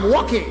tired of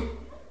walking.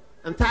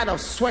 I'm tired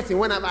of sweating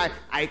whenever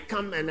I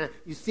come and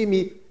you see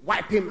me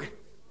wiping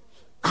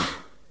my...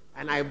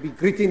 and I'll be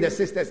greeting the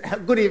sisters.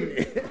 Good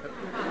evening.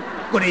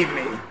 Good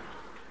evening.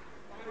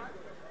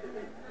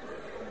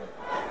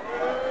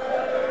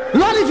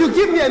 Lord, if you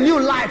give me a new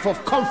life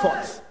of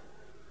comfort,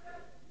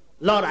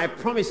 Lord, I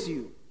promise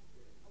you,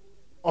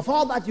 of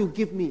all that you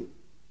give me,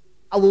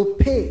 I will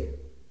pay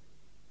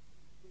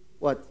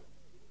what?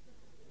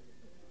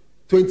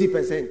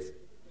 20%.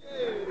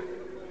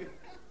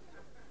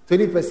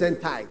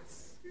 20%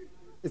 tithes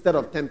instead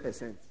of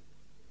 10%.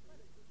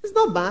 It's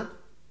not bad.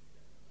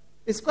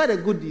 It's quite a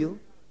good deal.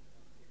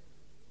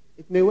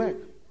 It may work.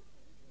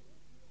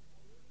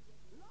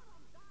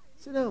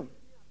 Sit down.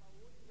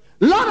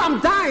 Lord, I'm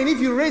dying. If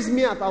you raise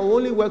me up, I will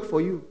only work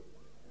for you.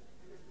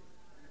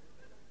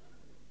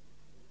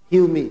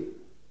 Heal me.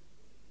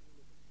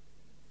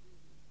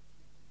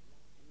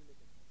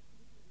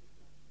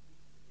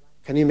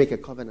 Can you make a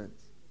covenant?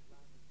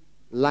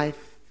 Life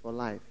for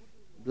life.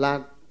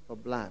 Blood for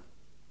blood.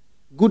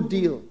 Good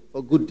deal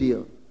for good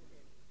deal.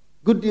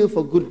 Good deal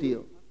for good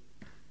deal.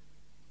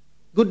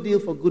 Good deal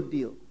for good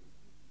deal.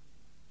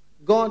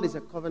 God is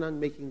a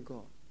covenant-making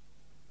God.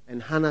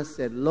 And Hannah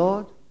said,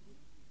 Lord,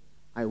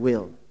 I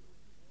will.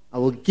 I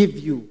will give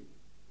you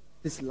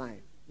this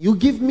life. You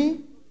give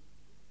me,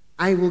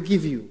 I will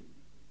give you.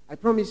 I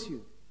promise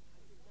you.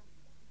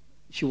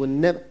 She will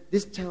never,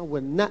 this child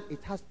will not, it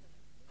has,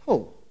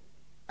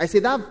 I say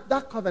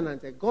that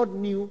covenant, God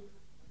knew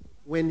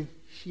when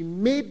she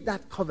made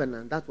that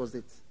covenant, that was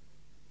it.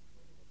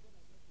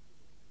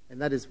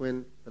 And that is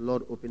when the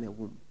Lord opened her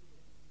womb.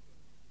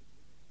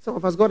 Some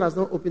of us, God has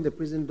not opened the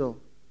prison door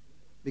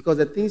because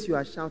the things you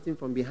are shouting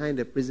from behind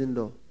the prison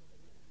door,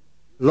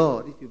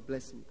 Lord, if you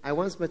bless me. I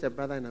once met a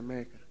brother in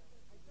America.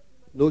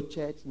 No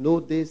church, no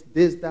this,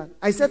 that.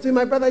 I said to him,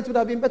 my brother, it would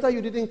have been better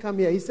you didn't come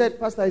here. He said,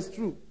 Pastor, it's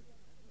true.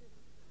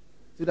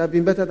 It would have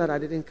been better that I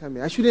didn't come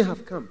here. I shouldn't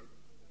have come.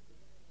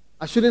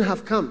 I shouldn't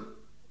have come.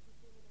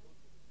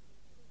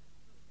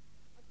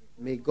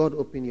 May God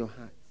open your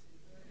heart.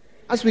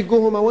 As we go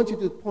home, I want you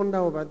to ponder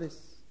over this.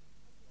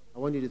 I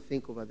want you to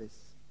think over this.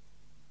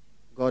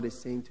 God is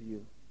saying to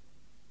you,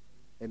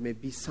 there may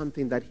be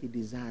something that he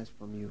desires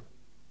from you.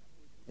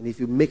 And if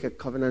you make a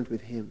covenant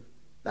with him,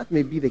 that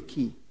may be the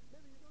key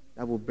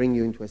that will bring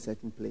you into a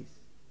certain place.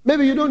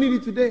 Maybe you don't need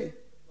it today.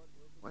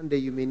 One day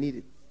you may need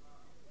it.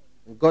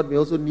 And God may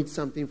also need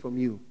something from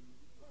you.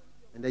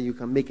 And then you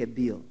can make a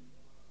deal.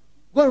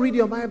 Go and read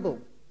your Bible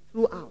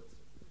throughout.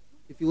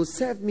 If you will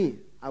serve me,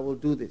 I will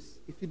do this.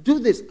 If you do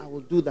this, I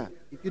will do that.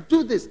 If you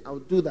do this, I will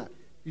do that.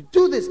 If you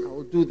do this, I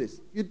will do this. If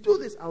you do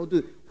this, I will do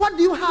it. What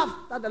do you have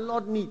that the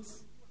Lord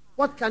needs?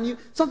 What can you...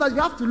 Sometimes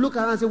you have to look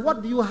around and say,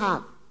 what do you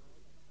have?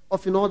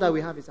 Often all that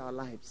we have is our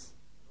lives.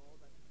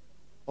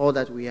 All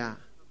that we are.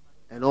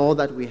 And all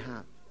that we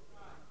have.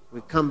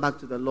 We come back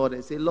to the Lord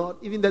and say, Lord,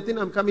 even the thing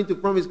I'm coming to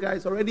promise Christ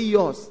is already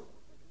yours.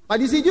 But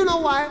you see, do you know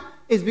why?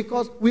 It's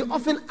because we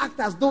often act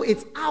as though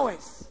it's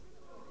ours.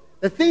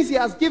 The things he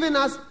has given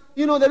us,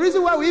 the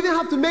reason why we even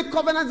have to make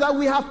covenants that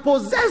we have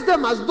possessed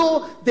them as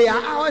though they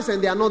are ours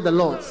and they are not the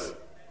Lord's.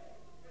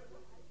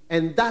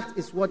 And that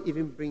is what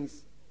even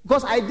brings...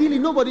 Because ideally,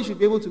 nobody should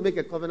be able to make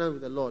a covenant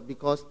with the Lord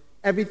because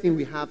everything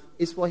we have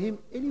is for him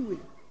anyway.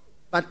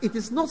 But it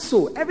is not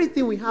so.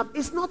 Everything we have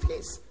is not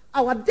his.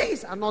 Our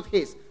days are not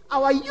his.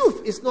 Our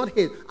youth is not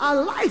his.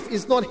 Our life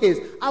is not his.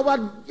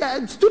 Our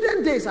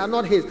student days are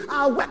not his.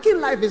 Our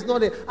working life is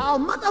not his. Our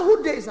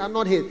motherhood days are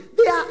not his.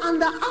 They are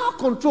under our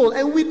control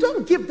and we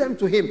don't give them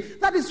to him.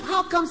 That is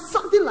how come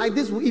something like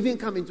this will even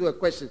come into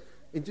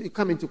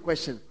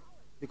question.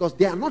 Because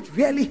they are not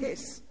really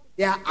his.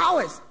 They are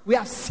ours. We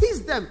have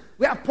seized them.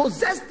 We have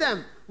possessed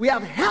them. We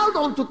have held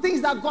on to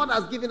things that God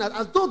has given us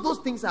as though those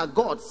things are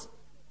God's.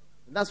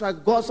 And that's why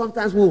God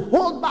sometimes will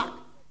hold back.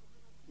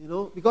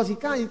 Because he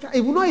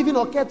will not even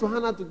occur to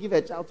Hannah to give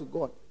a child to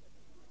God.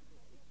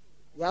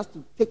 He has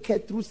to take her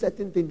through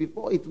certain things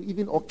before it will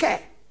even occur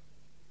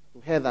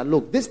to her that,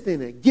 look, this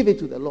thing, give it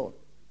to the Lord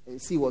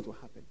and see what will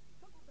happen.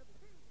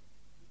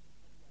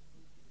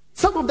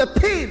 Some of the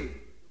pain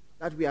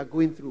that we are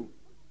going through,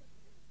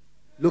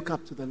 look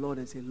up to the Lord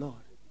and say, Lord,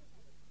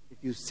 if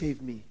you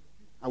save me,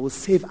 I will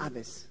save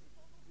others.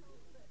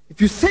 If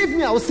you save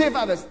me, I will save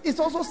others. It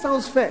also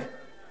sounds fair.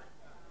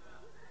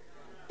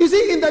 You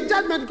see, in the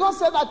judgment, God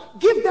said that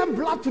give them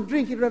blood to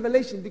drink in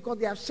Revelation because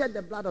they have shed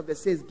the blood of the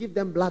saints. Give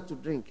them blood to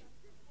drink.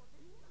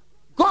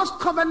 God's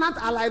covenant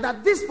are like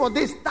that. This for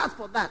this, that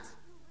for that.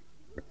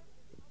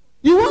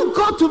 You want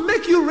God to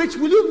make you rich.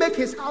 Will you make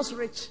his house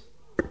rich?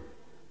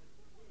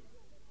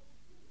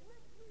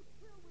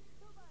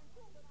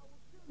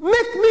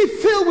 Make me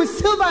fill with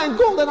silver and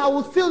gold and I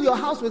will fill your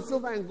house with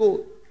silver and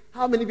gold.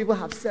 How many people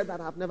have said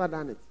that? I've never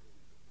done it.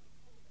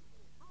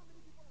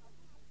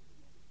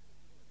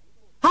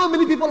 How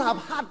many people have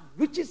had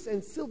riches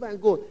and silver and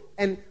gold?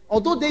 And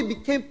although they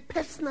became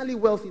personally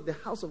wealthy, the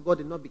house of God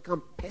did not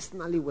become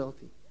personally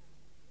wealthy.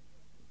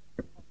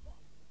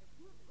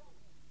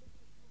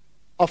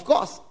 Of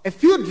course, a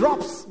few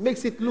drops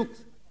makes it look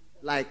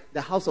like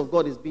the house of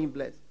God is being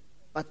blessed.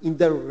 But in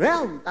the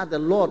realm that the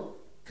Lord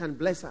can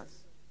bless us,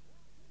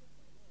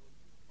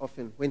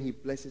 often when he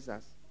blesses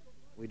us,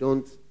 we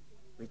don't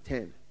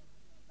return.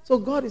 So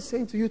God is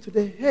saying to you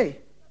today, hey,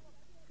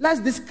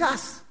 let's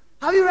discuss.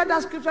 Have you read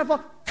that scripture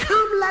before?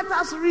 Come, let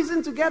us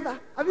reason together.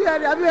 Have you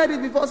heard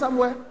it before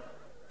somewhere?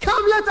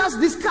 Come, let us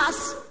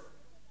discuss.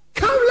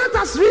 Come, let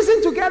us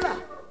reason together.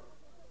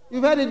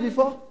 You've heard it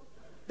before?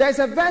 There's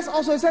a verse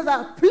also, it says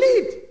that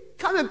plead.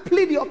 Come and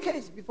plead your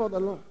case before the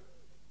Lord.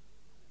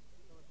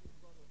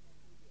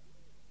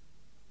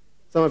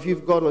 Some of you,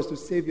 if God was to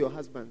save your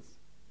husbands,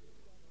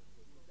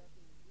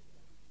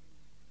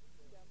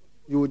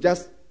 you will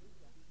just...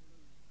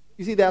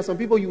 You see, there are some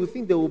people you will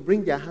think they will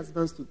bring their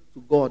husbands to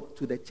God,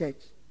 to the church,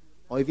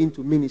 or even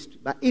to ministry.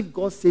 But if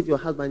God saves your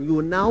husband, you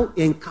will now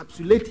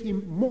encapsulate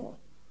him more.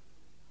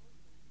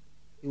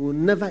 He will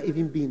never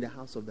even be in the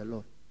house of the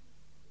Lord.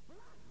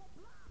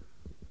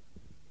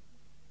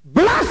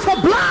 Blood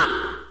for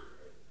blood.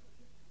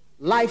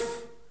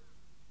 Life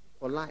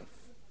for life.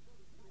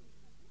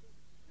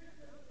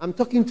 I'm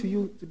talking to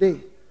you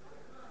today.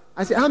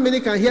 I say, how many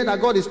can hear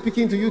that God is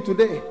speaking to you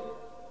today?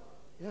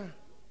 Yeah.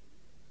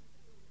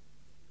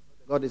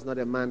 God is not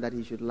a man that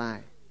he should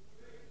lie.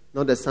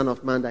 Not the son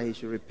of man that he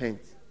should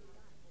repent.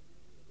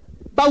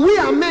 But we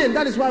are men,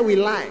 that is why we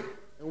lie.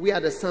 And we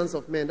are the sons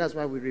of men, that's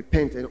why we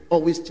repent and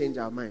always change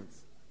our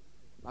minds.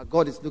 But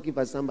God is looking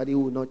for somebody who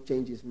will not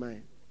change his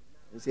mind.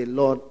 And say,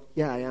 Lord,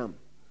 here I am.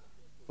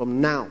 From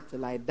now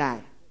till I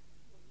die,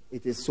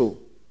 it is so.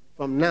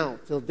 From now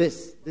till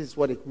this is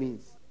what it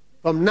means.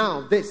 From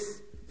now,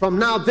 this. From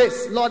now,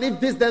 this. Lord, if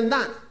this, then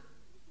that.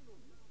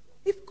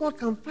 If God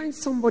can find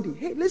somebody,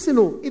 hey,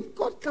 listen, if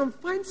God can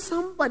find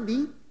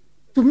somebody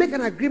to make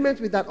an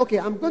agreement with that, okay,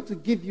 I'm going to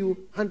give you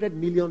 $100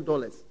 million.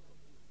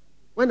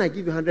 When I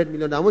give you $100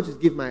 million, I want you to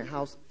give my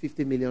house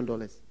 $50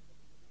 million.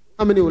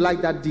 How many would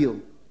like that deal?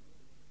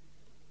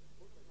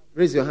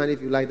 Raise your hand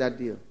if you like that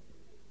deal.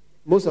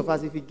 Most of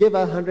us, if we gave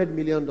us $100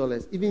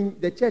 million, even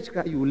the church,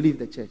 you will leave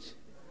the church.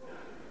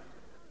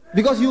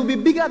 Because you will be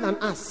bigger than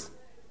us.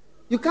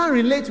 You can't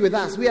relate with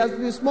us. We are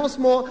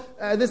small,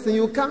 this thing.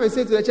 You come and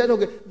say to the church,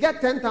 okay,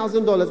 get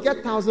 $10,000,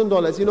 get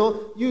 $1,000.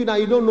 You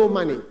don't know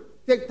money.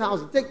 Take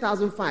 1,000, take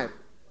 1,005.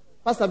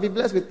 Pastor, be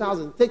blessed with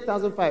 1,000. Take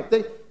 1,005,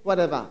 take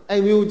whatever.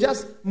 And we will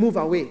just move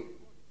away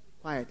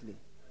quietly.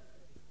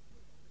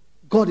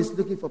 God is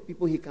looking for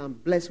people he can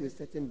bless with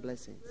certain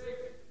blessings.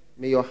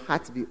 May your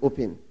heart be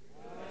open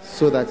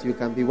so that you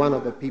can be one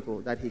of the people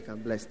that he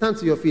can bless. Stand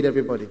to your feet,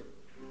 everybody.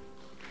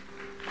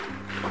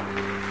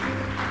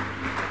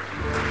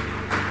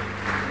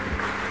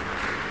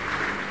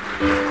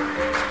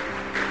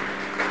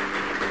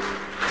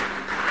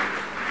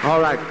 All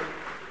right.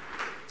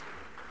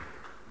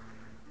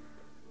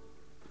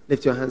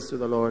 Lift your hands to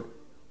the Lord.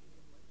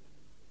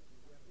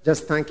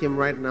 Just thank him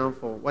right now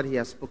for what he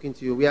has spoken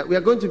to you. We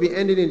are going to be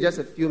ending in just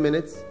a few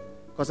minutes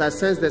because I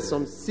sense there's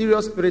some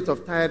serious spirit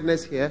of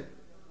tiredness here.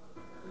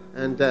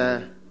 And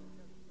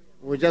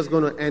we're just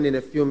going to end in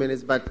a few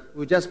minutes, but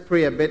we'll just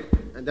pray a bit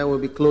and then we'll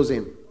be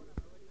closing.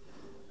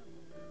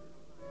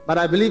 But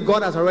I believe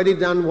God has already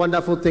done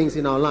wonderful things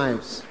in our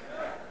lives.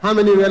 How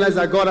many realize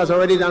that God has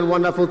already done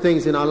wonderful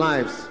things in our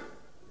lives?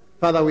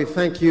 Father, we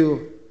thank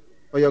you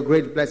for your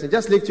great blessing.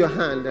 Just lift your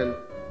hand and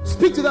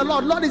speak to the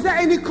Lord. Lord, is there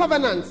any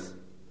covenant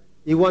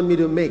you want me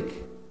to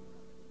make?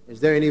 Is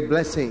there any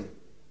blessing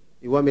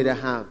you want me to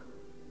have?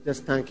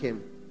 Just thank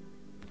him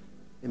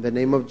in the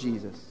name of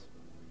Jesus.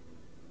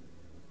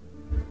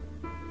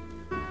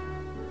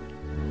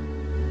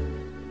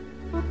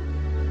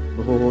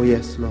 Oh,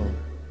 yes, Lord.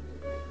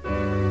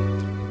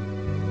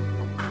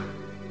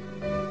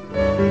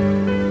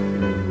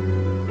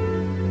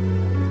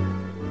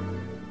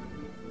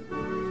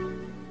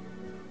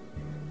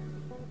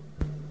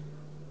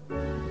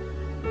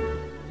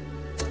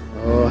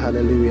 Oh,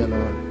 hallelujah,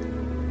 Lord.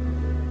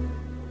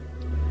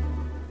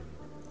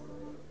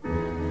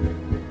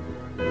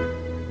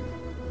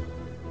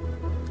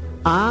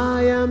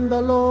 I am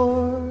the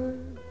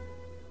Lord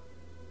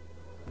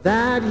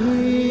that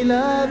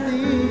healeth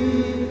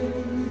thee.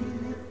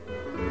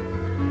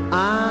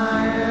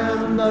 I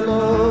am the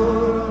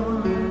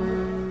Lord,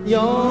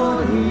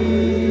 your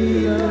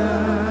healer.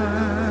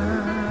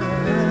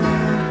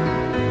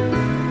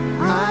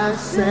 I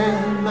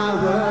send my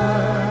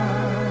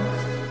word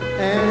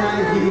and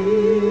I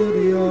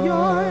heal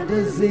your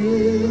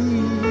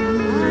disease.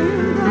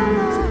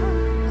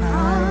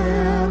 I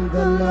am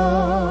the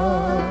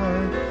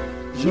Lord,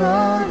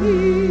 your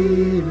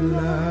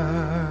healer.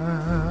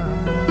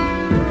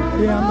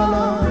 I am the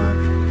Lord.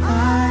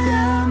 I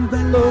am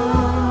the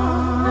Lord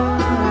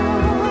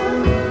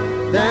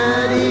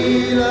that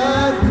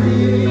healeth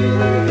thee.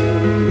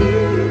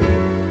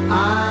 I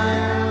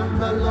am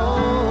the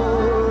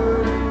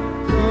Lord,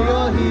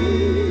 your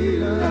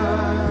healer.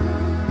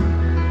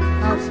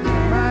 I'll send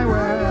my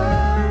word.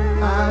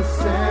 I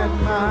send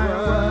my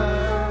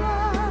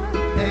word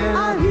and I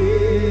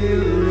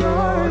heal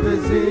your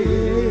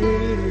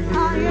disease. I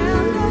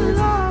am the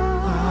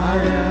Lord. I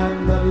am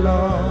the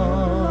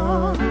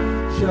Lord,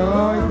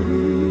 your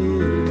healer.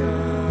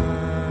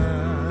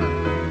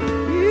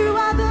 You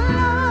are the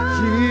Lord.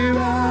 You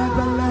are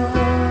the Lord.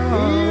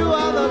 You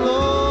are the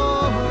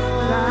Lord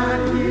that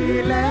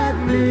healeth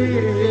me.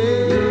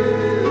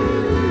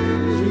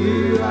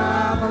 You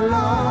are the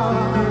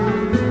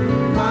Lord,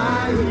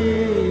 my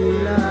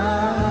healer.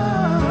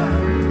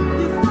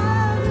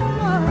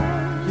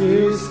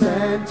 You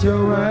sent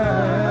your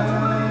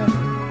word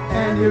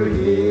and you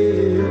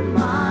healed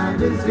my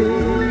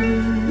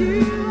disease.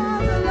 You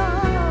are the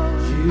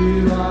Lord. You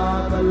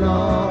are the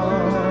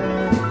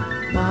Lord,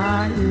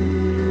 my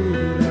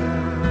healer.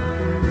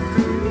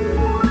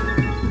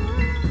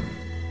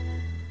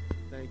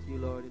 Thank you,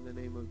 Lord, in the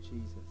name of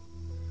Jesus.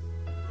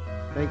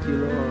 Thank you,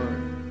 Lord.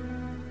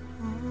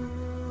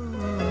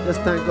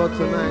 Just thank God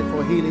tonight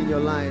for healing your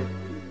life.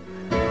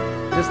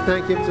 Just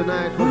thank him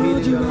tonight for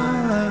healing your life.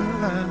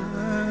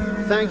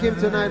 Thank him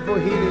tonight for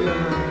healing your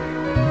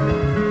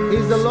life.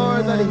 He's the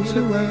Lord that healeth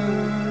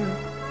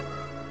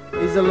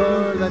thee. He's the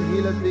Lord that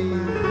healeth thee.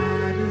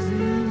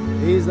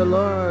 He's the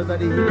Lord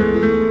that healeth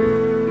thee.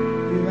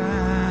 You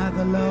are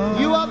the Lord.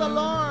 You are the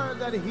Lord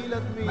that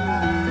healeth me.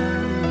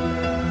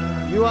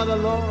 You are the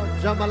Lord.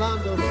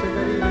 Jamalando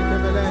Severini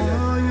Temelele.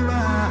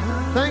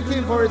 Thank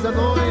him for his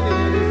anointing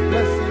and his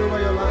blessing over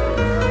your life.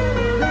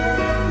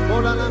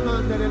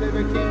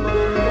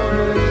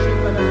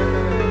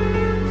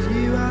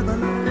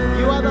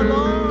 You are the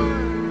Lord,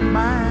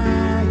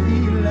 my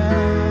healer.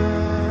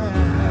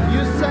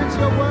 You sent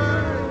your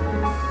word.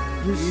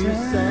 You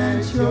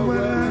sent your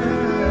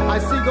word. I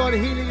see God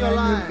healing your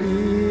life,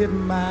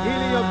 healing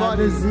your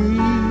body.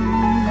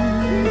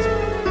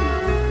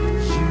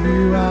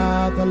 You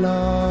are the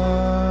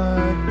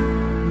Lord,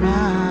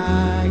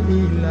 my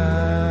healer.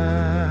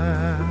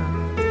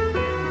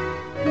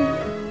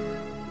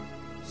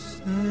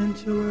 Sent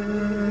your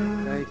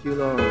word. Thank you,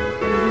 Lord.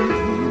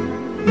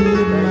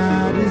 Heal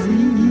my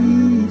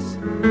disease.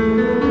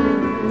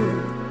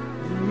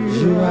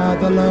 You are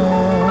the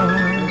Lord,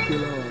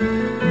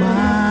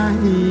 my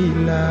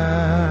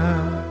healer.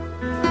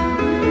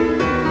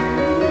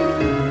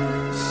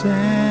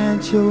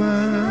 Sent your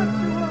word.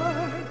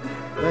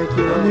 Thank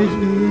you, Lord. You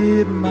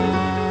heal my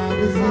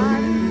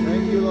disease.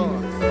 Thank you,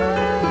 Lord.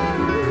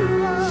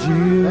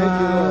 You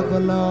are the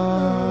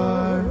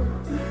Lord,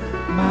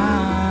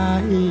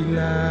 my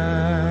healer.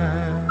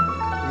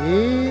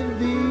 In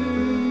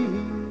thee,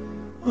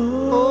 oh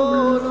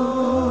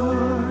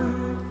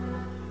Lord,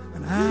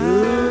 and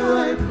how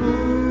I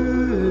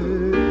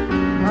put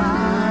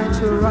my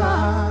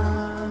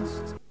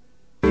trust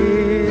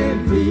in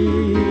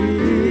thee,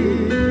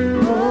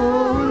 oh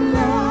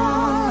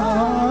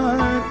Lord,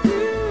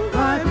 I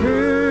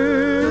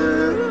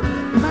put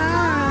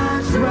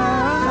my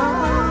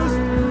trust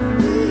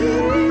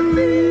in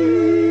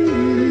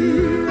thee.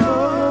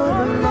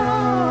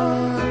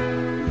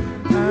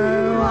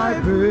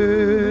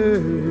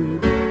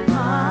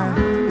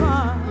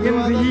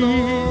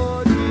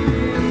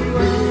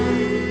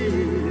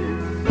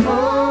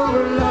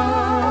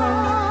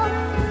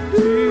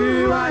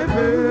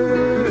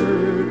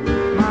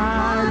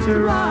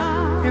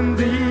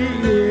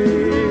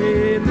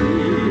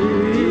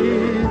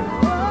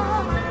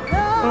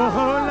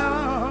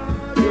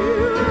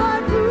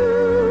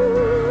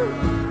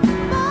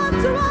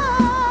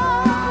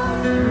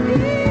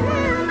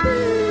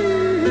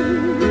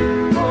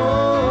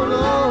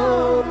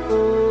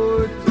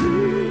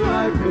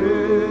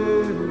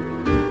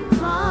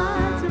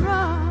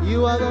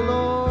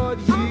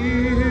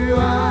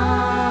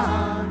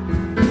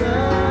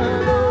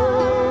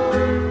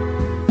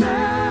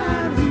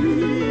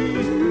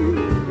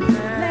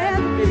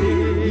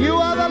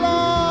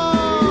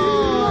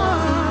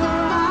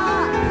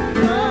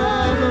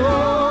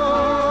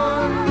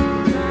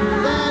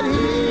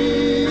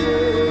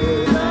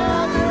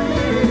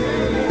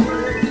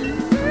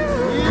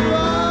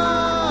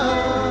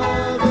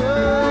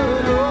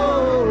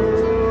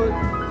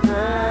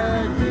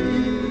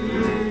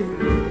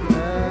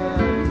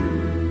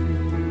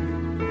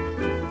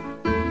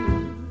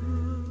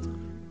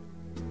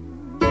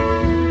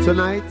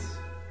 Tonight,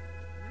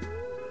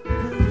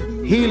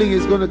 healing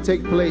is going to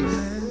take place.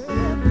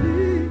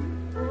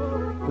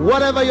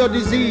 Whatever your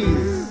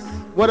disease,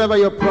 whatever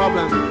your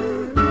problem,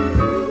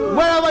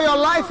 wherever your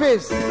life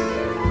is,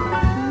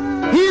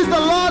 He is the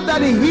Lord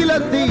that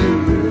healeth thee.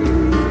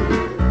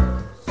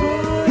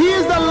 He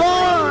is the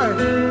Lord,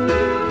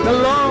 the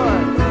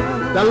Lord,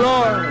 the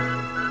Lord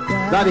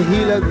that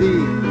healeth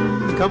thee.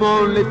 Come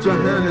on, lift your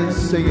hand and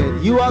sing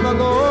it. You are the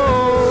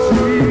Lord.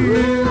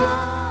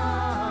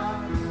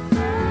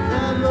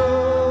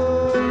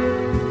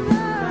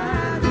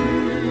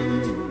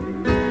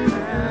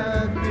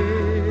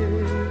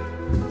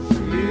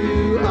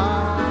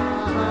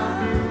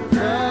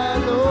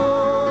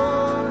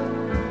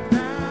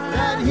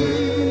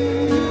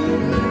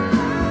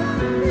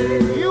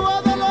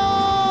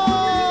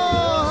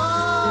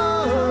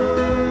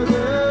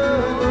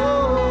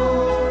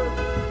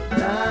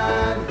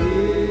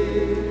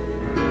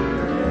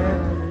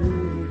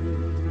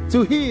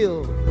 To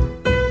heal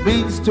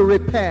means to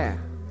repair.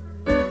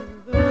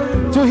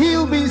 To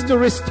heal means to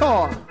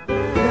restore.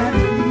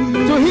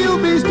 To heal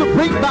means to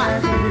bring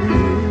back.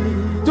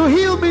 To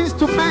heal means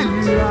to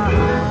mend.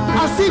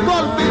 I see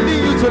God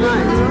mending you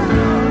tonight.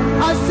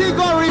 I see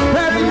God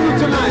repairing you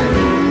tonight.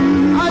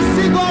 I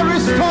see God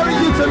restoring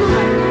you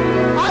tonight.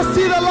 I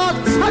see the Lord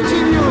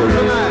touching you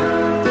tonight.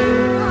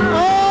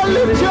 Oh,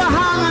 lift your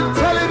hand and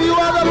tell Him you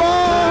are the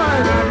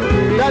Lord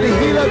that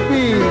healeth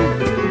me.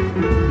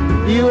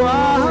 You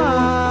are.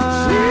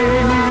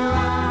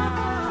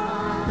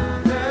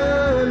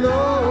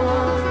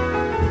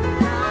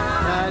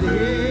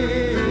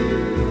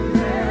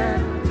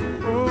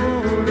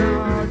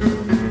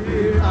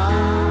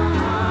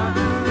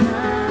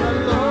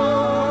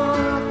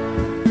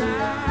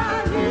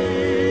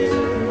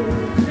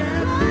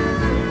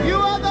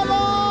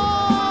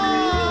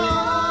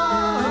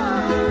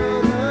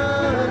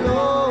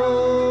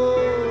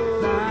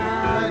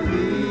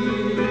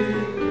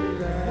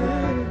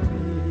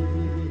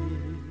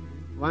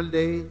 One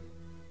day,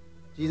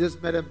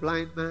 Jesus met a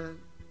blind man,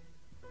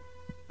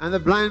 and the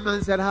blind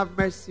man said, "Have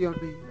mercy on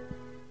me."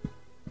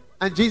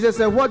 And Jesus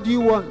said, "What do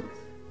you want?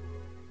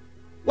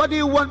 What do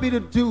you want me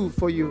to do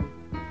for you?"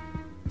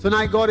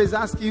 Tonight, God is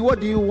asking you, what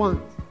do you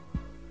want?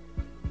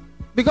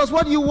 Because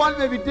what you want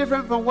may be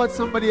different from what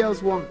somebody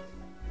else wants.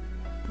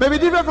 May be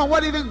different from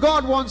what even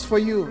God wants for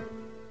you.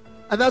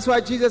 And that's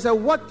why Jesus said,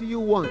 "What do you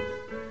want?"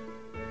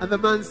 And the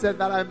man said,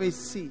 "That I may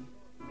see."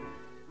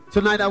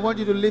 Tonight, I want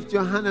you to lift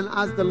your hand and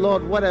ask the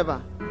Lord, whatever.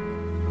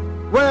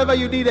 Wherever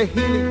you need a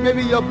healing,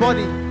 maybe in your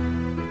body,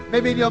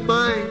 maybe in your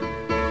mind,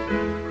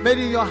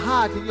 maybe in your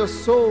heart, in your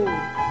soul,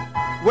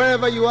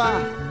 wherever you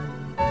are.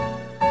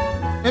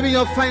 Maybe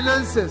your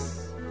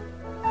finances,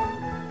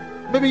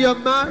 maybe your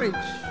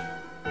marriage,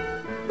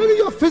 maybe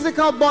your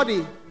physical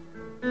body.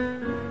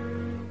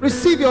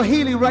 Receive your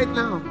healing right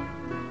now,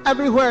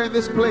 everywhere in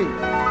this place.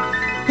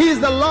 He is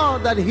the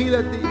Lord that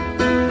healeth thee.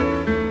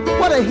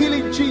 What a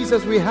healing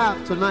Jesus we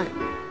have tonight,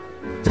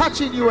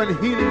 touching you and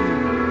healing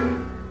you.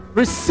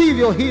 Receive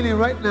your healing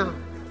right now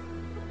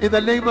in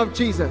the name of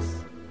Jesus.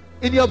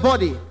 In your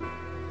body,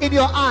 in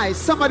your eyes.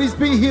 Somebody's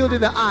being healed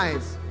in the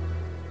eyes.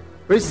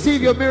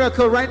 Receive your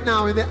miracle right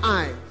now in the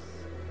eyes.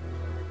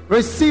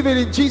 Receive it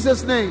in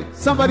Jesus' name.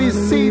 Somebody's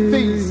seeing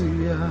things.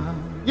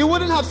 You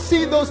wouldn't have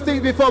seen those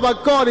things before,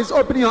 but God is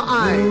opening your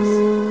eyes.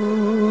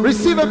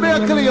 Receive a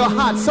miracle in your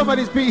heart.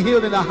 Somebody's being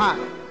healed in the heart.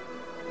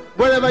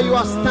 Wherever you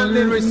are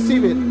standing,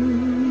 receive it.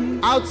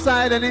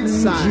 Outside and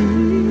inside.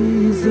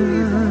 Jesus,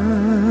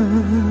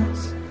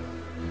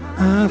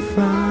 I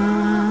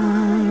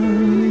find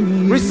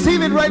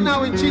receive it right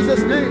now in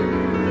Jesus' name.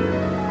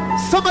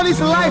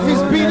 Somebody's life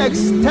is being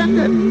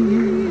extended.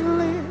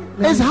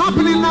 It's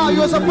happening now.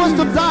 You are supposed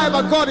to die,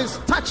 but God is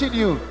touching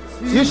you.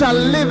 You shall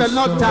live and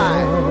not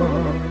die.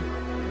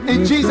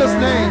 In Jesus'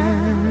 name.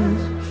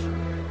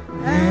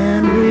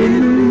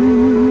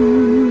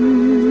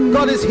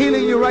 God is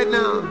healing you right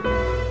now.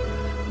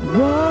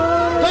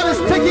 God is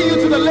taking you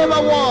to the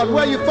labor ward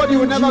where you thought you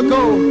would never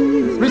go.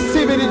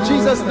 Receive it in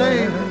Jesus'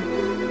 name.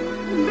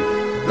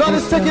 God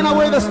is taking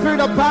away the spirit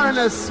of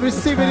barrenness.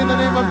 Receive it in the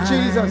name of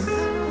Jesus.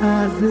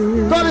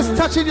 God is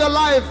touching your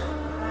life.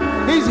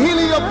 He's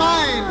healing your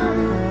mind.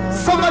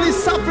 Somebody's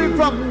suffering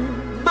from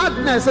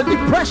madness and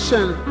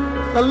depression.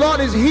 The Lord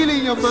is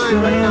healing your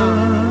mind right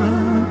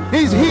now.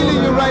 He's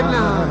healing you right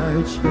now.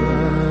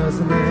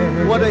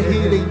 What a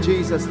healing,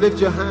 Jesus. Lift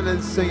your hand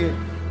and sing it.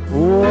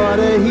 What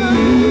a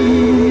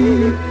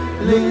healing,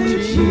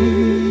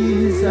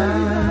 Jesus,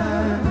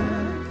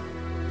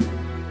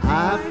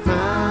 I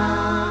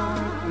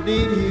found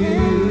in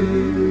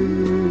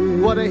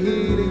you. What a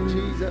healing,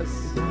 Jesus.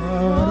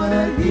 What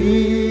a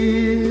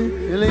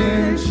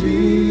healing,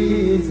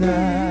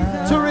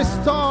 Jesus. To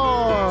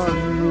restore,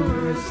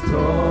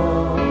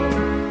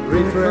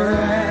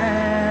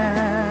 refresh,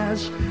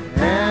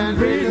 and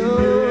renew.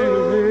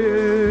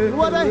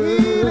 What a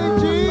healing,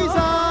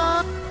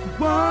 Jesus.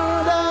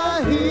 What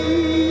a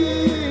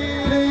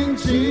healing,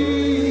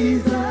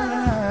 Jesus.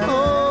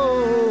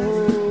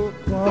 Oh,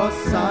 for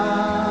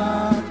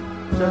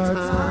such a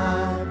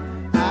time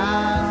as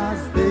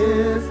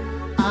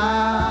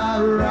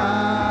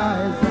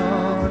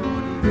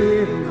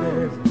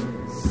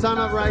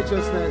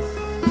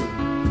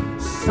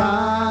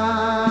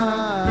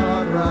Son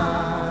of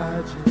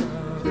righteousness.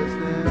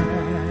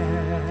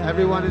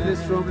 Everyone in this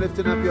room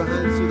lifting up your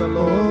hands to the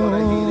Lord. What a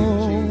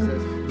healing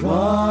Jesus.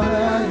 What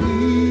a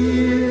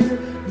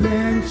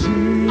healing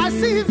Jesus. I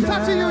see him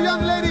touching you,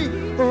 young lady.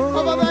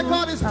 Over there,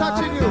 God is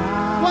touching you.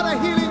 What a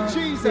healing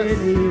Jesus.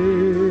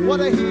 What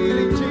a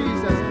healing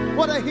Jesus.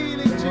 What a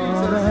healing Jesus.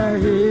 What a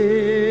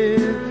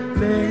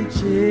healing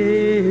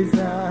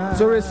Jesus.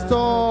 To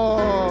restore.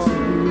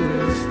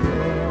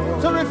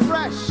 To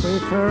refresh.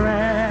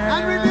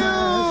 And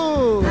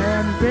renew.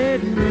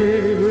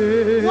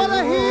 What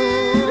a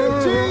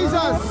healing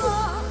Jesus.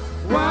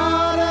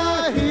 What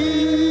a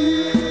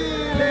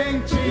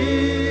healing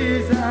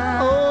Jesus.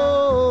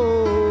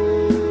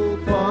 Oh,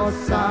 For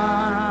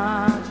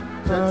such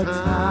a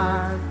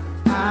time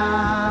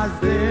as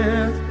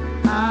this,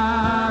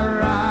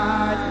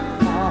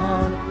 arise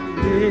on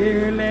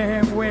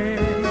healing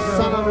wings.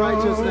 Son of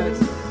righteousness.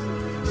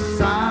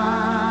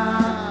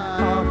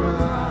 Son of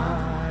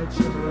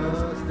righteousness.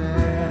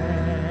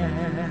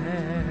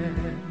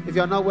 If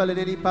you're not well in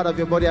any part of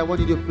your body, I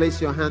want you to place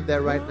your hand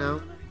there right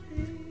now.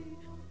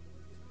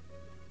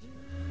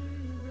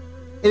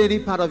 In any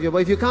part of your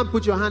body. If you can't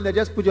put your hand there,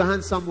 just put your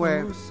hand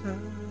somewhere.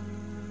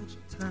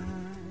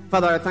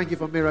 Father, I thank you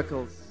for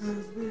miracles.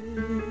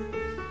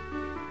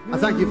 I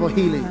thank you for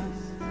healing.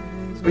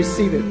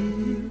 Receive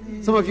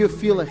it. Some of you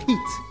feel a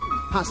heat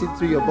passing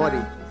through your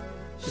body.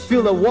 You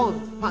feel the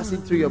warmth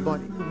passing through your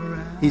body.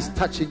 He's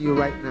touching you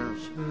right now.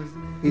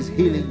 He's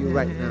healing you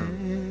right now.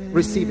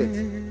 Receive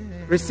it.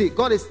 Receive.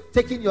 God is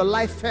taking your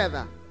life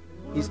further.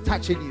 He's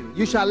touching you.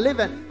 You shall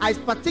live. I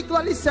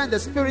particularly send the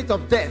spirit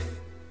of death.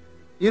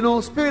 You know,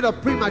 spirit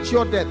of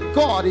premature death.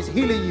 God is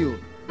healing you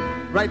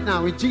right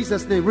now in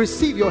Jesus' name.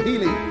 Receive your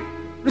healing.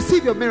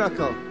 Receive your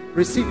miracle.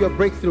 Receive your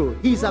breakthrough.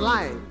 He's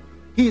alive.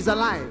 He's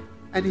alive.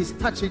 And he's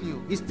touching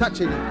you. He's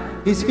touching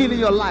you. He's healing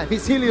your life.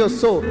 He's healing your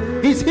soul.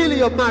 He's healing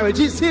your marriage.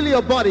 He's healing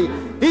your body.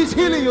 He's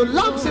healing you.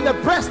 Lumps in the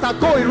breast are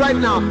going right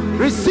now.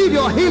 Receive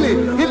your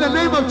healing in the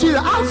name of Jesus.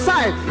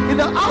 Outside, in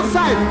the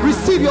outside,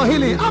 receive your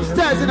healing.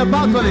 Upstairs in the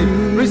balcony,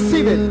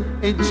 receive it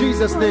in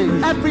Jesus'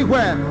 name.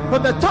 Everywhere,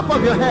 from the top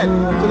of your head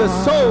to the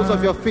soles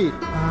of your feet,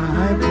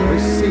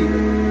 receive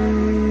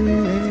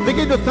it.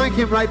 Begin to thank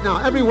him right now.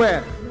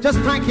 Everywhere, just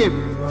thank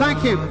him. Thank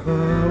him.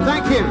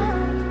 Thank him.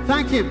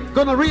 Thank him.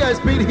 Gonorrhea is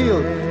being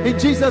healed in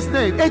Jesus'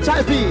 name.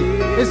 HIV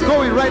is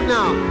going right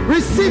now.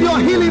 Receive your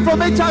healing from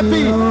HIV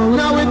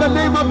now in the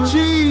name of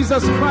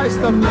Jesus Christ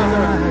of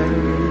Nazareth.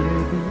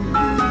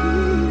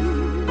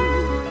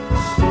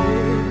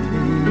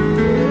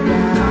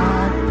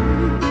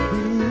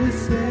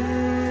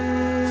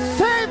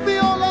 Save me,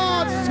 oh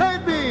Lord,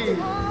 save me.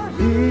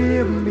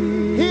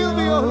 Heal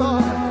me, oh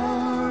Lord,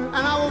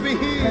 and I will be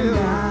healed.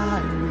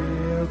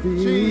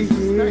 Jesus,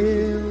 thank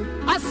you.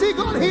 I see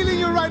God healing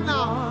you right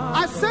now.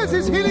 I sense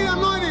his healing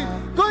anointing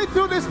going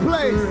through this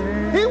place.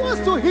 He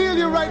wants to heal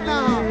you right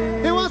now.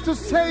 He wants to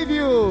save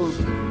you.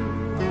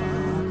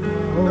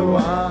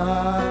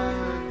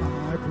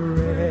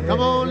 Come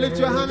on, lift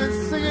your hand and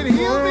sing it.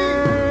 Heal me,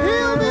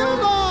 oh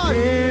Lord.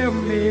 Heal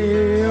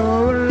me,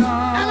 oh Lord.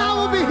 And I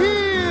will be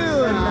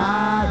healed. And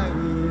I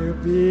will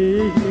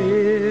be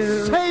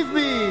healed. Save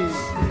me.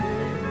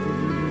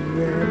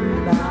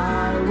 And I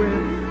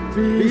will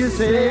be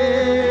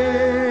saved.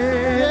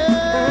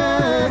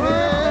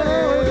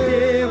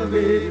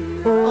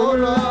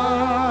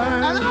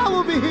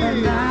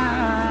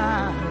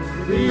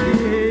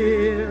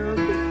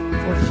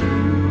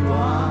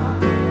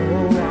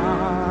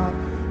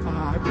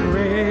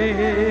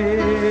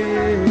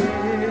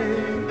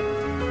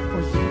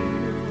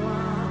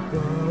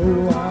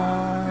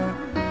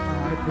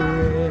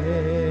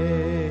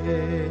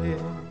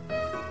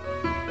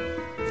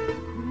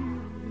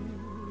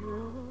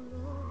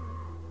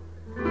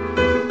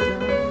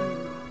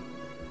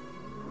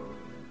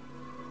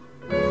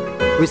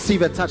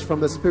 Receive a touch from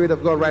the Spirit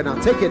of God right now.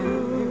 Take it.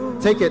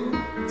 Take it.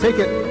 Take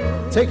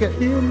it. Take it.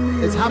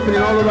 It's happening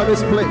all over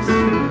this place.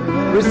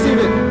 Receive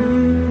it.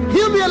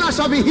 Heal me and I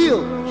shall be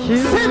healed.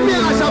 Save me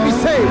and I shall be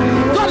saved.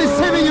 God is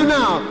saving you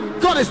now.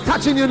 God is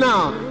touching you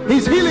now.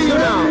 He's healing you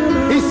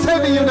now. He's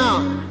saving you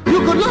now. You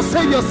could not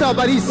save yourself,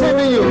 but he's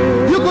saving you.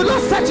 You could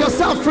not set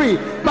yourself free,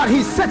 but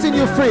he's setting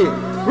you free.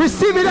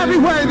 Receive it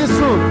everywhere in this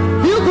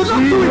room. You could not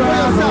do it for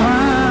yourself.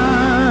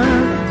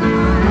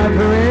 I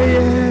pray.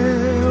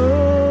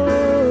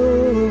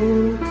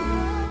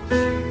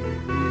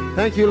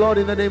 Thank you, Lord,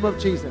 in the name of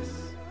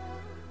Jesus.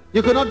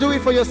 You could not do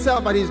it for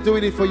yourself, but he's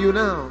doing it for you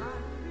now.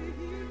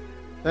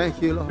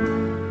 Thank you, Lord,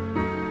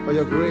 for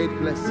your great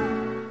blessing.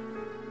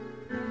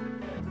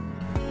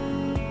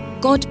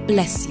 God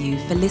bless you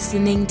for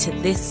listening to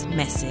this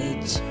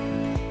message.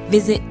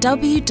 Visit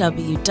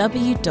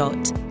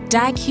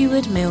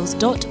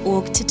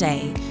www.daghewardmills.org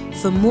today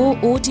for more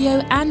audio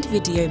and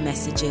video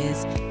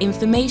messages,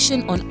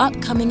 information on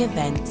upcoming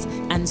events,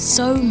 and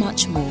so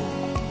much more.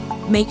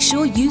 Make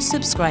sure you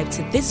subscribe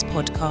to this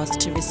podcast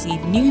to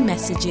receive new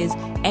messages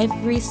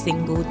every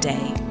single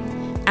day.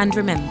 And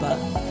remember,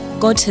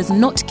 God has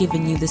not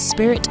given you the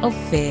spirit of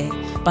fear,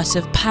 but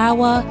of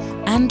power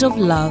and of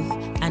love,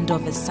 and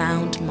of a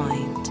sound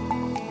mind.